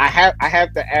 But I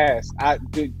have to ask.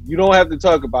 You don't have to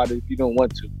talk about it if you don't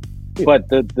want to. Yeah. But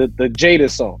the Jada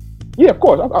song. Yeah, of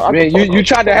course. Man, you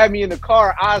tried to have me in the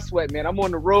car, I sweat, man. I'm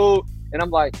on the road and I'm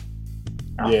like,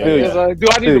 do I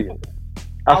need to?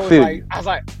 I was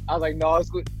like, no,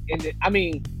 it's good. And I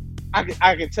mean,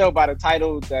 I could tell by the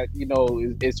title that, you know,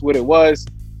 it's what it was.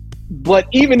 But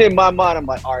even in my mind, I'm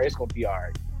like, all right, it's gonna be all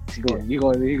right. You're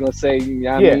gonna say, you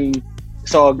know what I mean,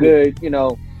 it's all good, you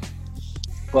know.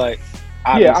 But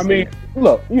I mean,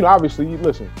 look, you know, obviously,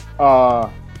 listen,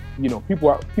 you know, people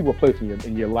are placing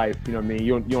in your life. You know what I mean?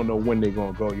 You don't know when they're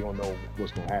gonna go. You don't know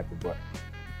what's gonna happen. But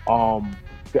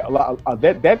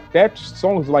that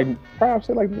song is like, perhaps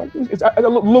like it's a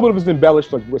little bit of it's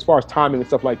embellished, like as far as timing and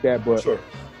stuff like that. But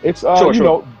it's you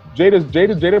know,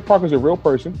 Jada Parker's a real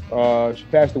person. She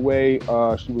passed away.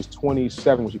 She was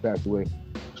 27 when she passed away.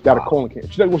 She died of colon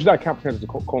cancer. She died of cancer,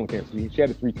 colon cancer. She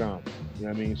had it 3 times. You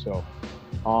know what I mean? So,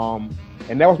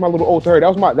 and that was my little ode to her.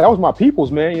 That was my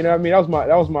people's, man. You know what I mean?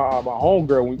 That was my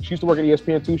homegirl. She used to work at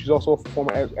ESPN too. She's also a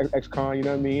former ex-con. You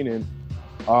know what I mean? And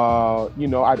you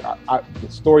know, the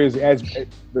story is as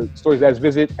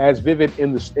vivid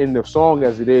in the song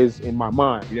as it is in my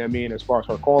mind. You know what I mean? As far as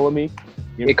her calling me,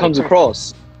 you know, it comes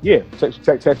across. Yeah,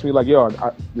 text me like, yo,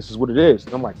 this is what it is.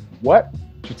 And I'm like, what?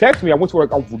 She texted me. I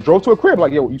drove to her crib.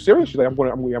 Like, yo, you serious? She's like, I'm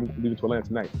leaving to Atlanta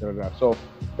tonight. Da, da, da. So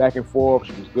back and forth.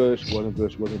 She was good. She wasn't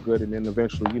good. She wasn't good. And then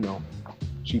eventually, you know,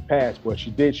 she passed. But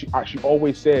she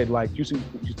always said, like, she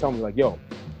tell me like, yo,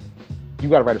 you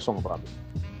gotta write a song about me.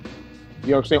 You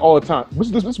know what I'm saying? All the time.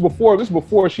 This is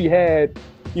before she had,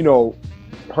 you know,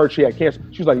 heard she had cancer.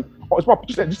 She was like,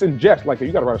 just in jest, like,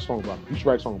 you gotta write a song about me. You should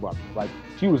write a song about me. Like,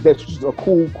 she's a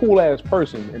cool ass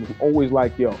person, and always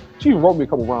like, yo. She even wrote me a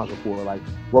couple rhymes before, like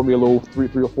wrote me a little 3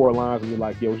 or 4 lines, and be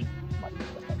like, yo.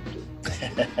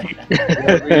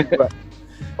 But,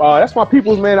 that's my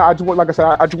people's, man. I just want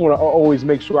to always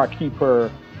make sure I keep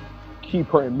her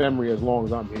in memory as long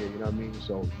as I'm here. You know what I mean?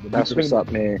 So that's what's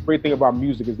up, man. The great thing about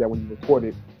music is that when you record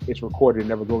it, it's recorded. It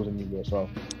never goes anywhere. So,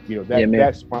 you know,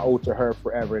 that's my ode to her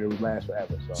forever, and it would last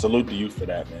forever. So salute to you for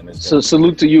that, man.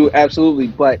 Salute to you, absolutely.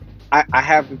 But I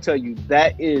have to tell you,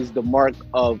 that is the mark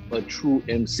of a true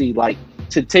MC. Like,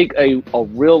 to take a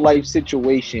real life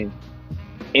situation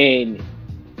and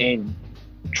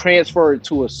transfer it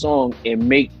to a song and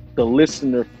make the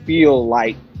listener feel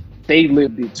like they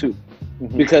lived it too.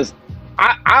 Mm-hmm. Because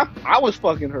I was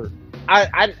fucking hurt.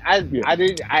 I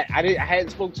hadn't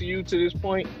spoke to you to this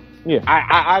point. Yeah.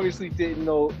 I obviously didn't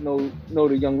know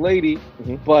the young lady,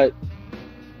 mm-hmm. but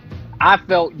I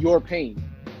felt your pain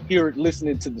here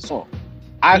listening to the song.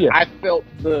 I felt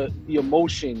the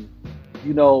emotion,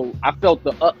 you know. I felt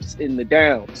the ups and the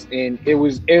downs, and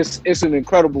it's an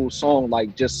incredible song.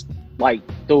 Like, just like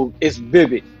it's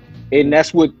vivid, and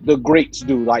that's what the greats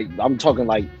do. Like, I'm talking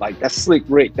like that's Slick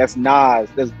Rick, that's Nas,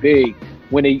 that's Big.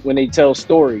 When they tell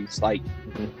stories, like,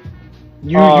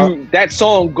 you that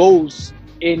song goes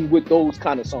in with those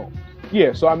kind of songs.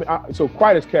 Yeah. So I mean, so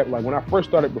Quiet as Kept, like, when I first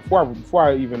started, before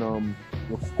I even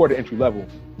recorded Entry Level,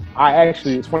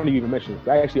 it's funny you even mentioned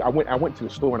this. I went to the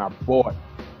store and I bought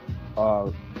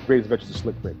Greatest Adventures of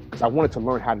Slick Rick because I wanted to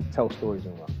learn how to tell stories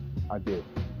in rhyme. I did.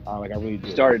 I really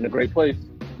did. Started in a great place.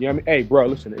 Yeah, I mean, hey, bro,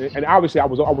 listen, and obviously I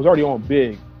was already on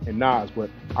Big and Nas, but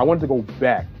I wanted to go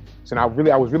back. So I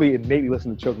was really innately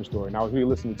listening to Children's Story, and I was really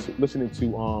listening to This Is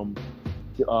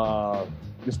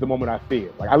the Moment I Fear.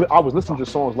 Like, I was listening to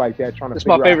songs like that, trying to. It's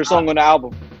my favorite song on the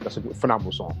album. That's a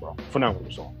phenomenal song, bro.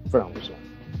 Phenomenal song.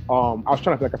 I was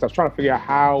trying to figure out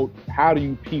how do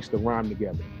you piece the rhyme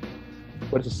together.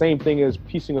 But it's the same thing as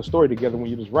piecing a story together when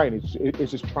you're just writing.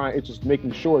 It's just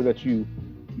making sure that you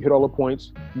hit all the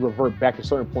points, you revert back to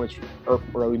certain points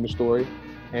early in the story,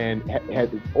 and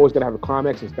always got to have a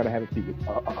climax. It's got to have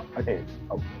an end,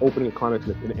 opening a climax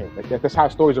and an end. Like, that's how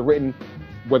stories are written,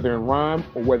 whether in rhyme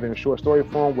or whether in short story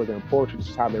form, whether in poetry. This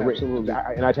is how they're written.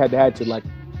 And I had to like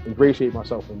ingratiate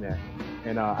myself in that.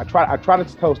 And I try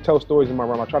to tell stories in my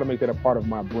rhyme. I try to make that a part of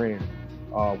my brand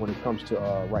when it comes to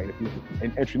writing.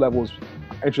 And Entry Level's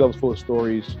full of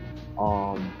stories.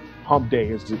 Hump Day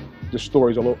is the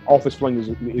stories. Office Fling is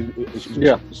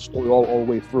the story all the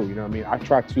way through. You know what I mean? I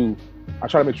try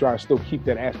to make sure I still keep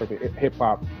that aspect of hip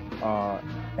hop,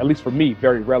 at least for me,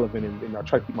 very relevant, and I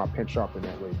try to keep my pen sharp in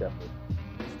that way, definitely.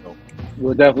 So.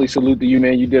 We'll definitely salute to you,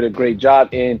 man. You did a great job,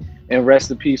 and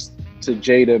rest in peace to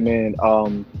Jada, man.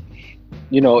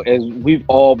 You know, as we've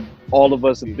all of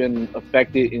us have been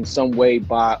affected in some way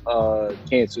by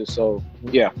cancer. So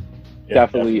yeah,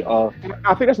 definitely. I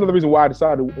think that's another reason why I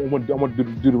decided I want to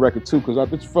do the record too, because I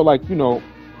just feel like, you know,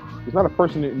 there's not a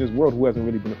person in this world who hasn't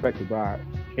really been affected by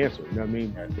cancer. You know what I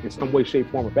mean? In some way, shape,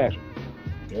 form, or fashion.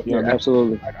 You know,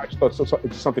 absolutely. I just thought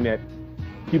it's something that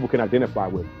people can identify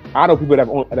with. I know people that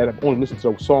have only listened to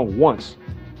a song once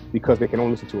because they can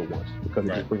only listen to it once because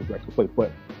it just brings back to play.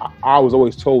 But I was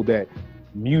always told that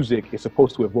music is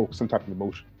supposed to evoke some type of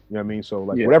emotion. You know what I mean? So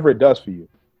whatever it does for you,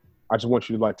 I just want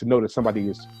you to know that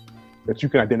that you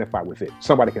can identify with it.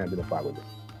 Somebody can identify with it.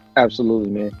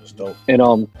 Absolutely, man. That's dope. And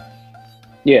I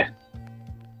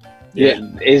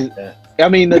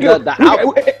mean the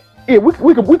album. Yeah, we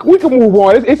can move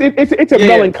on. It's a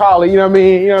melancholy, you know what I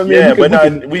mean? You know what I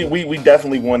mean? Yeah, we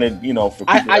definitely wanted, you know, for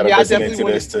people that are listening to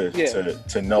this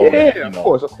to know. Yeah, that, you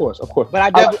know. Of course.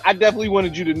 But I definitely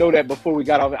wanted you to know that before we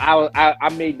got off. I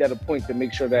made that a point to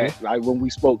make sure that like when we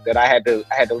spoke that I had to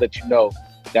let you know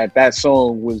that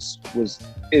song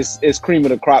is cream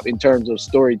of the crop in terms of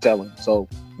storytelling. So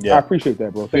yeah, I appreciate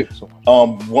that, bro. Thank you so much.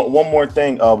 One more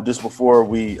thing, just before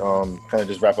we kind of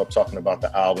just wrap up talking about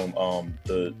the album,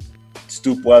 the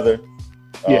Stoop Weather.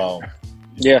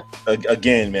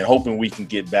 Again, man, hoping we can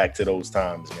get back to those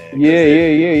times, man.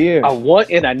 Yeah. I want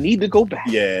and I need to go back.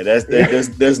 Yeah,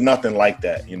 there's nothing like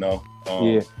that, you know.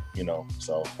 You know,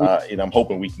 so I'm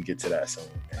hoping we can get to that soon.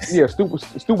 Yeah,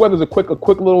 Stoop Weather's a quick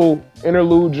little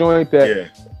interlude joint that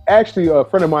actually a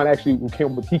friend of mine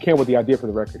came with the idea for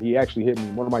the record. He actually hit me.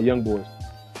 One of my young boys,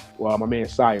 my man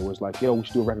Sire, was like, "Yo, we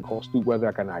should do a record called Stoop Weather.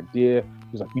 I got an idea."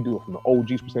 He's like, "You do it from the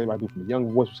OG's perspective, I do it from the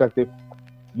young boy's perspective."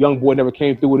 Young boy never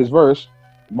came through with his verse.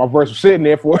 My verse was sitting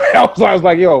there for I was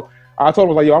like, "Yo," I told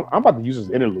him, "Yo, I'm about to use this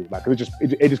interlude. Like, it just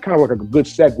kind of like a good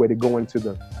segue to go into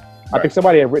the." I think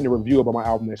somebody had written a review about my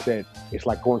album that said it's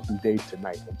like going from day to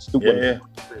night. And Stoop Weather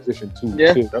transition to.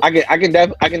 Yeah, I can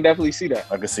definitely see that.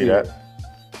 I can see that.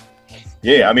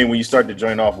 Yeah, I mean, when you start to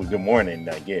join off with Good Morning,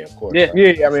 like, yeah, of course. Yeah,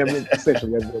 I mean,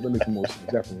 essentially, that makes the most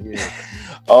sense, definitely. Yeah.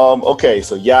 Okay,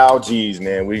 so Yao G's,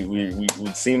 man, we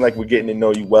seem like we're getting to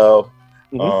know you well.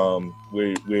 Mm-hmm.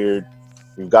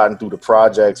 We've gotten through the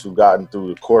projects, we've gotten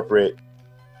through the corporate.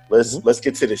 Let's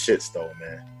get to the shits though,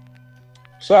 man.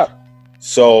 What's up?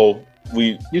 So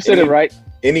you said it right.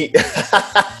 Anybody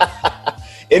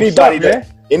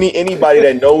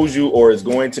that knows you or is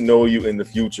going to know you in the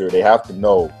future, they have to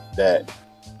know that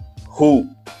hoop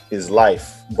is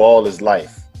life, ball is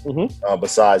life.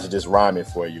 Besides just rhyming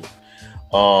for you,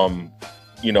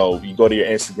 you know, you go to your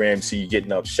Instagram, see you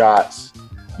getting up shots.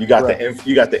 You got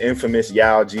the infamous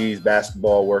Yao G's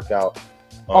basketball workout.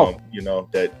 You know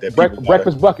that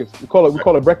breakfast buckets. We call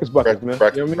it breakfast buckets, man.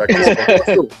 You know what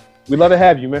I mean? We love to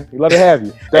have you, man. We love to have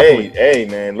you. Definitely. Hey,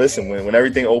 man. Listen, when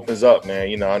everything opens up, man,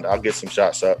 you know, I'll get some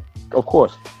shots up. Of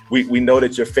course. We know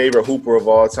that your favorite hooper of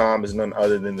all time is none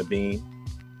other than the Bean.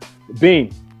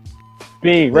 Bean.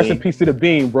 Rest in peace to the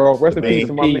Bean, bro. Rest in peace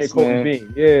to my man Kobe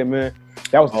Bean. Yeah, man.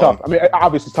 That was tough. I mean,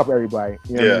 obviously it's tough for everybody.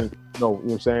 You know what I mean? You know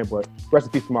what I'm saying? But rest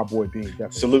in peace to my boy Bean.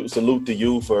 Definitely. Salute to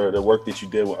you for the work that you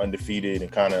did with Undefeated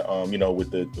and kind of, you know,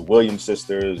 with the Williams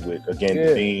sisters, with, again,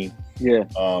 the Bean. Yeah.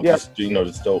 You know,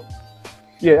 it's dope.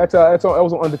 Yeah, that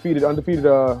was on Undefeated. Undefeated,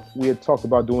 we had talked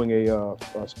about doing a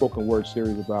spoken word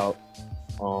series about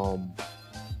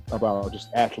just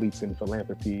athletes and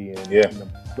philanthropy and you know,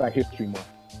 Black History Month.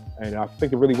 And I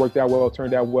think it really worked out well. It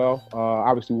turned out well.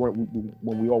 Obviously, when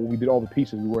we did all the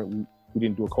pieces, we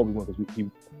didn't do a Kobe one because we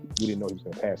didn't know he was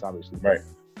going to pass. Obviously, right?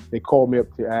 They called me up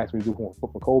to ask me to do one for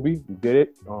Kobe. We did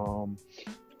it.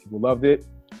 People loved it.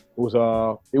 It was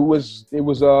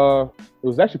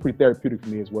actually pretty therapeutic for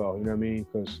me as well. You know what I mean?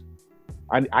 Because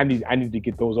I need to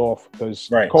get those off because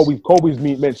Kobe's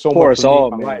meant so much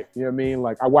for me in my life. You know what I mean?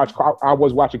 Like I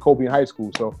was watching Kobe in high school,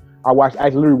 so I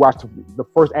literally watched the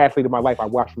first athlete of my life. I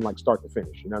watched from like start to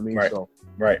finish. You know what I mean?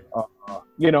 Right. So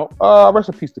you know, rest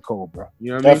in peace to Kobe, bro.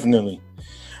 You know what I mean? Definitely.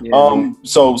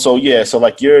 Yeah. So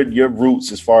like your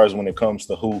roots as far as when it comes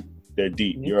to hoop, they're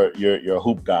deep. Mm-hmm. You're a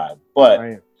hoop guy,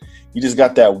 but you just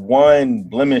got that one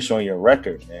blemish on your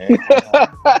record, man.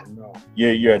 No.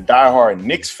 You're a diehard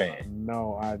Knicks fan.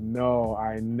 No, I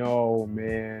know,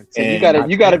 man. So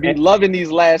you gotta be loving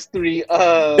these last 3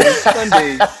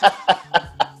 Sundays.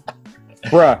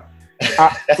 Bruh,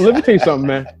 let me tell you something,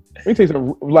 man.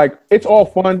 Like, it's all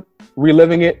fun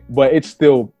reliving it, but it's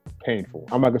still painful.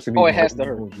 I'm not gonna say. It has to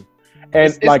hurt. And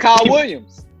it's like Kyle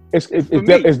Williams. It's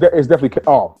definitely.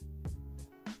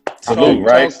 Salute,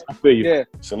 right? I feel you. Yeah.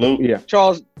 Salute. Yeah.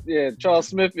 Charles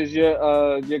Smith is your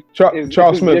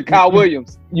Charles Smith. Your Kyle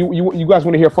Williams. You guys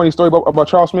want to hear a funny story about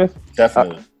Charles Smith?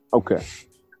 Definitely. Okay.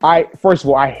 First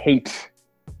of all, I hate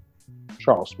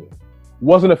Charles Smith.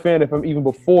 Wasn't a fan of him even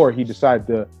before he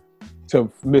decided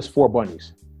to miss 4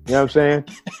 bunnies. You know what I'm saying?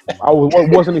 I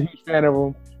wasn't a huge fan of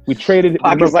him. We traded.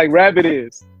 Pockets like Rabbit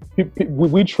is.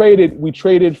 We traded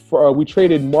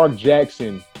Mark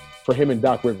Jackson for him and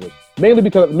Doc Rivers. Mainly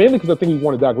because I think he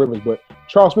wanted Doc Rivers, but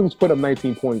Charles Smith was putting up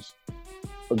 19 points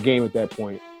a game at that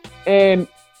point. And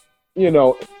you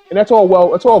know, and that's all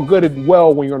well, it's all good and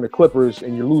well when you're on the Clippers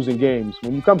and you're losing games.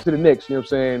 When you come to the Knicks, you know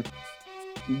what I'm saying,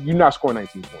 you're not scoring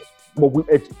 19 points. Well,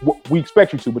 we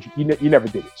expect you to, but you never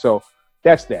did it. So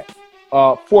that's that.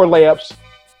 4 layups.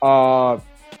 Part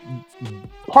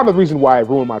of the reason why it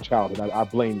ruined my childhood, I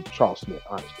blame Charles Smith,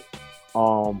 honestly.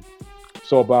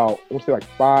 So about, I want to say like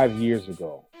 5 years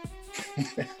ago,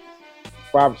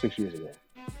 5 or 6 years ago,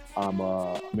 I'm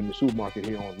in the supermarket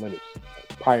here on Lenox,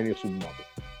 Pioneer Supermarket.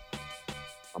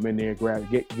 I'm in there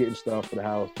getting stuff for the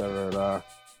house, going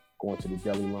to the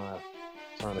deli line,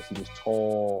 trying to see this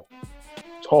tall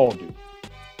dude.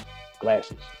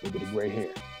 glasses, a little bit of gray hair.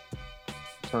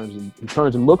 He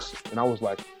turns and looks, and I was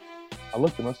like, I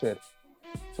looked at him, I said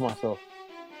to myself,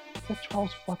 is that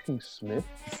Charles fucking Smith?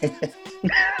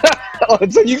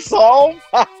 So you saw him?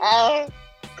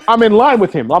 I'm in line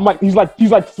with him. I'm like, he's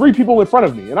like 3 people in front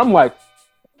of me, and I'm like,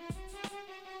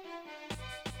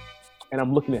 and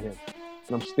I'm looking at him,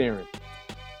 and I'm staring,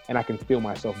 and I can feel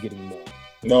myself getting mad.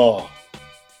 No.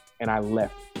 And I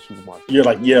left the supermarket.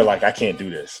 You're like, I can't do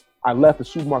this. I left the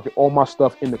supermarket, all my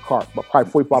stuff in the cart, but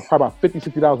probably about $50,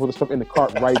 $60 worth of stuff in the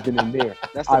cart right then and there.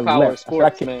 That's the power of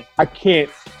sports, man. I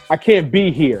can't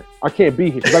be here. I can't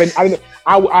be here.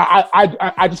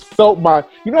 I just felt my,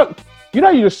 you know,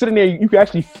 you're just sitting there. You can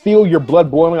actually feel your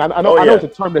blood boiling. I know it's a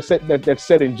term that's said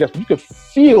in jest, but you can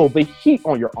feel the heat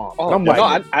on your arm. And I'm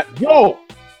like,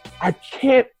 I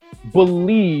can't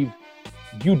believe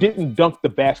you didn't dunk the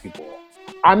basketball.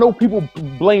 I know people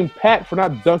blame Pat for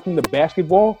not dunking the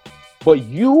basketball, but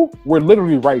you were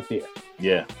literally right there.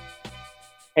 Yeah.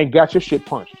 And got your shit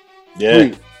punched. Yeah.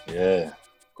 Please. Yeah.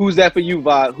 Who's that for you,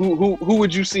 Vi? Who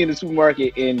would you see in the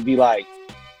supermarket and be like?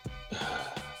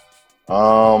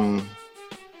 Man,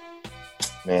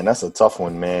 that's a tough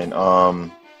one, man.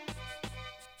 I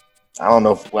don't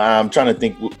know. I'm trying to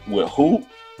think with who.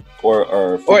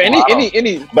 Or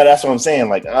any, but that's what I'm saying.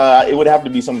 Like, it would have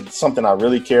to be something I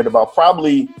really cared about.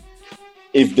 Probably,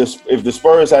 if the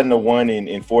Spurs hadn't won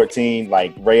in 14,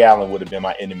 like Ray Allen would have been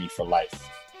my enemy for life.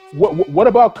 What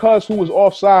about Cuz, who was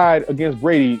offside against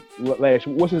Brady last?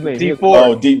 What's his name? D Ford.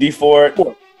 Oh, D Ford.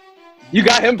 You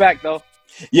got him back though.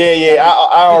 Yeah.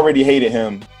 I already hated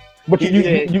him. But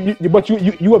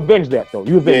you avenged that though.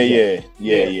 You avenged that.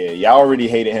 I already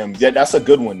hated him. That's a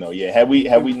good one though. Yeah. Had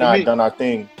we not done our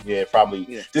thing, probably.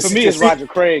 Yeah. For me, it's Roger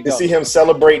Craig. To see him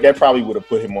celebrate, that probably would have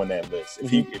put him on that list.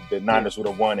 If the Niners would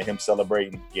have won and him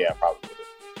celebrating, I probably would have.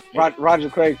 Roger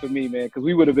Craig for me, man, because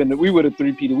we would have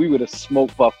 3-peated. We would have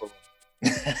smoked Buffalo,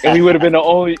 and we would have been the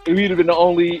only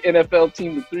NFL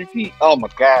team to 3-peat. Oh my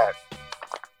God,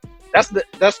 that's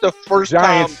the first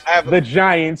Giants, time ever. The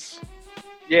Giants.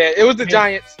 Yeah, it was the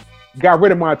Giants. Got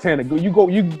rid of Montana. You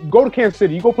go to Kansas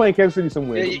City. You go play in Kansas City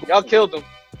somewhere. Yeah, y'all killed them.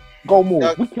 Go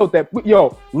move. We killed that.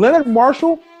 Leonard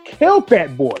Marshall killed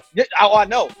that boy. Yeah, I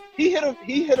know. He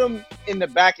hit him in the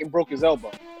back and broke his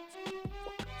elbow.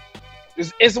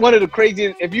 It's one of the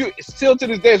craziest. Still to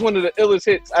this day, it's one of the illest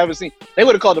hits I've ever seen. They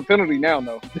would have called a penalty now,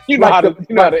 though. You know how the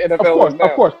NFL is now.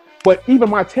 Of course. But even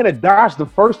Montana dodged the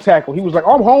first tackle. He was like,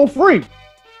 "I'm home free."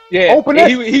 Yeah. Open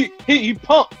it. He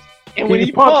pumped. And when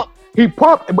he pumped,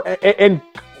 and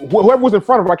whoever was in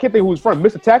front of him, I can't think who was in front of him,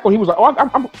 missed the tackle. He was like, "Oh,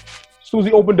 I'm." As soon as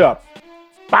he opened up,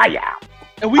 fire!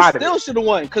 And we still should have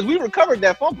won because we recovered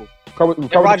that fumble.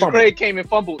 And Roger Craig came and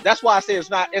fumbled. That's why I say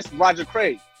it's Roger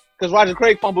Craig, because Roger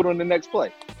Craig fumbled on the next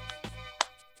play.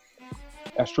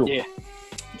 That's true. Yeah.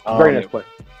 Very next play.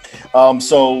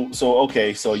 So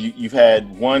you've had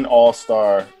one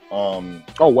All-Star.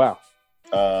 Oh wow.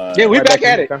 We're back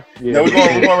at it. Yeah, we're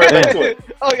going right back to it.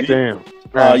 Oh, yeah.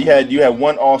 Damn. You had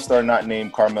one All-Star not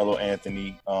named Carmelo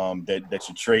Anthony that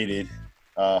you traded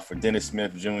for Dennis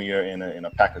Smith Jr. in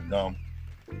a pack of gum.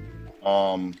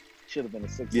 Should have been a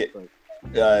 6.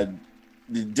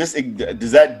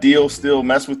 Does that deal still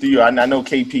mess with you? I know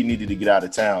KP needed to get out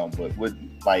of town, but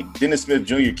Dennis Smith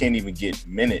Jr. can't even get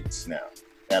minutes now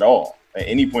at all at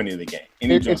any point in the game,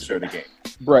 any juncture of the game.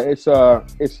 Bro, it's a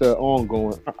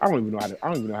ongoing. I don't even know how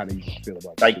to even feel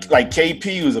about that. Like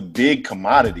KP was a big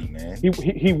commodity, man.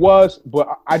 He was, but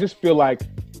I just feel like,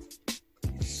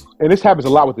 and this happens a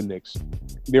lot with the Knicks.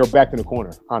 They were backed in the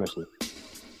corner, honestly,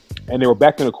 and they were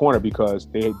backed in the corner because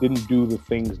they didn't do the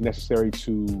things necessary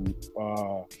to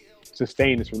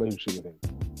sustain this relationship with him.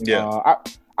 Yeah,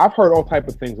 I've heard all type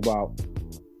of things about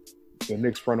the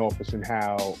Knicks front office and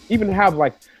how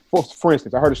for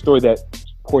instance, I heard a story that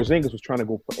Porzingis was trying to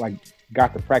go,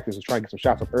 got to practice and try to get some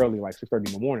shots up early, 6:30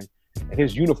 in the morning, and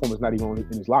his uniform is not even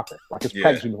in his locker. His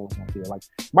practice uniform is not there.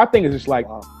 My thing is just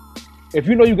if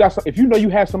you know you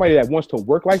have somebody that wants to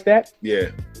work like that,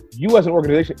 you as an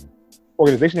organization,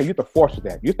 you have to foster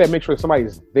that. You have to make sure that somebody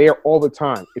is there all the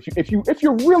time. If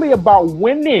you're really about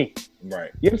winning, right?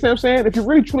 You understand what I'm saying? If you're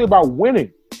really truly about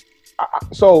winning,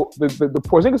 so the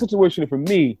Porzingis situation for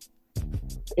me,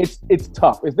 it's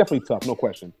tough. It's definitely tough, no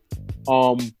question.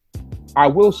 I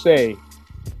will say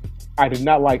I did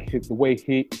not like the way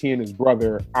he and his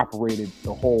brother operated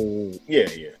the whole. Yeah.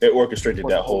 They orchestrated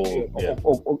that whole.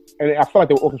 And I felt like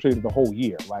they were orchestrated the whole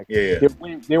year. They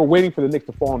were waiting for the Knicks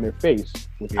to fall on their face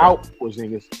without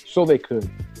Porzingis, so they could.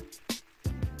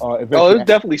 It was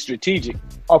definitely strategic.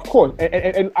 Of course,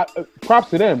 and props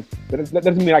to them. But that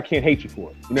doesn't mean I can't hate you for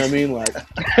it. You know what I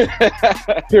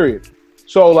mean? Period.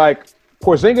 So like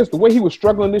Porzingis, the way he was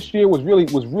struggling this year was really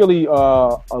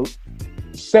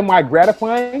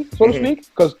semi-gratifying, so to speak,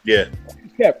 because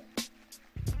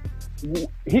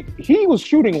he was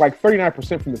shooting like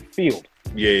 39% from the field.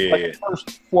 The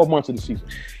first 4 months of the season.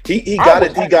 He got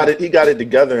it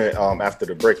together after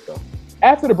the break though.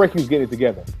 After the break, he was getting it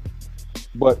together.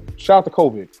 But shout out to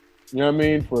COVID. You know what I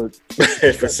mean? For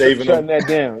saving shutting that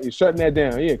down. He's shutting that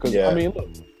down. Yeah, because I mean, look,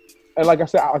 and like I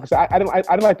said, I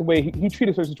didn't like the way he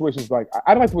treated certain situations. Like I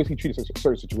didn't like the way he treated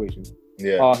certain situations.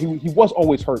 Yeah. He was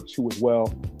always hurt too as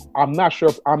well. I'm not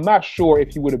sure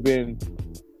if he would have been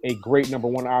a great number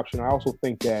one option. I also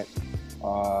think that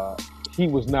he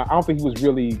was not. I don't think he was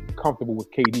really comfortable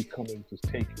with KD coming to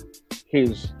take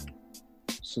his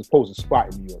supposed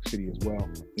spot in New York City as well.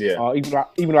 Yeah.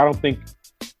 Even though I don't think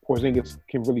Porzingis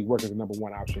can really work as a number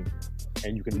one option,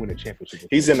 and you can win a championship.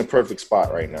 He's in the perfect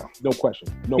spot right now. No question.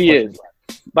 He is.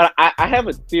 But I have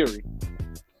a theory.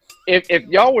 If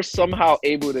y'all were somehow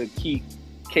able to keep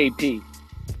KP,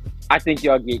 I think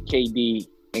y'all get KD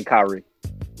and Kyrie.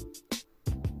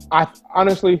 I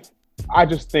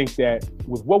just think that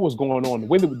with what was going on,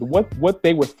 what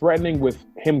they were threatening with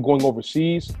him going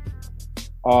overseas,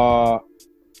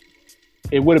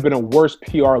 it would have been a worse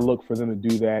PR look for them to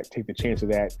do that, take the chance of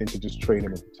that, than to just trade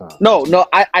him at the time. No,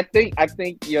 I think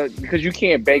because you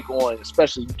can't bank on,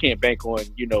 especially you can't bank on,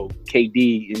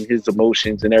 KD and his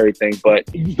emotions and everything.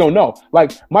 But you just don't know.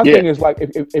 Like my thing is like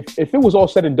if it was all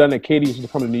said and done that KD was to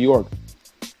come to New York,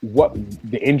 what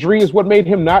the injury is what made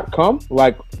him not come?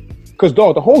 Like, because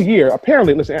dog, the whole year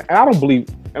apparently. Listen, and I don't believe.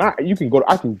 And I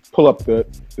can pull up the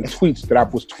tweets that I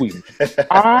was tweeting.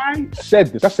 I said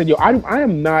this. I said, yo, I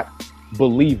am not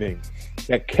believing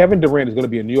that Kevin Durant is going to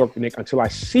be a New York Knick until I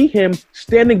see him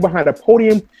standing behind a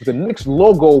podium with the Knicks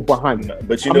logo behind him.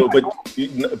 But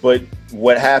but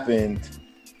what happened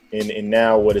in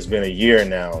now what has been a year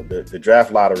now, the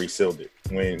draft lottery sealed it.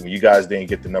 When you guys didn't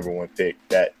get the number one pick,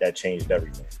 that changed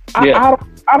everything. I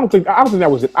don't think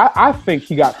that was it. I think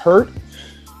he got hurt.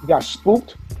 He got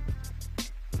spooked.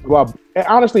 Well, and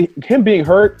honestly, him being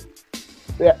hurt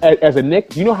as a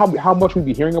Knick, you know how much we'd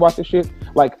be hearing about this shit?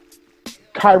 Like,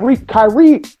 Kyrie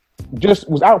just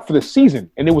was out for the season,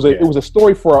 and it was a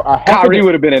story for a half. Kyrie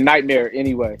would have been a nightmare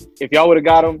anyway. If y'all would have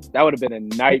got him, that would have been a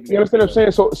nightmare. You understand what I'm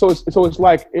saying? So it's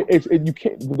like you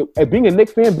can't. Being a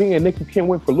Knicks fan, you can't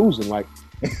win for losing. Like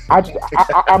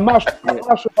I'm not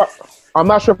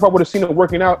sure if I would have seen it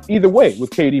working out either way with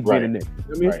KD being a Knick.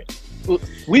 You know what I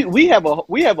mean? We have a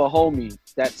homie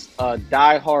that's a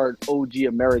diehard OG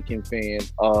American fan.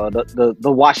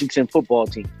 The Washington football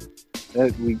team.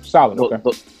 Solid. Okay.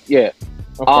 Yeah.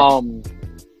 Okay.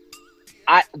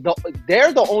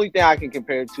 They're the only thing I can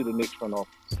compare to the Knicks front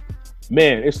office.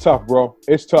 Man, it's tough, bro.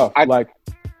 It's tough.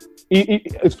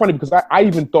 It's funny because I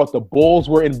even thought the Bulls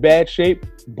were in bad shape,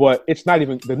 but it's not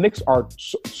even. The Knicks are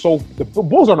so the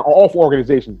Bulls are an awful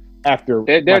organization after.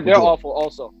 They're awful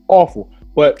also. Awful.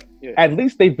 But at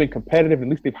least they've been competitive. At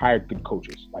least they've hired good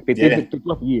coaches. Like they've been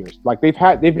through years. Like they've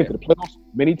been to the playoffs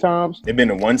many times. They've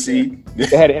been a 1 seed. They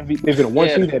had MVP. They've been a 1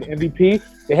 seed. They had MVP.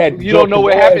 They had. You don't know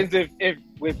what happens if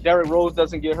Derrick Rose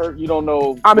doesn't get hurt. You don't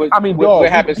know. What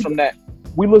happens from that.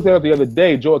 We looked at it the other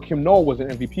day. Joakim Noah was an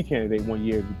MVP candidate one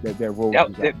year. That Rose.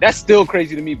 That's still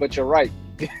crazy to me, but you're right.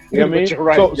 You know what I mean? You're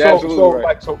right.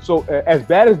 So as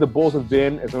bad as the Bulls have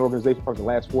been as an organization for the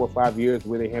last 4 or 5 years,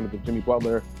 where they handled the Jimmy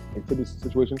Butler and Tibbs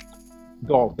situation,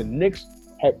 dog, the Knicks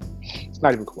it's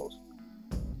not even close.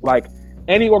 Like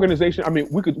any organization, I mean,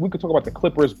 we could talk about the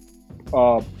Clippers,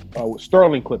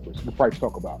 Sterling Clippers. We'll probably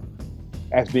talk about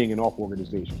as being an awful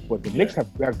organization, but the Knicks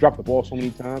have dropped the ball so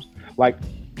many times. Like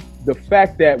the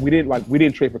fact that we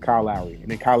didn't trade for Kyle Lowry,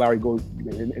 and then Kyle Lowry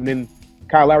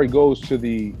goes to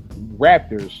the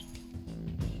Raptors,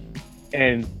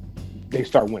 and they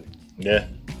start winning. Yeah,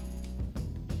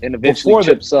 and eventually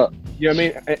chips up. You know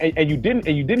what I mean? And you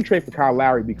didn't trade for Kyle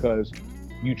Lowry because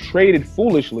you traded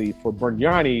foolishly for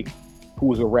Berniani, who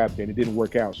was a Raptor, and it didn't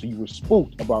work out. So you were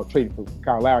spooked about trading for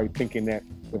Kyle Lowry, thinking that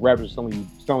the Raptors are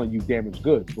selling you damaged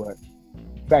goods. But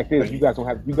the fact is, you guys don't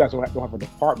have a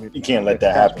department. You can't let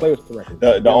that happen.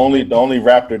 The only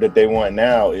Raptor that they want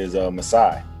now is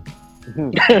Masai.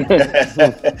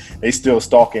 They still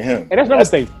stalking him. And that's another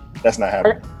thing. That's not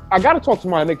happening. I got to talk to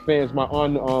my Knicks fans, my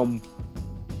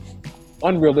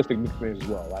unrealistic Knicks fans as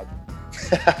well. Like,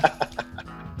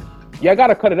 I got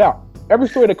to cut it out. Every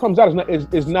story that comes out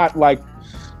is not like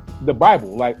the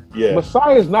Bible. Like,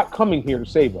 Messiah is not coming here to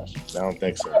save us. I don't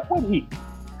think so. Why would he?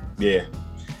 Yeah.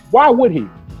 Why would he?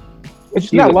 It's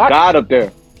just he's a god up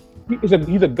there. He's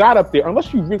a god up there.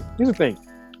 Here's the thing.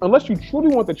 Unless you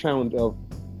truly want the challenge of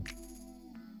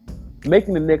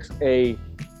making the Knicks a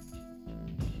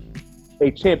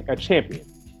champion.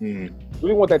 Mm.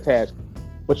 Really want that task,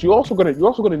 but you're also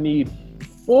gonna need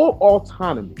full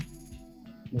autonomy.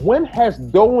 When has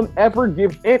Dolan ever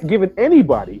given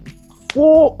anybody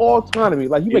full autonomy?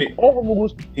 Like you make all the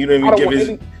rules. He didn't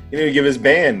even give his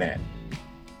band that.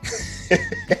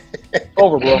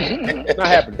 Over, bro. It's not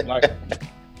happening.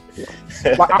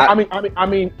 I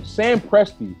mean, Sam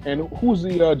Presti, and who's the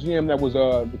GM that was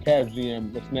the Cavs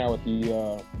GM that's now at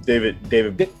the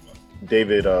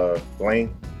David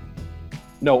Blaine.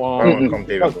 No,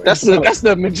 that's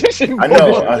the magician. I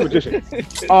know. Magician. He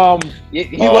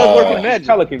was working Magic.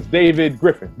 Pelicans. David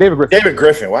Griffin.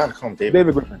 Why I call him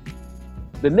David Griffin.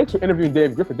 The Knicks were interviewing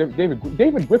David Griffin.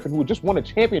 David Griffin, who had just won a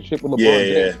championship with LeBron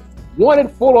James, wanted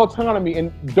full autonomy,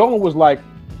 and Dolan was like,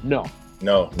 "No,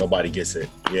 nobody gets it."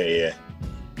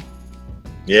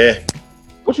 Yeah.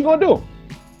 What you gonna do?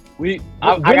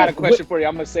 I got a question for you.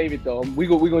 I'm gonna save it though. We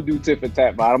gonna do tip for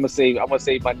tap, but I'm gonna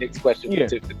save my next question for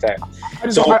tip for tap.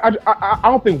 I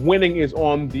don't think winning is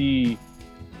on the.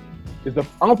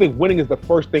 I don't think winning is the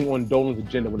first thing on Dolan's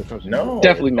agenda when it comes to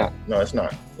definitely not. No, it's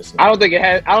not. I don't think it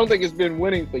has. I don't think it's been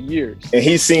winning for years. And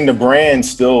he's seen the brand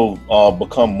still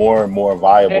become more and more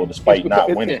viable despite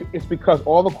not winning. It's because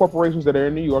all the corporations that are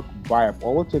in New York buy up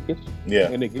all the tickets.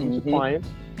 Yeah, and they give them to clients,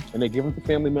 and they give them to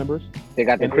family members. They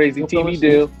got the crazy TV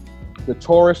deal. The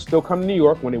tourists still come to New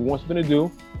York when they want something to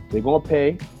do. They're gonna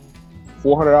pay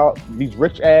 $400. These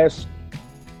rich ass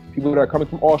people that are coming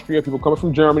from Austria, people coming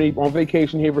from Germany on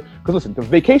vacation here. Because listen, the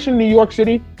vacation in New York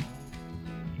City,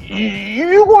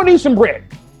 you're gonna need some bread.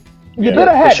 You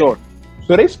better have it.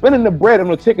 So they spending the bread on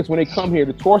the tickets when they come here.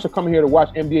 The tourists are coming here to watch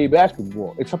NBA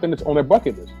basketball. It's something that's on their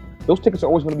bucket list. Those tickets are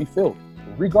always going to be filled,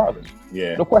 regardless.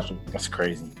 Yeah, no question. That's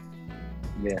crazy.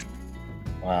 Yeah.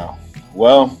 Wow.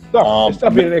 Well, it's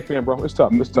tough being an Knicks fan, bro. It's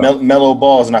tough. Mellow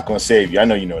ball is not going to save you. I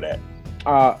know you know that.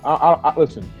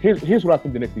 Listen. Here's what I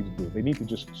think the Knicks need to do. They need to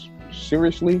just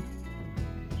seriously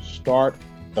start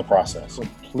the process.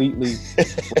 Completely.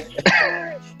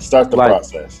 Start the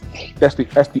process. That's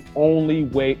the only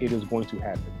way it is going to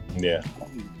happen. Yeah.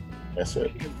 That's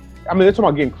it. I mean, they're talking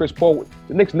about getting Chris Paul.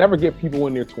 The Knicks never get people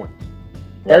in their 20s.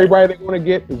 Right. Everybody they're going to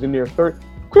get is in their 30s.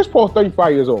 Chris Paul's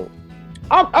 35 years old.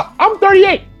 I'm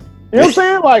 38. You know what I'm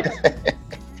saying? Like,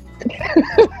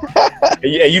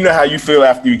 yeah, you know how you feel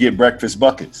after you get breakfast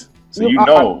buckets. So you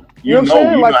know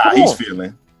how he's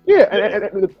feeling. Yeah,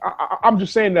 and I'm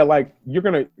just saying that like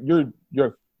you're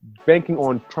banking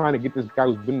on trying to get this guy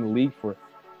who's been in the league for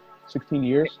 16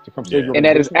 years to come save your and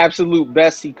at his absolute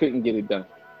best, he couldn't get it done.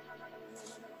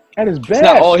 At his best, it's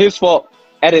not all his fault.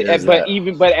 At his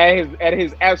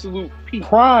absolute peak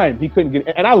prime, he couldn't get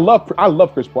it. And I love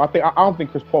Chris Paul. I don't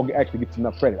think Chris Paul actually gets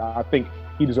enough credit. I think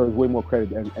he deserves way more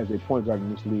credit as a point guard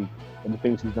in this league and the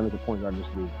things he's done as a point guard in this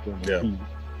league than he's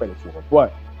credit for.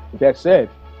 But with that said,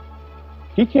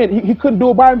 he couldn't do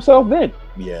it by himself then.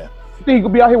 Yeah. You think he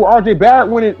could be out here with RJ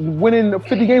Barrett winning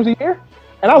 50 games a year?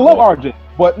 And I love RJ,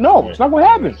 but no, it's not going to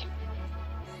happen.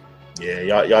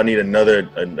 Yeah, y'all need another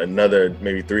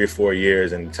maybe 3 or 4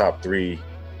 years in the top 3.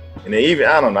 And they even,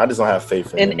 I don't know, I just don't have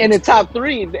faith in in the top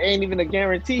 3, it ain't even a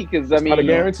guarantee because It's not a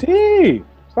guarantee.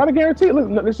 It's not a guarantee.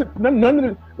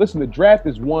 Listen, the draft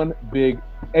is one big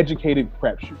educated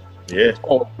crapshoot. Yeah.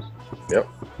 Yep.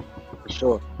 For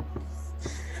sure.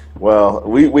 Well,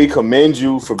 we commend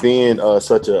you for being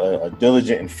such a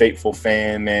diligent and faithful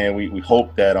fan, man. We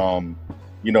hope that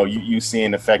you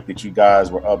seeing the fact that you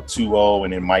guys were up 2-0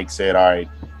 and then Mike said, all right,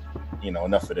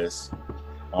 enough of this.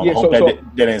 I hope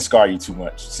that didn't scar you too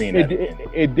much seeing that.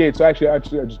 It did. So actually, I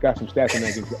just got some stats on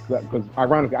that because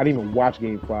ironically, I didn't even watch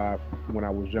Game 5 when I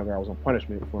was younger. I was on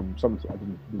punishment from something I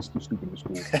didn't do stupid in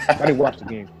school. I didn't watch the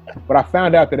game, but I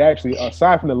found out that actually,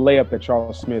 aside from the layup that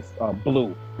Charles Smith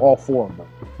blew, all 4 of them,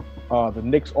 the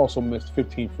Knicks also missed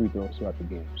 15 free throws throughout the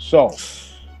game. So,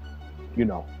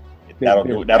 that'll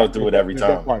do it every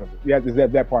time. That part of it. Yeah,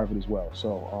 there's that part of it as well.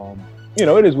 So. It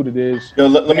is what it is. Yo,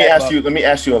 let me ask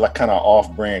you a kind of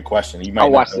off-brand question. You might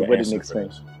watch it with the Knicks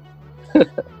fans.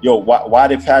 Yo, why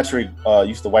did Patrick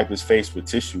used to wipe his face with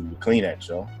tissue, with Kleenex,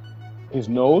 yo? His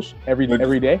nose every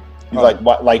day. He's like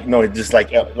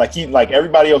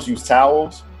everybody else used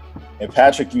towels, and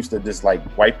Patrick used to just like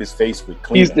wipe his face with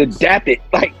Kleenex. He used to dap it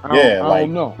like. I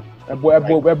don't know. That boy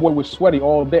was sweaty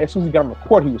all day. As soon as he got on the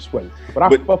court, he was sweaty. But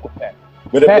I fuck with that.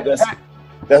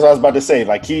 That's what I was about to say.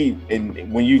 Like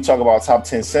when you talk about top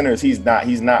 10 centers, he's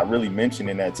not really mentioned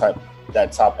in that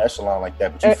top echelon like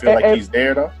that. But you feel like he's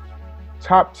there though.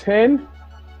 Top 10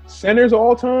 centers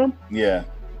all time? Yeah.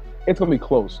 it's gonna be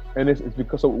close, and it's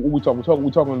because of what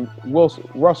we're talking Wilson,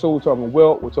 Russell, we're talking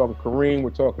Wilt, we're talking Kareem,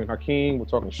 we're talking Hakeem, we're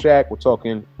talking Shaq, we're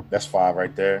talking. That's 5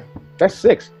 right there. That's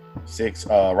 6. 6.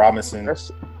 Robinson.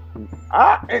 That's.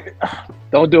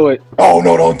 Don't do it. Oh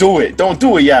no! Don't do it! Don't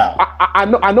do it, y'all.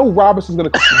 I know Robinson's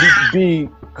gonna be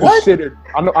considered.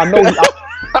 I know.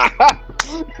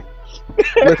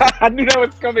 Listen, I knew that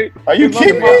was coming. Are you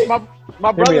kidding me?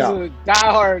 My brother's a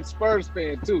diehard Spurs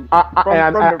fan too.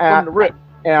 From the rip.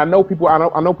 And I know people. I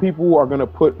know people are gonna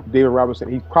put David Robinson.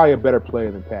 He's probably a better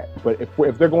player than Pat. But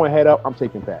if they're going head up, I'm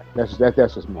taking Pat. That's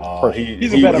just me.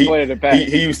 He's a better player than Pat.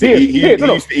 He used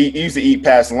to eat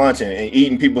past lunch, and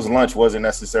eating people's lunch wasn't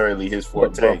necessarily his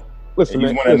forte. Listen,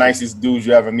 he's one of the nicest dudes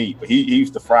you ever meet. But he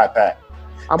used to fry Pat.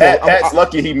 Pat's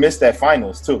lucky he missed that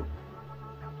finals too.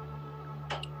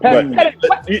 We're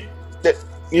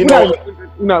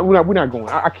not going.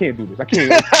 I can't do this. I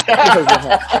can't.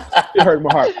 It hurts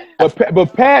my heart.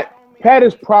 But Pat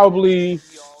is probably.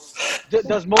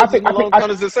 Does Moses Malone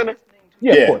count as a center?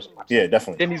 Yeah, of course. Yeah,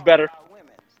 definitely. Then he's better.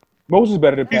 Moses is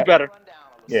better than Pat. He's better.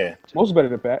 Yeah. Moses is better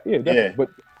than Pat. Yeah, definitely. Yeah. But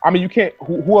I mean, you can't.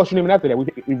 Who else you naming after that?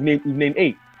 We've named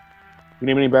 8. You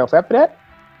name anybody else after that?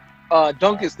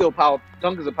 Dunk is still power.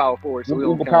 Dunk is a power forward. So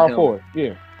we'll go power forward.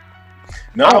 Yeah.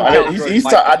 No, I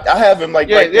have him like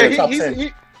right there, top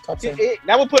 10. Top 10.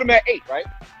 That would put him at 8, right?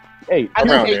 8.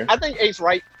 I think 8's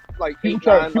right. Like people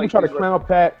try to clown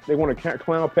Pat. They want to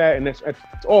clown Pat, and it's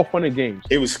all fun and games.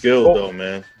 He was skilled though,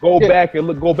 man. Go back and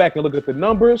look at the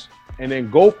numbers, and then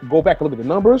go back and look at the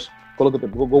numbers. Go look at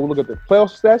the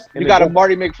playoff stats. You got a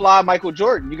Marty McFly, Michael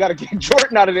Jordan. You got to get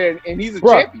Jordan out of there, and he's a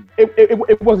champion.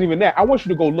 It wasn't even that. I want you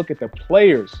to go look at the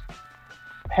players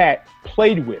Pat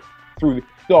played with through.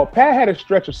 So Pat had a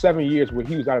stretch of 7 years where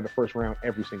he was out of the first round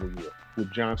every single year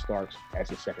with John Starks as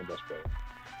his second best player.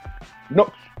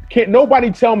 No, can't nobody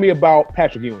tell me about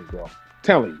Patrick Ewing, bro.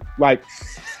 Telling you, like,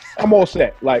 I'm all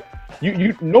set. Like,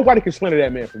 you nobody can slander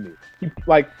that man for me.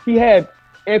 He had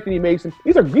Anthony Mason.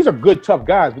 These are good, tough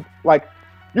guys. But, like,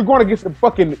 you're going against the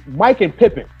fucking Mike and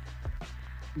Pippen.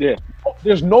 Yeah,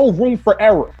 there's no room for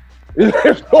error.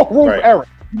 There's no room for error.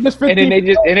 And then they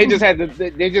just had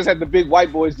the big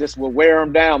white boys just will wear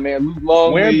them down, man. Luke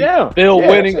Longley, Bill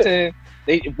Whittington,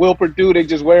 Will Purdue, they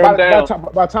just wear them down.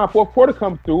 By the time fourth quarter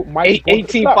comes through, Mike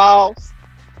 18 fouls.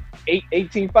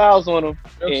 18 fouls on them.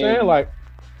 You know what I'm saying?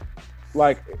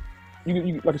 Like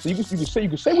you like I said, you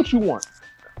can say what you want.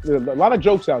 There's a lot of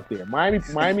jokes out there. Miami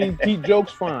Heat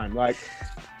jokes, fine. Like,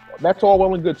 that's all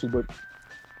well and good too, but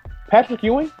Patrick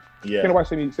Ewing. Yeah. Can't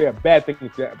nobody say a bad thing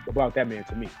about that man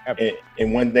to me.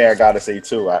 And one thing I gotta say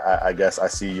too, I guess I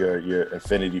see your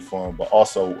affinity for him, but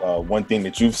also one thing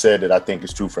that you've said that I think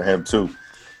is true for him too.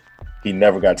 He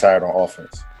never got tired on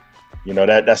offense. You know,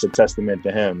 that's a testament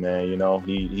to him, man. You know,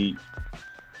 he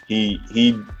you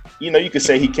know, you could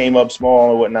say he came up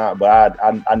small or whatnot, but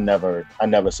I never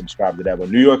subscribed to that. But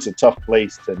New York's a tough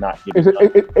place to not get.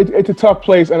 It's a tough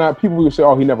place, and people will say,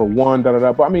 "Oh, he never won." Da da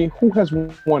da. But I mean, who has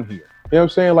won here? You know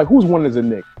what I'm saying? Like, who's won as a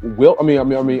Knick? Will? I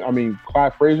mean,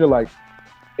 Clyde Frazier. Like,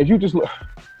 if you just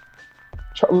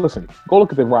listen, go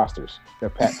look at the rosters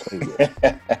that Pat played with.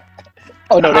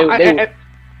 Oh no, they you know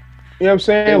what I'm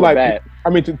saying? Like, bad. I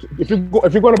mean, if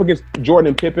you're going up against Jordan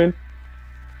and Pippen,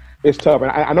 it's tough.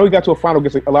 And I know he got to a final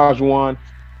against Olajuwon.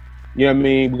 You know what I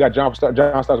mean? We got John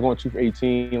Starks going 2 for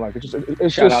 18. Like, it's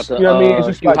Shout just out to, you know what I mean? It's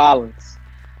just Hugh like Hollins.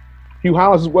 Hugh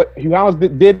Hollins is what Hugh Hollins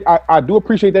did. I do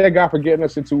appreciate that guy for getting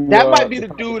us into. That might be the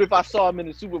dude if I saw him in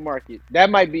the supermarket. He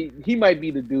might be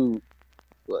the dude.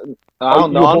 I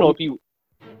don't know if he.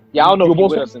 Yeah, I don't know if he's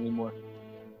with us anymore.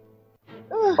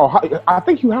 I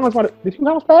think Hugh Hollins did Hugh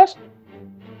Hollins pass?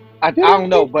 I don't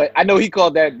know, but I know he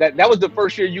called that was the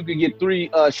first year you could get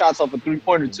 3 shots off a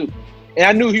 3-pointer too. And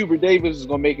I knew Hubert Davis was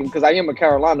gonna make him because I am a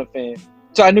Carolina fan,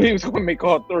 so I knew he was gonna make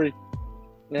all 3.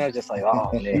 And I was just like,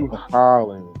 oh man, Hugh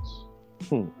Hollins.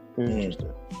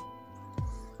 Interesting.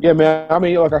 Yeah, man. I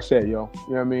mean, like I said, you know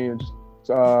what I mean? Just,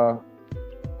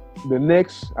 the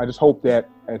Knicks, I just hope that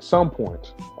at some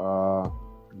point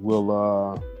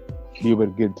we'll be able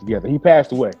to get it together. He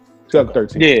passed away,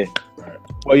 2013. Yeah.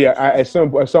 Well, yeah. At some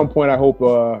point, I hope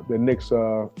the Knicks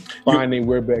find their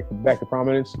way back to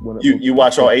prominence. You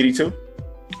watch all 82?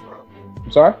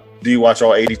 I'm sorry? Do you watch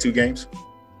all 82 games?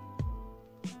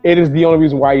 It is the only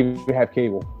reason why I even have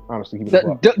cable. Honestly,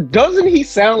 doesn't he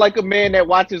sound like a man that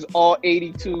watches all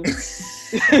 82?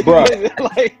 Bro,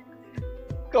 like,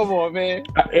 come on, man.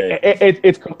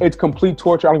 It's complete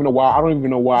torture. I don't even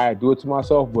know why I do it to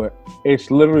myself, but it's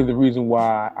literally the reason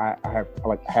why I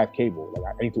have cable.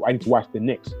 Like, I need to watch the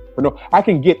Knicks. But no, I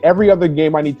can get every other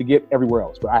game I need to get everywhere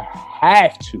else, but I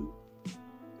have to.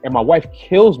 And my wife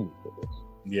kills me for this.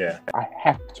 Yeah, I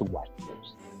have to watch the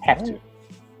Bears. Have to.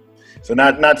 So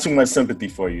not too much sympathy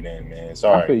for you then, man.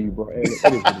 Sorry. I feel you, bro. It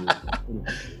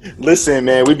is. Listen,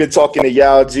 man, we've been talking to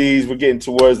Yao G's. We're getting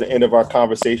towards the end of our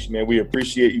conversation, man. We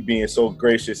appreciate you being so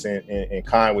gracious and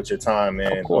kind with your time,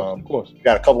 man. Of course. We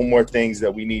got a couple more things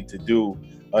that we need to do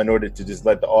in order to just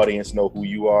let the audience know who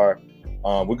you are.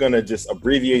 We're gonna just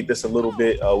abbreviate this a little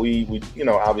bit. We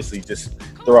obviously just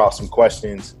throw out some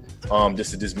questions.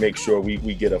 Just to make sure we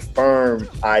get a firm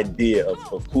idea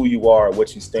of who you are,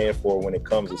 what you stand for when it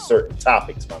comes to certain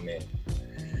topics, my man.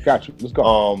 Got you. Let's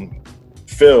go.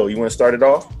 Phil, you want to start it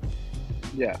off?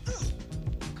 Yes.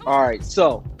 All right.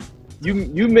 So you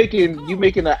making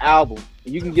an album,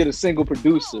 and you can get a single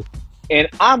producer, and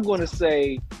I'm going to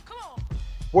say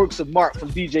works of art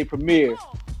from DJ Premier.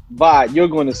 But you're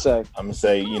going to say I'm going to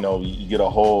say you get a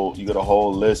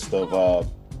whole list of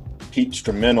Pete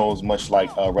instrumentals, much like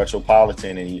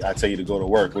Retropolitan, and I tell you to go to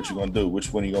work. What you gonna do?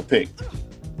 Which one are you gonna pick?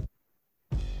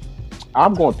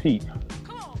 I'm going Pete.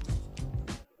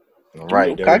 All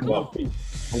right, okay. There we go.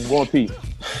 I'm going Pete.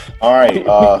 All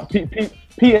right,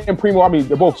 Pete and Primo. I mean,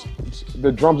 they're both.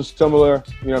 The drums are similar.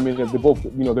 You know what I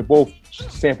mean? They're both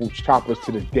sample choppers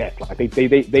to the death. Like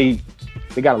they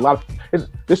got a lot of.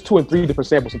 There's 2 and 3 different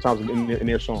samples sometimes in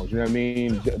their songs. You know what I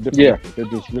mean? Yeah. They're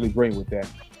just really great with that.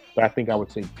 But I think I would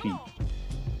say Pete.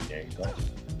 There you go.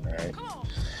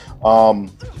 All right.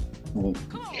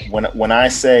 When I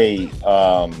say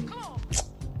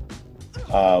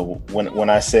when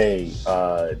I say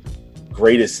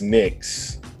greatest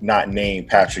Knicks, not named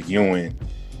Patrick Ewing,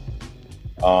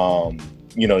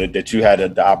 that you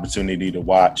had the opportunity to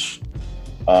watch.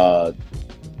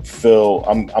 Phil,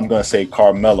 I'm gonna say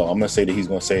Carmelo. I'm gonna say that he's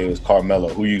gonna say it was Carmelo.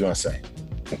 Who are you gonna say?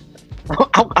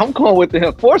 I'm going with the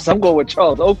enforcer. I'm going with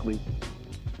Charles Oakley.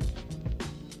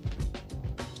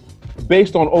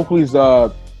 Based on Oakley's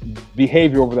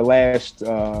behavior over the last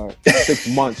 6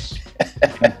 months,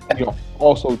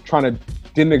 also trying to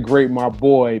denigrate my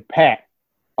boy Pat,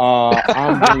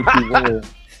 I'm going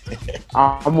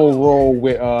to roll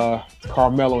with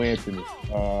Carmelo Anthony.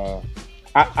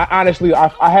 I honestly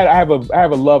have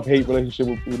a love-hate relationship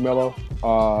with Melo.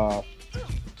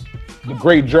 The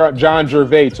great John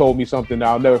Gervais told me something that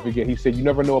I'll never forget. He said, "You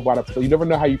never know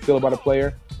how you feel about a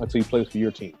player until he plays for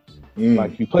your team.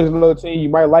 Like if he plays for another team, you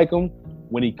might like him.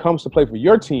 When he comes to play for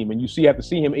your team, and you have to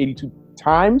see him 82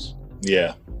 times,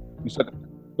 yeah, you start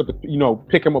to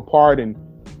pick him apart and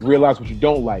realize what you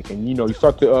don't like, and you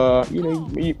start to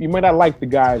you might not like the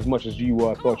guy as much as you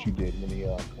thought you did when he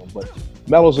but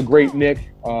Melo's a great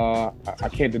Knick. I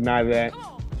can't deny that.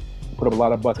 Put up a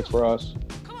lot of buckets for us.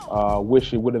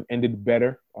 Wish it would have ended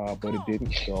better, but it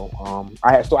didn't. So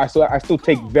I still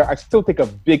take a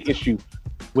big issue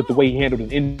with the way he handled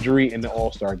an injury in the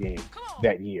All-Star game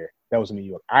that year. That was in New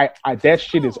York. That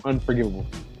shit is unforgivable.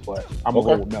 But I'm gonna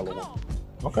go with Melo.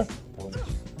 Okay.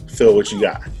 Phil, what you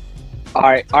got? All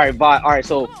right, Vi. All right,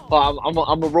 so I'm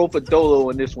gonna roll for Dolo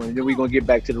on this one, and then we're gonna get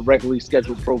back to the regularly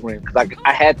scheduled program because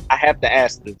I have to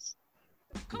ask this.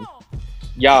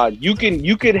 Yeah, you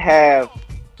could have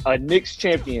a Knicks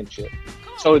championship.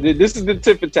 So this is the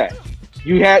tip for tat.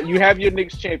 You have your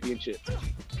Knicks championship.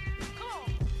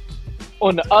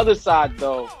 On the other side,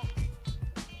 though,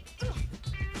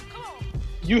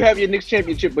 you have your Knicks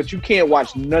championship, but you can't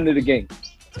watch none of the games.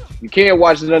 You can't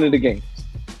watch none of the games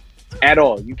at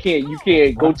all. You can't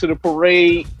go to the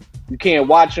parade. You can't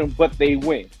watch them, but they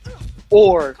win.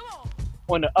 Or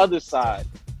on the other side,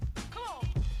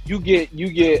 you get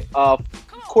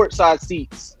courtside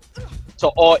seats to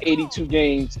all 82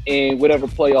 games and whatever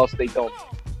playoffs they don't.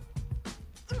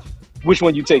 Which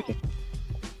one you taking?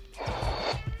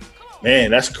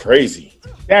 Man, that's crazy.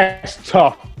 That's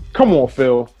tough. Come on,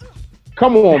 Phil.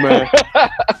 Come on, man.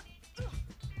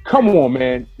 Come on,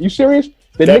 man. You serious?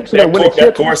 The Knicks are gonna win a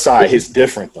chip. That courtside is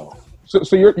different, though.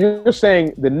 So you're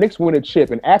saying the Knicks win a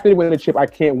chip, and after they win a chip, I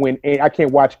can't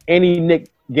watch any Knicks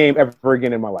game ever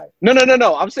again in my life. No.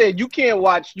 I'm saying you can't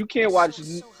watch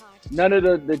none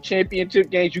of the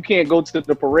championship games. You can't go to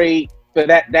the parade for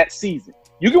that season.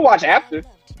 You can watch after,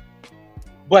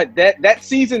 but that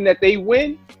season that they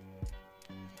win,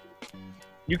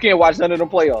 you can't watch none of the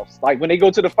playoffs. Like when they go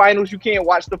to the finals, you can't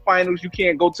watch the finals. You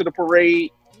can't go to the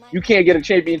parade. You can't get a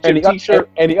championship T-shirt.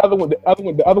 And the other one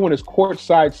is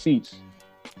courtside seats.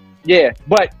 Yeah,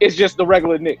 but it's just the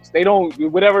regular Knicks. They don't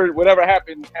whatever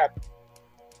happened.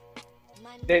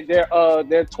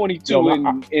 They're 22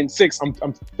 and 6.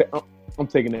 I'm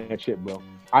taking that shit, bro.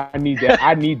 I need that.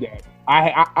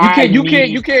 You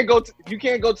can't go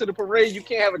to the parade. You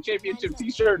can't have a championship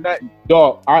T-shirt.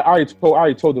 Dog, I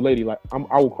already told the lady, like I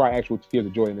will cry actual tears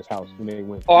of joy in this house when they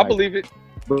win. Oh, I believe it.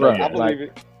 Bruh, I believe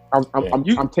it. I'm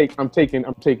taking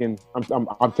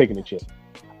the chip.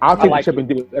 I'll take the chip and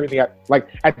do everything. Like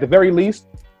at the very least,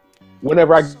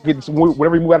 whenever we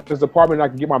move out of this apartment, and I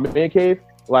can get my man cave.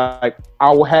 Like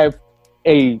I will have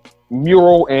a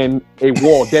mural and a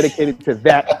wall dedicated to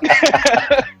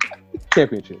that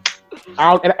championship.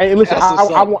 And listen,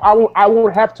 I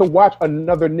won't have to watch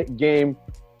another Knicks game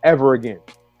ever again.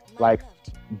 Like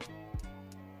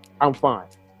I'm fine.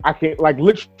 I can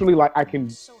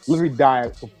literally die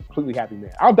a completely happy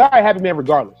man. I'll die a happy man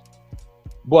regardless.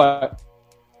 But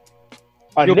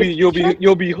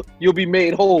you'll be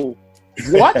made whole.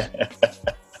 What?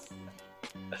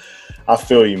 I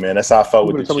feel you, man. That's how I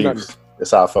felt with the Chiefs.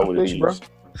 That's how I felt with the Chiefs.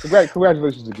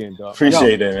 Congratulations again, dog.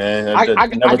 Appreciate it, man. I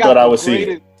never thought I would see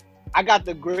it. I got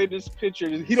the greatest picture.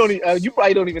 You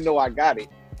probably don't even know I got it.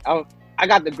 I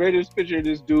got the greatest picture of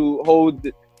this dude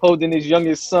holding his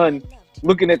youngest son,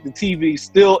 looking at the TV,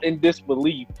 still in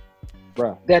disbelief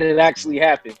that it actually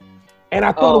happened. And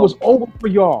I thought it was over for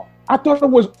y'all. I said, I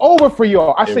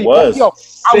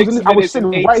was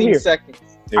sitting right here. Seconds.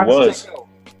 The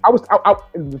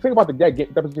thing about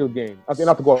that particular game, I didn't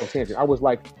have to go off a tangent. I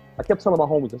kept telling my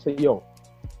homies, I said, yo,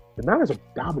 the Niners are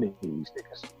dominating these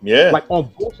niggas. Yeah. Like on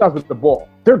both sides of the ball.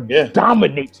 They're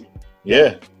dominating.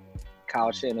 Yeah.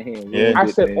 Kyle Shanahan. Yeah. I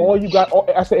said,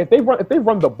 if they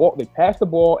run the ball, they pass the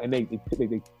ball, and they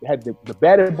had the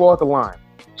batted ball at the line.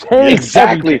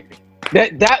 Exactly.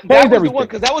 That was the one,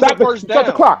 because that was the first down. Stop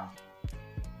the clock.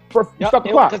 Stop the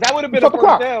clock. Because that would have been a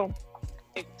first down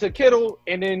to Kittle,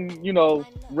 and then,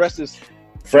 rest is...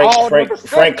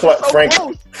 Frank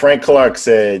Clark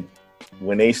said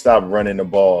when they stopped running the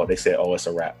ball, they said, "Oh, it's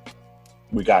a wrap.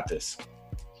 We got this,"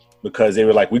 because they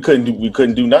were like, we couldn't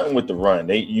do nothing with the run.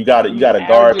 You got to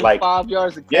guard 5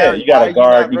 yards of carry. You got to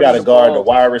guard the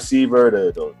wide receiver,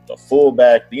 the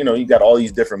fullback. You got all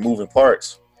these different moving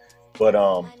parts. But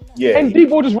and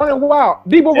Debo just running wild.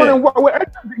 Debo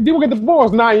get the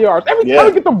balls 9 yards. Every time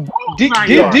he get the ball,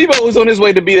 Debo was on his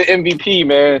way to be the MVP,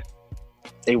 man.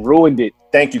 They ruined it.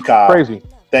 Thank you, Kyle. Crazy.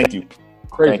 Thank you.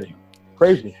 Crazy.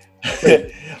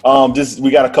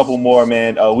 We got a couple more,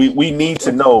 man. We need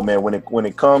to know, man, when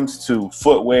it comes to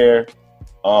footwear.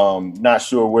 Not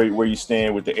sure where you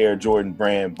stand with the Air Jordan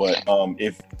brand, but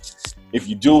if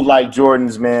you do like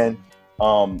Jordans, man,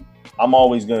 I'm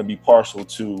always going to be partial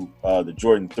to the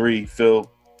Jordan 3. Phil,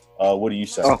 what do you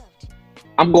say?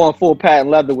 I'm going full patent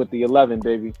leather with the 11,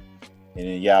 baby.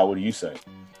 And then, what do you say?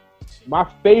 My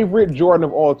favorite Jordan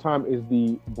of all time is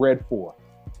the Bread 4.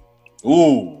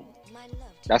 Ooh,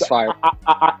 that's fire.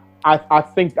 I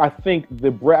think the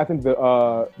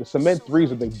Cement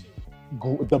 3s are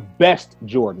the best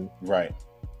Jordan. Right.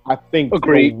 I think.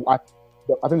 Agreed. I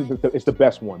think it's the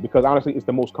best one because honestly, it's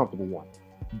the most comfortable one.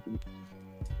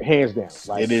 Hands down.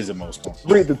 Like, it is the most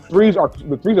comfortable. The threes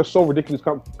are so ridiculous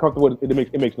comfortable.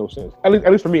 It makes no sense. At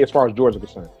least for me, as far as Jordans are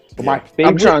concerned. But my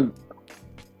favorite.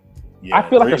 I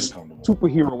feel like a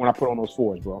superhero when I put on those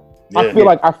 4s, bro. Yeah,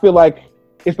 I feel like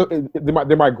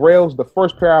they're my grails. The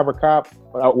first pair I ever copped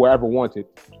or ever wanted.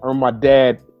 I remember my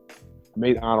dad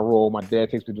made honor roll. My dad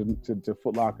takes me to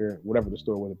Foot Locker, whatever the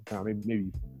store was at the time.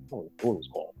 Maybe what it was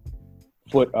called.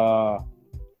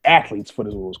 Athlete's Foot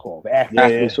is what it was called. The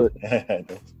Athlete's Foot.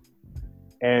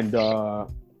 And I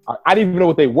didn't even know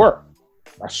what they were.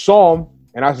 I saw them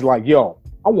and I was like, "Yo,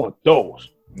 I want those."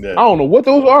 Yeah. I don't know what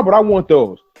those are, but I want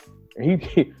those. And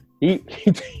he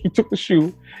took the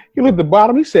shoe. He looked at the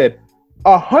bottom. He said,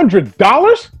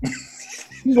 $100?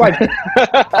 He's like,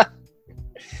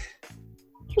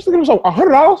 just looking at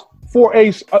 $100 for a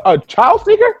child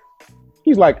sneaker?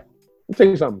 He's like, let me tell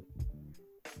you something.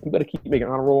 You better keep making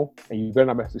honor roll, and you better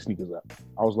not mess the sneakers up.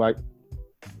 I was like,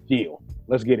 deal.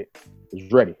 Let's get it. I was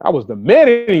ready. I was the man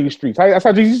in these streets. That's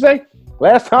how Jesus say?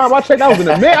 Last time I checked, I was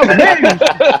the man in these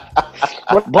streets.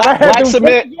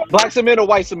 Black cement or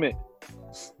white cement?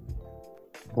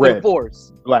 Red.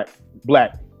 Force. Black. I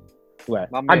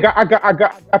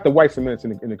got the white cements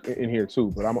in here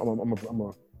too, but I'm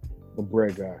a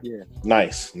bread guy. Yeah.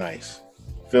 Nice.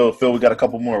 Phil, we got a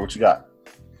couple more. What you got?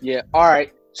 Yeah. All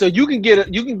right. So you can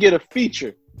get a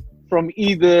feature from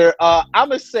either. I'm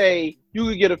gonna say you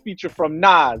can get a feature from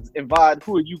Nas and Vod.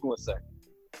 Who are you gonna say?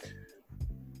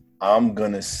 I'm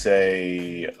gonna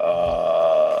say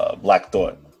Black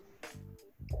Thought.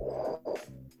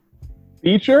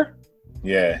 Feature?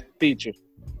 Yeah. Feature.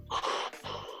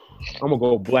 I'm gonna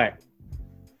go Black.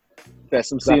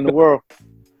 Best MC in the world.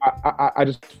 I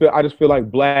just feel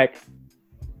like Black,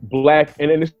 and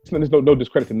there's no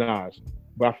discredit to Nas,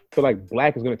 but I feel like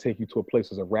Black is gonna take you to a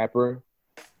place as a rapper,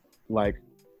 like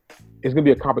it's gonna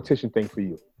be a competition thing for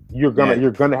you. you're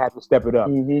gonna have to step it up.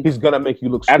 Mm-hmm. He's gonna make you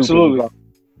look stupid. Absolutely. You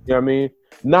know what I mean?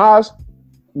 Nas,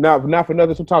 not for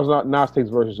nothing. Sometimes Nas takes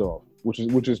verses off, which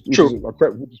is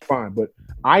fine. But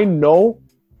I know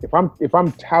if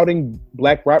I'm touting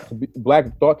Black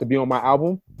Thought to be on my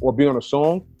album or be on a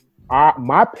song,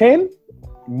 my pen,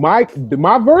 my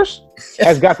verse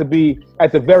has got to be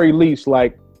at the very least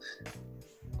like.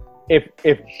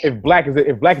 If Black is at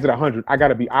 100, I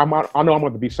know I'm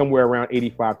going to be somewhere around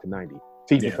 85 to 90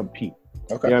 to even compete.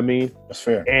 Okay, you know what I mean? That's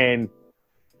fair. And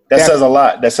that says a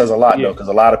lot. That says a lot though, because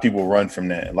a lot of people run from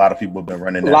that. A lot of people have been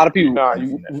running. A lot of people. For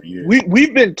years.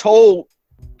 We've been told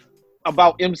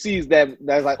about MCs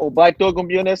that's like, oh, Black Thought gonna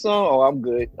be on that song. Oh, I'm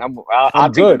good.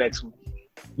 I'll take the next one.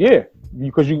 Yeah,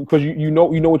 because you know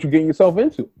what you're getting yourself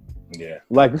into. Yeah,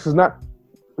 like this is not.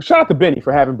 Shout out to Benny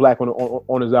for having Black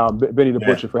on his album. Benny the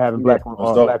Butcher for having Black on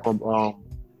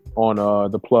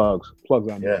the Plugs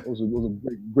album. Yeah, it was a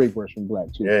great verse from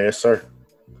Black too. Yeah, yes, sir.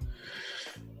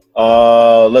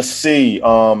 Let's see.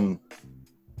 When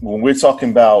we're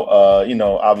talking about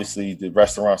obviously the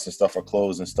restaurants and stuff are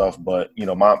closed and stuff, but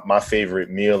my favorite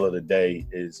meal of the day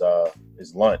is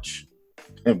lunch.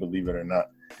 Believe it or not.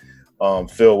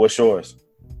 Phil, what's yours?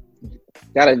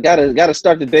 Gotta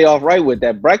start the day off right with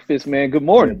that breakfast, man. Good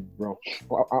morning, bro.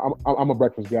 I'm a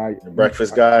breakfast guy. The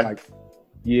breakfast guy.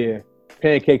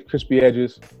 Pancakes, crispy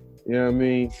edges. You know what I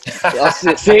mean?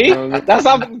 See,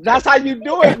 that's how you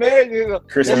do it, man.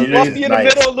 Crispy edges, must be in the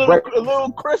middle, a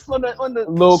little crisp on the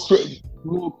little crisp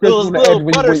on the edge.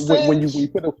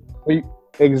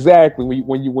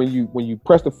 When you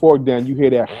press the fork down, you hear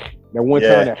that one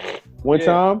time. One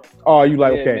time, oh, you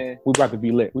like, okay, man. We about to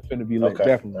be lit. We finna be lit,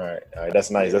 definitely. All right,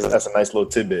 that's nice. That's a nice little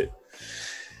tidbit.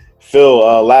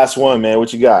 Phil, last one, man.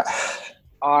 What you got?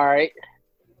 All right.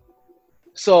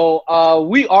 So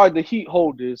we are the heat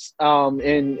holders,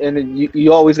 and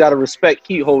you always got to respect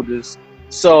heat holders.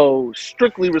 So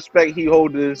strictly respect heat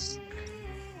holders.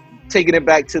 Taking it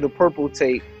back to the purple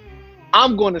tape,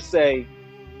 I'm going to say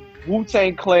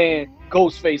Wu-Tang Clan,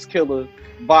 Ghostface Killer,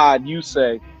 Vod, you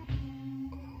say.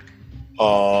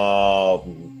 Wow.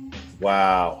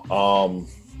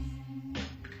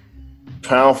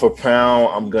 Pound for pound,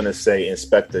 I'm gonna say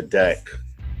Inspector Deck.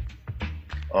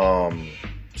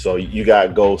 So you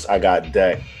got Ghost, I got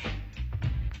Deck.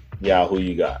 Yeah, who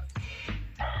you got?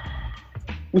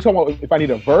 We talking about if I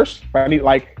need a verse? If I need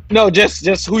no,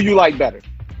 just who you like better.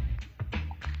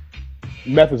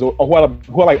 Meth is who I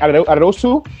like out of those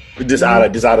two? Just out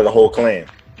of the whole clan.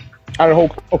 Out of the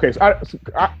whole. Okay, so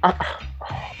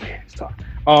oh man, it's tough.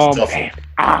 All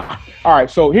right,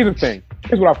 so here's the thing.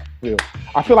 Here's what I feel.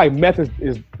 I feel like Meth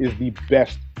is the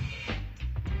best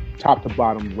top to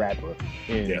bottom rapper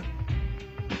in.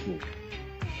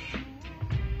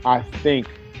 I think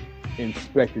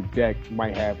Inspector Deck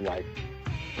might have like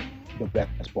the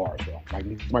best bars though. Like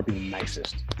he might be the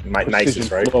nicest.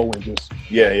 Nicest, right? Flow and just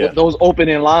those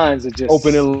opening lines are just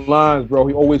opening lines, bro.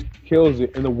 He always kills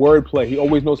it in the wordplay. He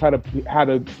always knows how to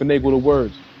finagle the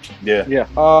words. Yeah.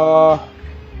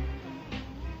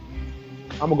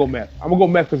 I'm gonna go Meth. I'm gonna go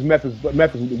Meth because Meth is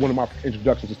one of my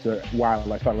introductions to why I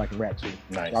started liking rap too.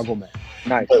 Nice. So I'll go Meth.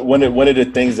 Nice. But one of the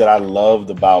things that I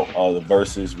loved about the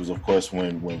verses was, of course,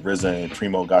 when RZA and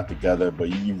Primo got together. But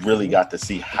you really got to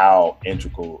see how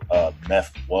integral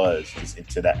Meth was just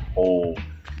into that whole,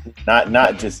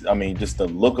 not just just the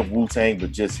look of Wu-Tang,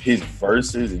 but just his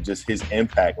verses and just his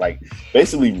impact. Like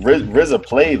basically, RZA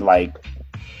played like.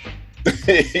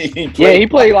 he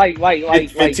played like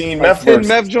 15 Meth 10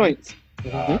 Meth joints.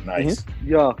 Nice.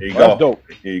 Yeah. There you go. That's dope.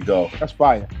 Here you go. That's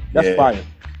fire. That's fire.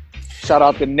 Shout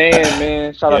out to Nan,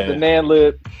 man. Shout out to Nan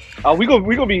Lib. We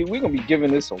gonna be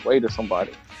giving this away to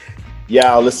somebody.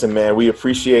 Yeah, listen, man. We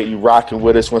appreciate you rocking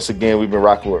with us once again. We've been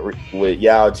rocking with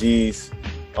Yao G's.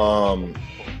 By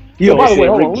the way,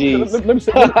 hold on. Let me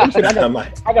say.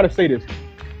 I gotta say this.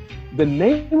 The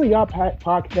name of y'all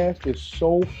podcast is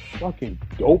so fucking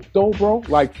dope, though, bro.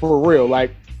 Like for real.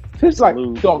 Like this,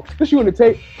 Tissue in the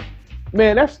Tape.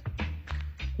 Man, that's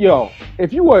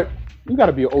if you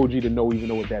gotta be an OG to know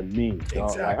what that means.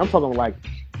 Exactly. Like, I'm talking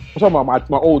about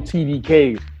my old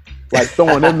TDKs, like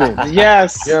throwing them in.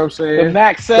 Yes. You know what I'm saying? The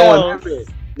Max Cells. You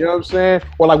know what I'm saying?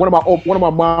 Or like one of my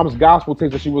mom's gospel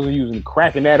tapes that she wasn't using,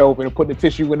 cracking that open and putting the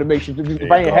tissue in to make sure if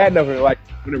I ain't had nothing, like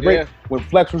when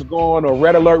Flex was gone or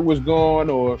Red Alert was gone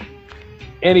or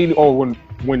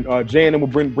when Jay and them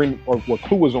would bring or what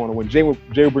Clue was on, or when Jay would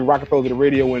bring Rockefeller to the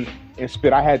radio and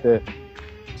spit, I had the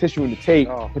Tissue in the Tape,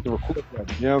 put the recorder.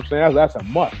 You know what I'm saying? That's a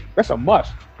must. That's a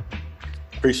must.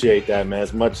 Appreciate that, man.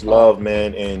 It's much love,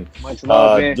 man. And much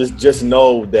love, man. Just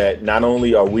know that not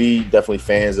only are we definitely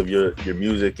fans of your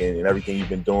music and everything you've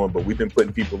been doing, but we've been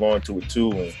putting people onto it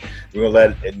too. And we're gonna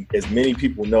let as many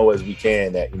people know as we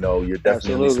can that, you know, you're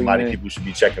definitely somebody people should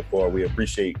be checking for. We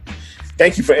appreciate.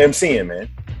 Thank you for MCing, man.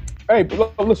 Hey,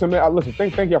 listen, man.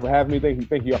 Thank y'all for having me.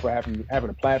 Thank y'all for having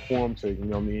a platform to, you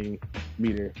know what I mean,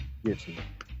 me to get some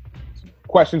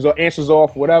questions or answers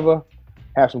off, whatever.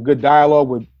 Have some good dialogue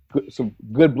with some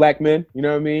good black men, you know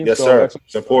what I mean? Yes, sir.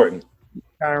 It's important.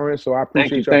 So I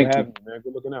appreciate y'all for having me, man.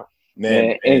 Good looking out.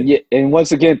 Man. And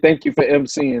once again, thank you for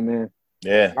MCing, man.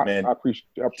 Yeah, man. I appreciate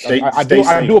it. I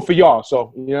do it for y'all,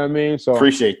 so you know what I mean? So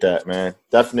appreciate that, man.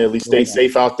 Definitely stay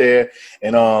safe out there.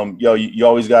 And you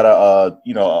always got a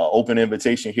open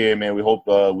invitation here, man. We hope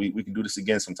we can do this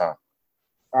again sometime.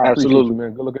 Absolutely,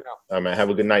 man. Good looking out. All right, man. Have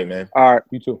a good night, man. All right,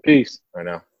 you too. Peace. Right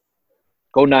now.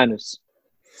 Go Niners.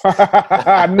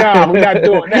 Nah, we're not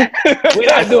doing that. We're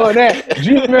not doing that.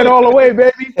 G-Man all the way,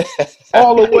 baby.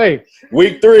 All the way.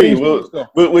 Week 3.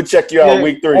 We'll check you out.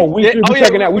 Week 3. Oh, week 3.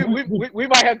 Checking out. We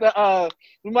might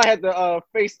have to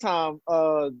FaceTime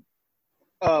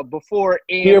before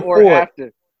and or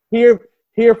after. Here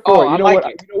for it. You know what?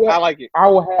 I like it. I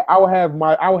will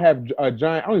have a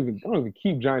Giant. I don't even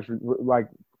keep Giants like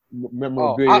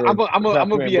memorabilia. I'm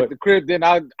gonna be at the crib. Then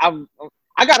I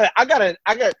got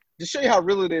to show you how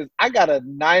real it is. I got a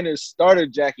Niners starter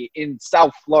jacket in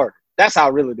South Florida. That's how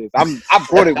real it is. I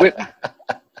brought it with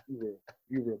me.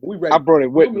 We ready. I brought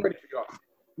it with me. We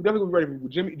definitely gonna be ready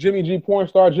for Jimmy G, porn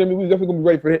star Jimmy. We definitely gonna be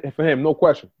ready for him. No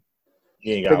question.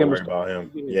 You ain't gotta worry about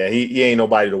him. Yeah, he ain't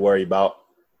nobody to worry about.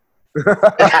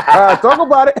 Talk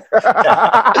about it.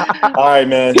 All right,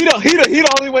 man. He the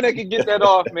only one that can get that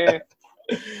off, man.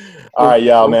 All right,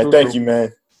 y'all, man. Thank you,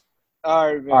 man. All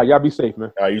right, man. All right, y'all be safe,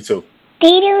 man. All right, you too.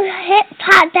 They do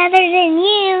hip-hop better than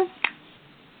you.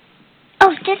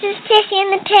 Oh, this is Tissy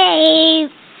in the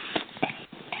tape.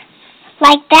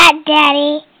 Like that,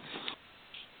 Daddy.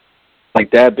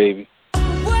 Like that, baby.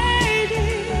 Have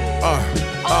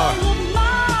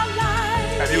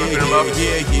you ever been in love?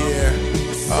 Yeah,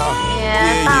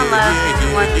 I found love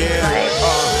once or twice.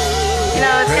 You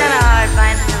know, it's kind of hard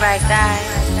finding the right guy.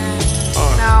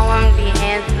 You know, I want to be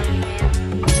handsome,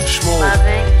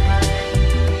 loving.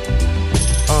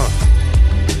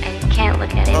 And you can't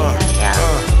look at anybody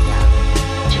else.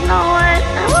 But you know what?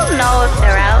 I don't know if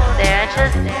they're out there. I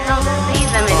just don't see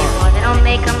them anymore. They don't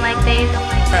make them like they used to.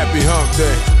 Happy hump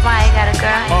day. Why, you got a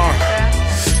girl?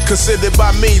 Considered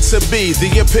by me to be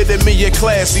the epitome of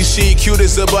classy. She cute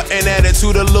as a button,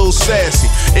 attitude a little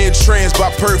sassy. Entranced by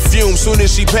perfume, soon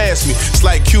as she passed me. It's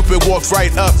like Cupid walked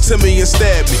right up to me and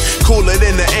stabbed me. Cooler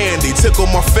than the Andy, tickle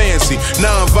my fancy.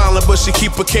 Non-violent, but she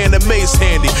keep a can of mace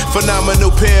handy.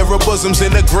 Phenomenal pair of bosoms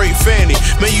and a great fanny.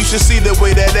 Man, you should see the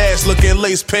way that ass look in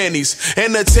lace panties.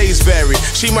 And the taste vary.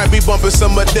 She might be bumping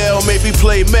some Adele, maybe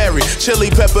play Mary.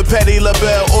 Chili Pepper, Patti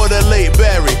LaBelle, or the late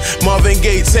Barry. Marvin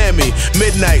Gaye, Tammy,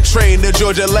 Midnight Train to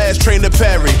Georgia, last train to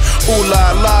Perry. Ooh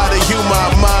la la, the hue my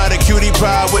mind, a cutie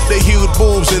pie with the huge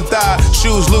boobs and thigh.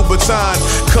 Shoes Louboutin,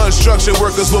 construction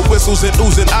workers with whistles and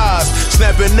oozing eyes.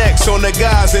 Snapping necks on the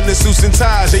guys in the suits and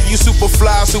ties. Yeah, you super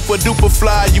fly, super duper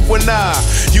fly, you and I.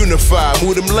 Unify,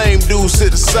 move them lame dudes to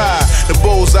the side. The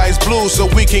bullseye's blue so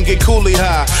we can get coolie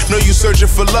high. Know you searching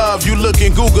for love, you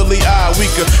looking googly eye. We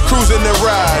could cruise in the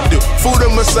ride, do food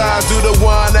and massage, do the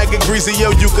wine that get greasy, yo,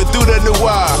 you could do the new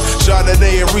eye.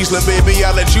 Chardonnay and Riesling, baby,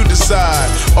 I'll let you decide.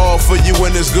 All for you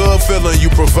and this good feeling you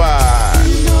provide.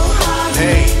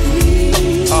 Hey,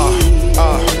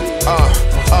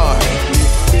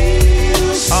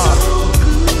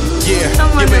 yeah,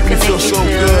 someone you make me that feel can so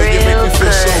make you good. You make me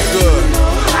feel so good.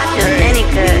 Not just any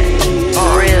good,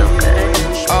 real good.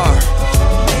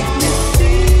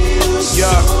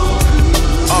 Yeah.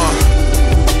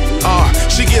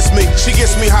 She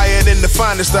gets me higher than the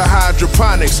finest of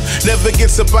hydroponics. Never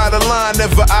gets up out of line,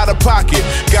 never out of pocket.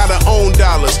 Got her own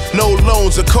dollars, no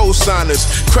loans or co-signers.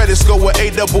 Credit score with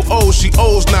AOO, she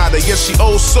owes nada. Yes, she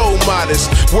owes so modest.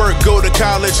 Work, go to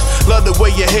college. Love the way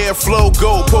your hair flow,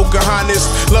 gold Pocahontas.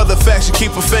 Love the fact she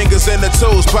keep her fingers and her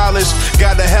toes polished.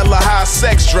 Got a hella high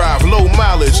sex drive, low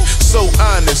mileage. So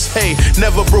honest, hey,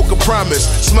 never broke a promise.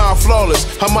 Smile flawless,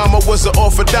 her mama was an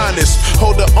orthodontist.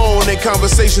 Hold her own in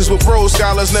conversations with Rose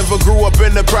Scholars. Never grew up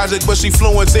in the project, but she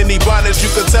fluent in Ebonics. You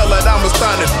could tell that I'm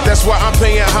astonished. That's why I'm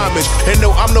paying homage. And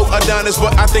no, I'm no Adonis,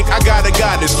 but I think I got a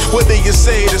goddess. Whether you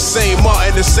say the same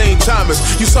Martin, the same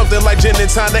Thomas. You something like gin and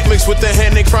tonic mixed with the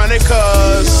hand and chronic,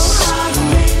 cause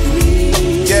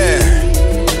yeah.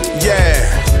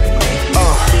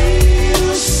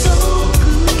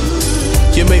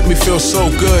 You make me feel so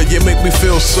good. You make me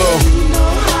feel so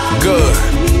good.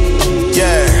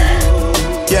 Yeah.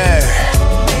 Yeah.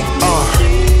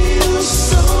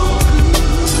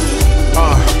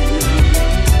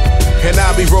 And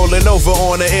I'll be rolling over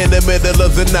on her in the middle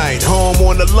of the night. Home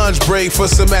on the lunch break for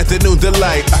some afternoon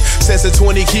delight. Sets her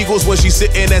 20 kegels when she's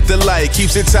sitting at the light.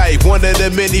 Keeps it tight, one of the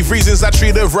many reasons I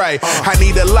treat her right. I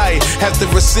need a light, after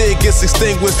a cig gets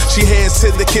extinguished, she heads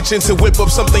to the kitchen to whip up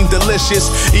something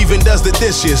delicious. Even does the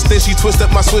dishes, then she twists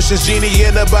up my swishes. Genie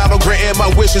in a bottle, granting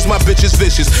my wishes, my bitch is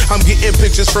vicious. I'm getting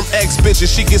pictures from ex-bitches,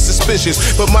 she gets suspicious.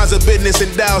 But mine's a business and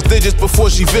dials digits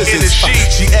before she visits.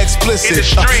 She explicit,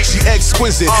 she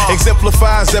exquisite.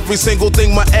 Exemplifies every single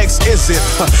thing my ex isn't.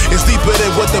 It's deeper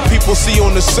than what the people see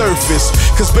on the surface.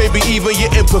 Cause baby, even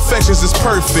your imperfections is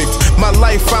perfect. My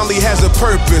life finally has a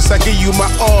purpose. I give you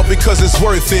my all because it's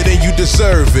worth it and you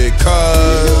deserve it.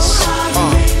 Cause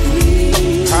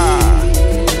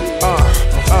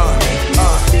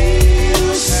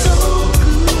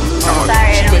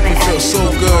she make me feel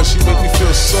so good. She make me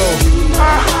feel so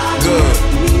good.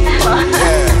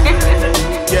 Yeah.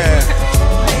 Yeah.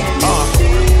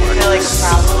 Like a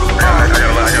problem. I got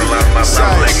a lot of my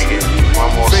size.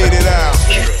 One more fade it out.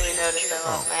 You noticed that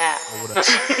on my app.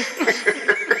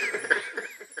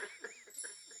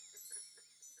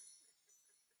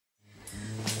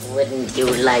 Wouldn't you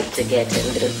like to get a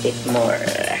little bit more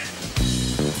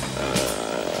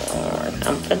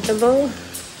comfortable?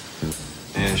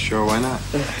 Yeah, sure, why not?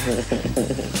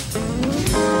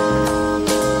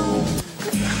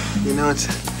 You know, it's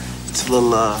a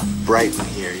little bright in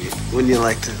here. Wouldn't you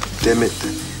like to dim it to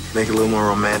make it a little more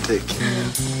romantic?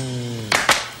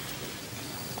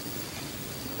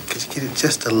 Could you get it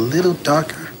just a little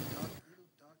darker?